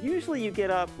 But usually you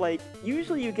get up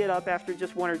after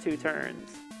just one or two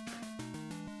turns.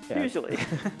 Yeah. Usually.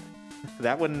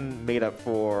 That one made up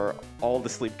for all the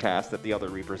sleep casts that the other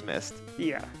Reapers missed.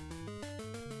 Yeah.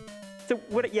 So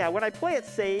when I play it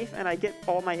safe and I get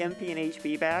all my MP and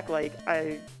HP back, like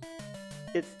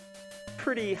it's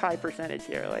pretty high percentage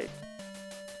here. Like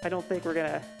I don't think we're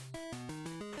gonna.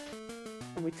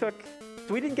 And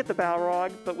we didn't get the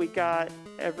Balrog, but we got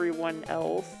everyone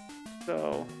else,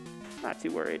 so not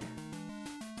too worried.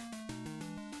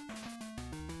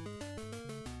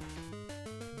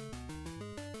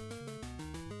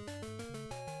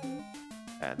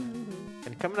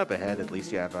 And coming up ahead, at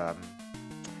least you have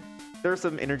there are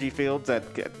some energy fields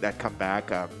that come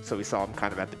back. So we saw them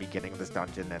kind of at the beginning of this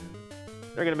dungeon, and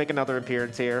they're gonna make another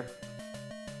appearance here.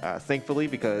 Thankfully,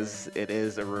 because it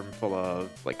is a room full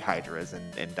of like hydras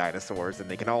and dinosaurs, and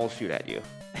they can all shoot at you.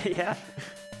 Yeah,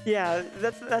 yeah,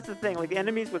 that's the thing. Like the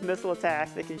enemies with missile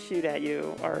attacks that can shoot at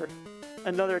you are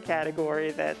another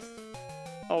category that's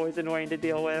always annoying to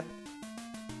deal with.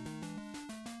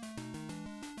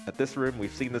 At this room,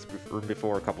 we've seen this room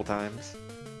before a couple times.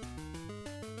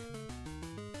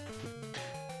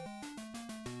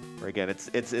 Where again,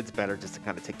 it's better just to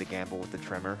kind of take the gamble with the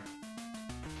Tremor.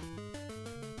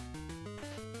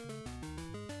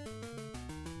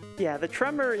 Yeah, the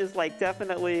Tremor is like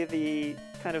definitely the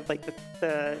kind of like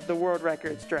the world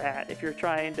record strat. If you're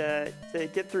trying to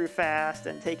get through fast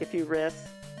and take a few risks,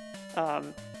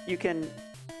 you can.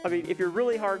 I mean, if you're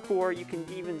really hardcore, you can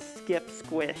even skip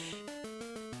squish.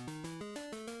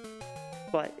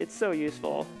 But it's so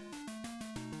useful.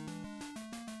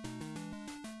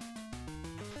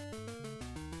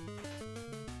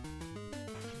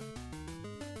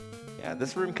 Yeah,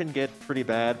 this room can get pretty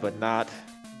bad, but not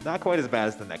quite as bad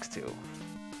as the next two.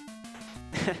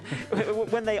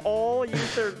 When they all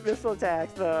use their missile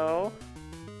attacks, though,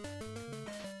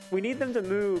 we need them to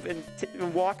move and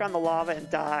walk on the lava and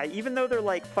die. Even though they're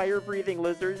like fire-breathing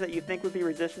lizards that you think would be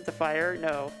resistant to fire,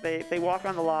 no. They walk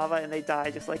on the lava and they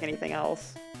die just like anything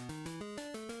else.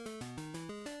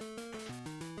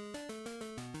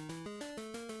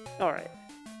 All right.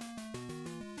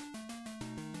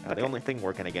 The only thing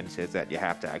working against it is that you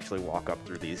have to actually walk up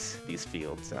through these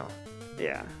fields. So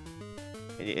yeah,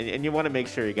 and you want to make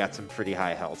sure you got some pretty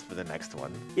high health for the next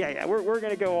one. Yeah, we're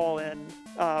gonna go all in.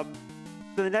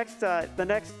 The next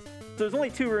there's only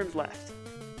 2 rooms left.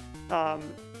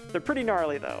 They're pretty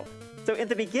gnarly though. So at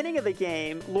the beginning of the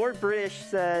game, Lord British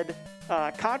said,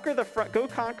 go conquer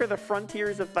the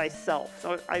frontiers of thyself.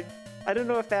 So I don't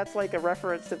know if that's like a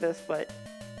reference to this, but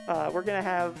we're gonna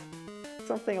have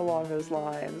something along those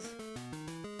lines.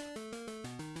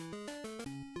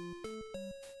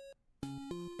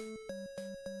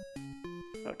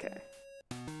 Okay.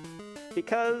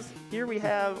 Because here we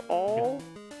have all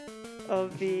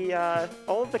of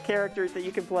the characters that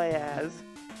you can play as.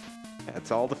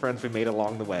 That's all the friends we made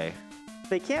along the way.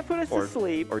 They can't put us to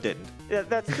sleep. Or didn't. Yeah,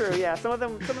 that's true. Yeah, some of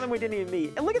them we didn't even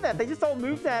meet. And look at that, they just all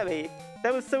moved at me.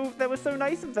 That was so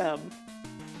nice of them.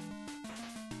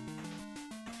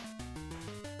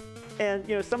 And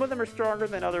you know, some of them are stronger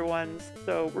than other ones.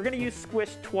 So we're gonna use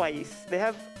Squish twice.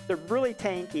 They're really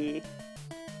tanky.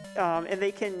 And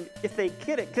they can, if they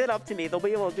get up to me, they'll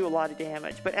be able to do a lot of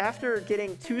damage. But after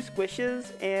getting two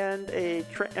squishes and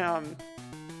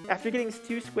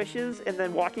and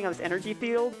then walking on this energy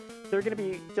field, they're gonna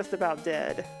be just about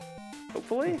dead.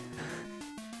 Hopefully.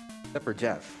 Except for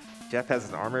Jeff. Jeff has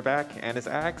his armor back and his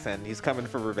axe, and he's coming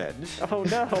for revenge. Oh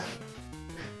no.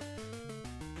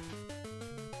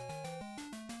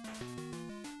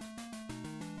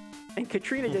 And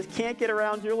Katrina just can't get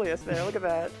around Julius there. Look at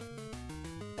that.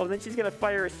 Oh, then she's gonna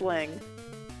fire a sling.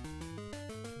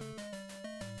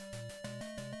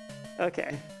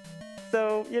 Okay.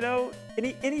 So, you know,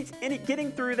 any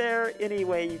getting through there any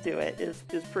way you do it is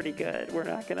pretty good. We're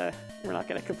not gonna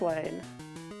complain.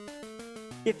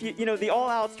 If you know, the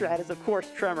all-out strat is of course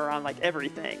Tremor on like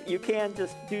everything. You can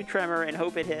just do Tremor and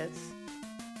hope it hits.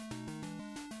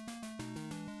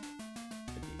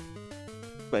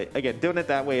 But again, doing it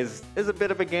that way is a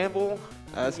bit of a gamble,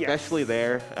 especially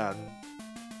there.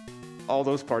 All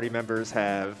those party members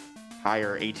have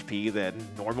higher HP than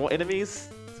normal enemies,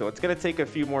 so it's going to take a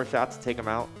few more shots to take them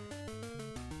out.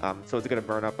 So it's going to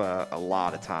burn up a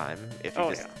lot of time if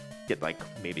you get like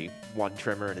maybe one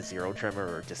Tremor and a 0 Tremor,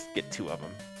 or just get 2 of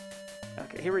them.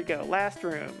 Okay, here we go. Last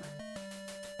room.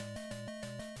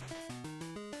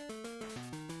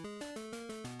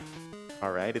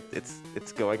 All right,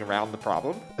 it's going around the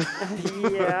problem.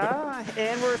 Yeah,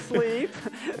 and we're asleep.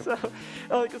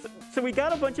 So we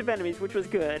got a bunch of enemies, which was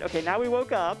good. Okay, now we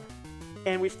woke up,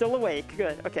 and we're still awake.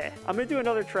 Good. Okay, I'm gonna do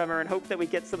another Tremor and hope that we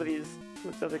get some of these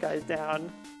other guys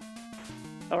down.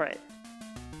 All right.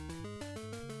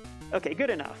 Okay,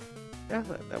 good enough. Yeah,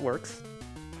 that works.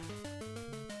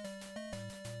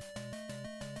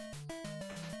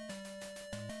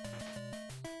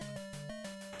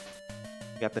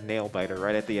 Got the nail biter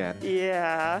right at the end.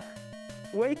 Yeah.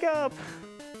 Wake up!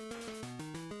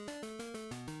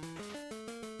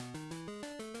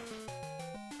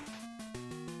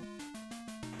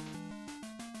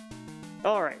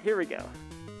 Alright, here we go.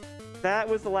 That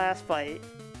was the last fight.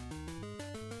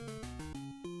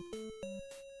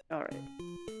 Alright.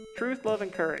 Truth, love,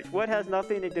 and courage. What has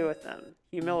nothing to do with them?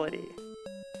 Humility.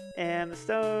 And the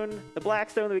stone, the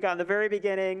black stone that we got in the very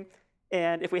beginning.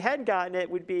 And if we hadn't gotten it,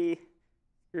 we'd be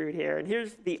screwed here. And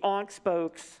here's the Ankh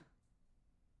spokes.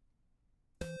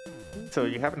 So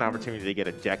you have an opportunity to get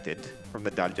ejected from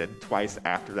the dungeon twice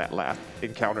after that last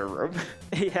encounter room.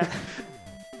 Yeah.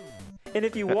 And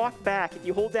if you walk back, if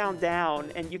you hold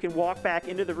down, and you can walk back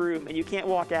into the room, and you can't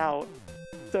walk out.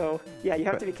 So, yeah, you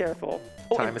have to be careful.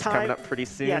 Time is coming up pretty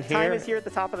soon. Yeah, here. time is here at the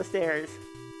top of the stairs.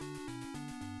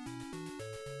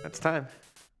 That's time.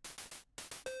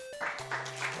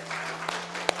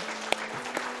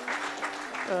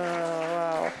 Oh,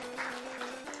 wow.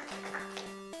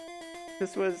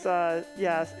 This was,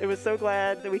 yes, it was so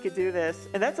glad that we could do this.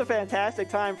 And that's a fantastic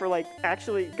time for, like,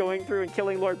 actually going through and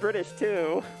killing Lord British,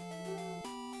 too.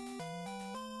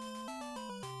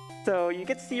 So you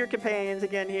get to see your companions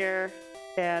again here,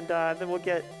 and then we'll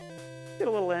get a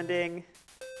little ending.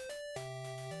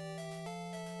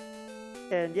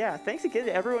 And yeah, thanks again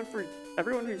to everyone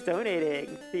who's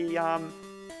donating. The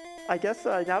I guess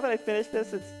now that I finished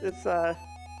this, it's the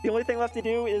only thing left to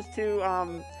do is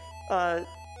to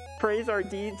praise our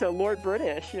deed to Lord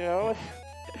British. You know,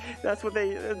 that's what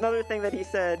another thing that he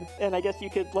said. And I guess you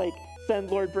could like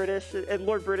send Lord British, and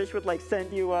Lord British would like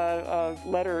send you a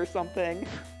letter or something.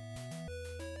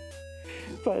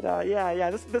 But yeah,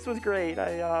 this was great.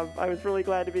 I was really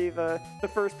glad to be the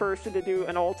first person to do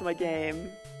an Ultima game.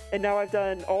 And now I've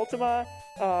done Ultima,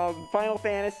 Final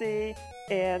Fantasy,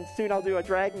 and soon I'll do a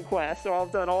Dragon Quest. So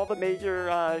I've done all the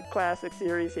major classic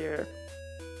series here.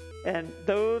 And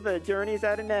though the journey's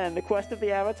at an end, the quest of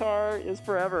the Avatar is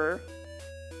forever.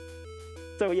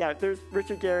 So yeah, there's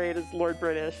Richard Garriott as Lord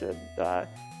British, and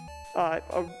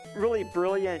a really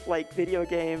brilliant like video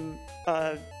game.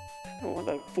 One of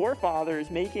the forefathers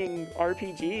making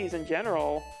RPGs in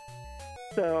general.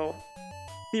 So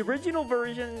the original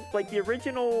version, like the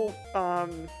original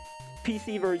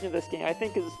PC version of this game, I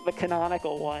think, is the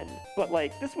canonical one. But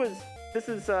like this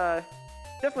is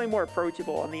definitely more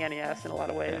approachable on the NES in a lot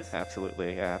of ways. Yeah,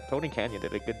 absolutely. Yeah, Pony Canyon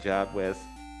did a good job with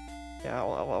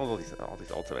all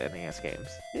these Ultimate NES games.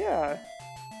 Yeah.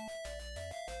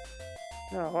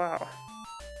 Oh wow.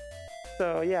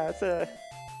 So yeah,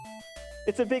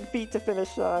 it's a big feat to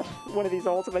finish one of these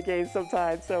Ultimate games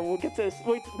sometime. So we'll get to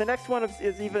the next one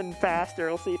is even faster.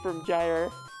 We'll see from Gyre.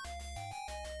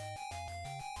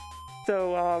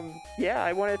 So yeah,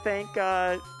 I want to thank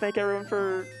everyone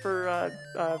for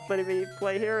letting me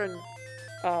play here, and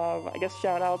I guess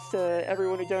shout outs to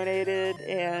everyone who donated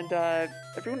and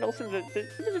everyone else.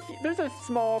 There's a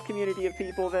small community of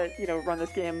people that run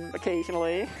this game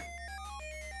occasionally,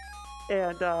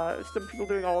 and some people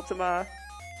doing Ultima.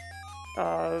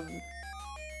 Yeah,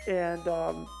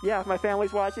 if my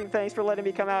family's watching, thanks for letting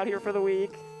me come out here for the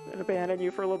week and abandon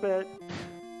you for a little bit.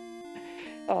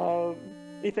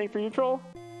 Anything for you, Troll?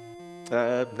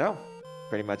 No.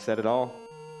 Pretty much said it all.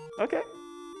 Okay.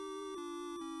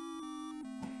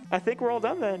 I think we're all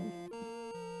done then.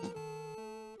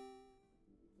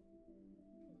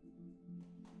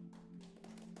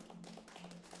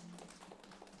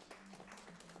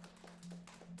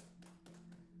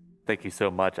 Thank you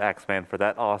so much, TheAxeMan, for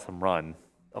that awesome run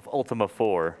of Ultima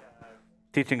 4,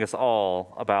 teaching us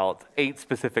all about 8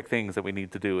 specific things that we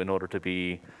need to do in order to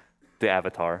be the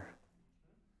Avatar.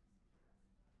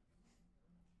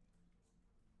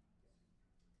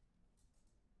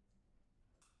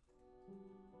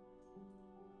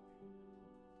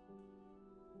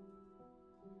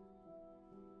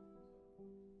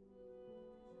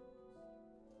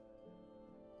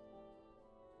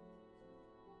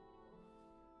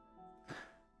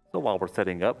 So while we're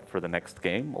setting up for the next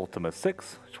game, Ultima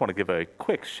 6, I just want to give a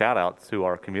quick shout out to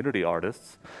our community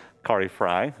artists, Kari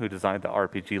Fry, who designed the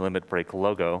RPG Limit Break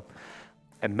logo,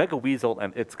 and Mega Weasel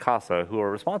and It's Casa, who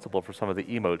are responsible for some of the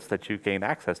emotes that you gain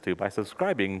access to by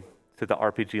subscribing to the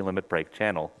RPG Limit Break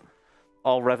channel.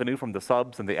 All revenue from the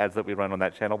subs and the ads that we run on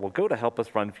that channel will go to help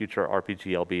us run future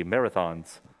RPGLB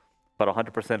marathons, but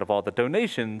 100% of all the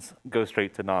donations go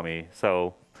straight to Nami.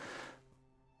 So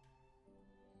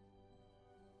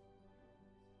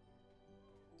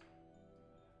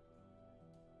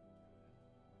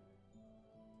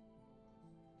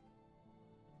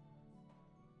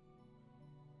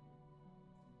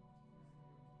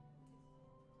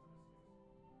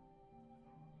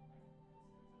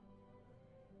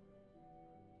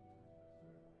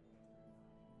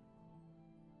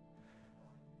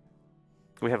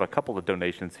we have a couple of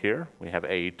donations here. We have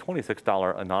a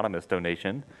 $26 anonymous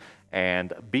donation,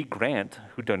 and B. Grant,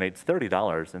 who donates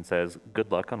 $30 and says,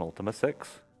 good luck on Ultima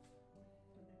 6.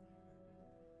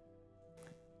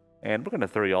 And we're going to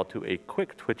throw y'all to a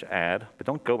quick Twitch ad, but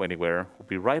don't go anywhere. We'll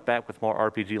be right back with more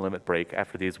RPG Limit Break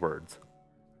after these words.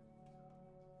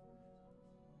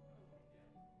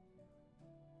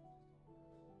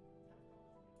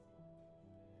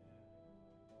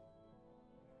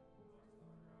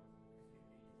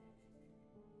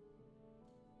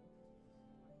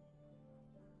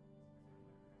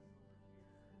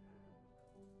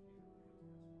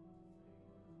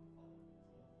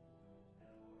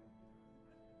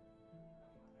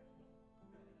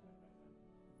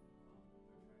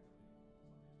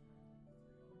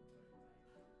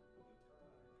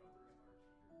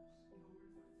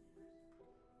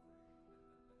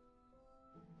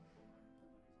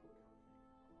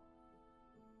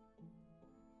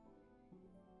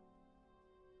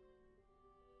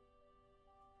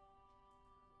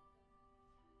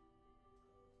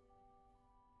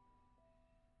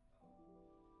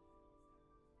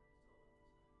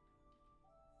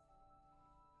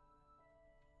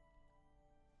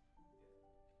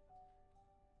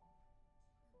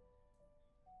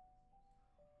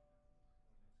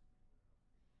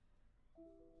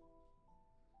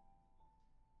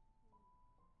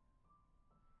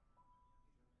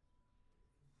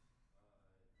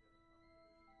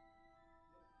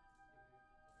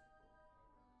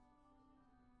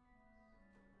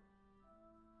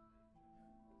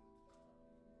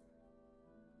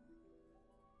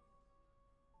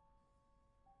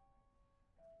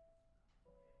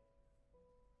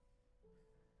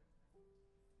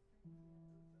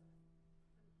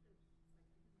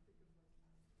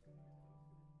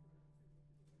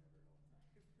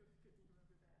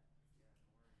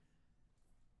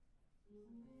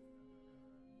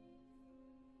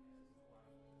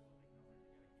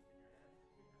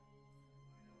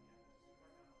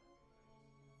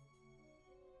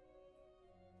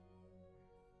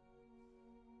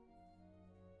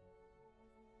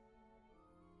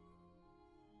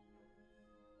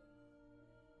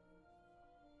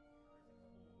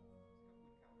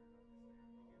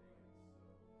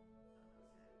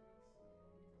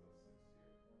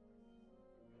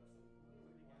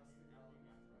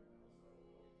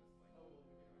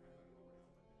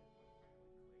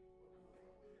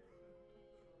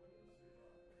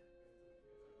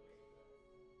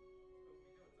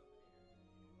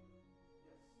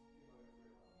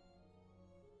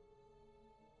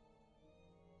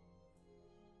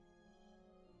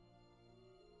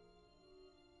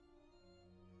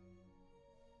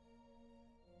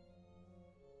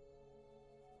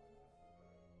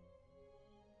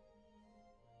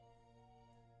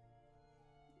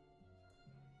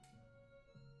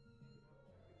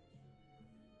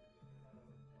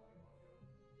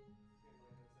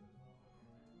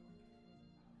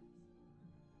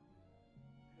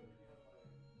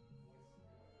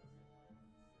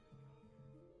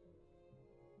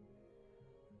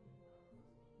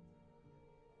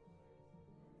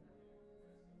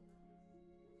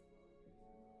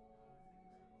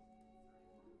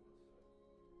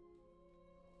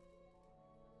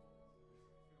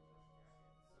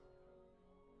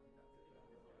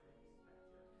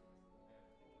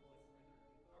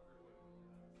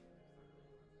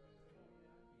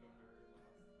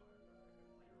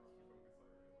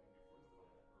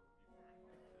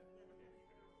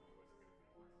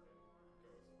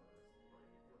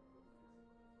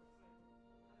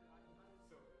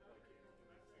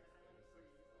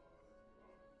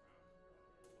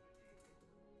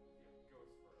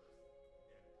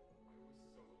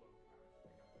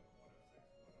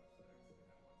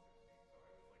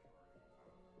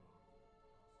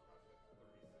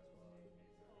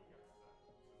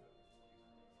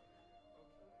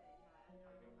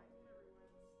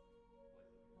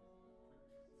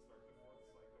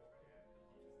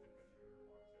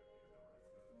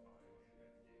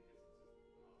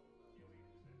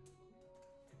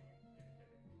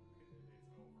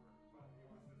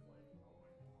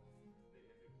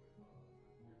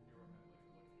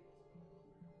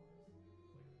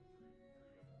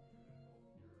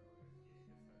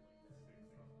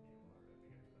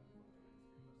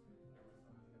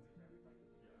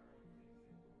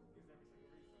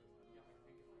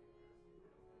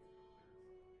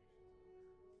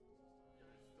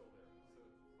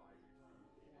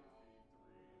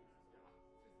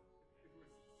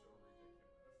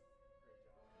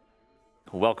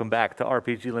 Welcome back to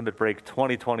RPG Limit Break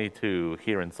 2022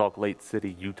 here in Salt Lake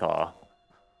City, Utah.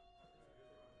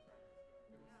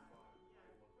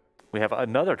 We have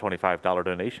another $25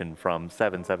 donation from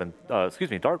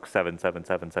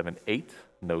Dark77778.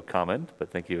 No comment,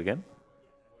 but thank you again.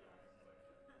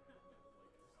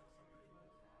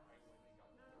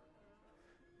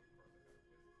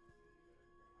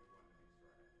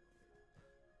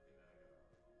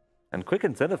 And quick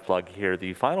incentive plug here,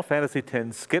 the Final Fantasy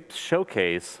X Skipped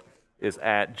Showcase is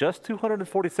at just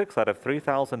 $246 out of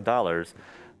 $3,000.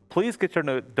 Please get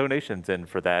your donations in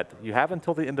for that. You have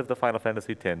until the end of the Final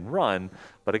Fantasy X run,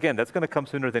 but again, that's going to come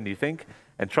sooner than you think.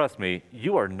 And trust me,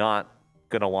 you are not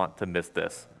going to want to miss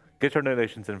this. Get your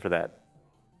donations in for that.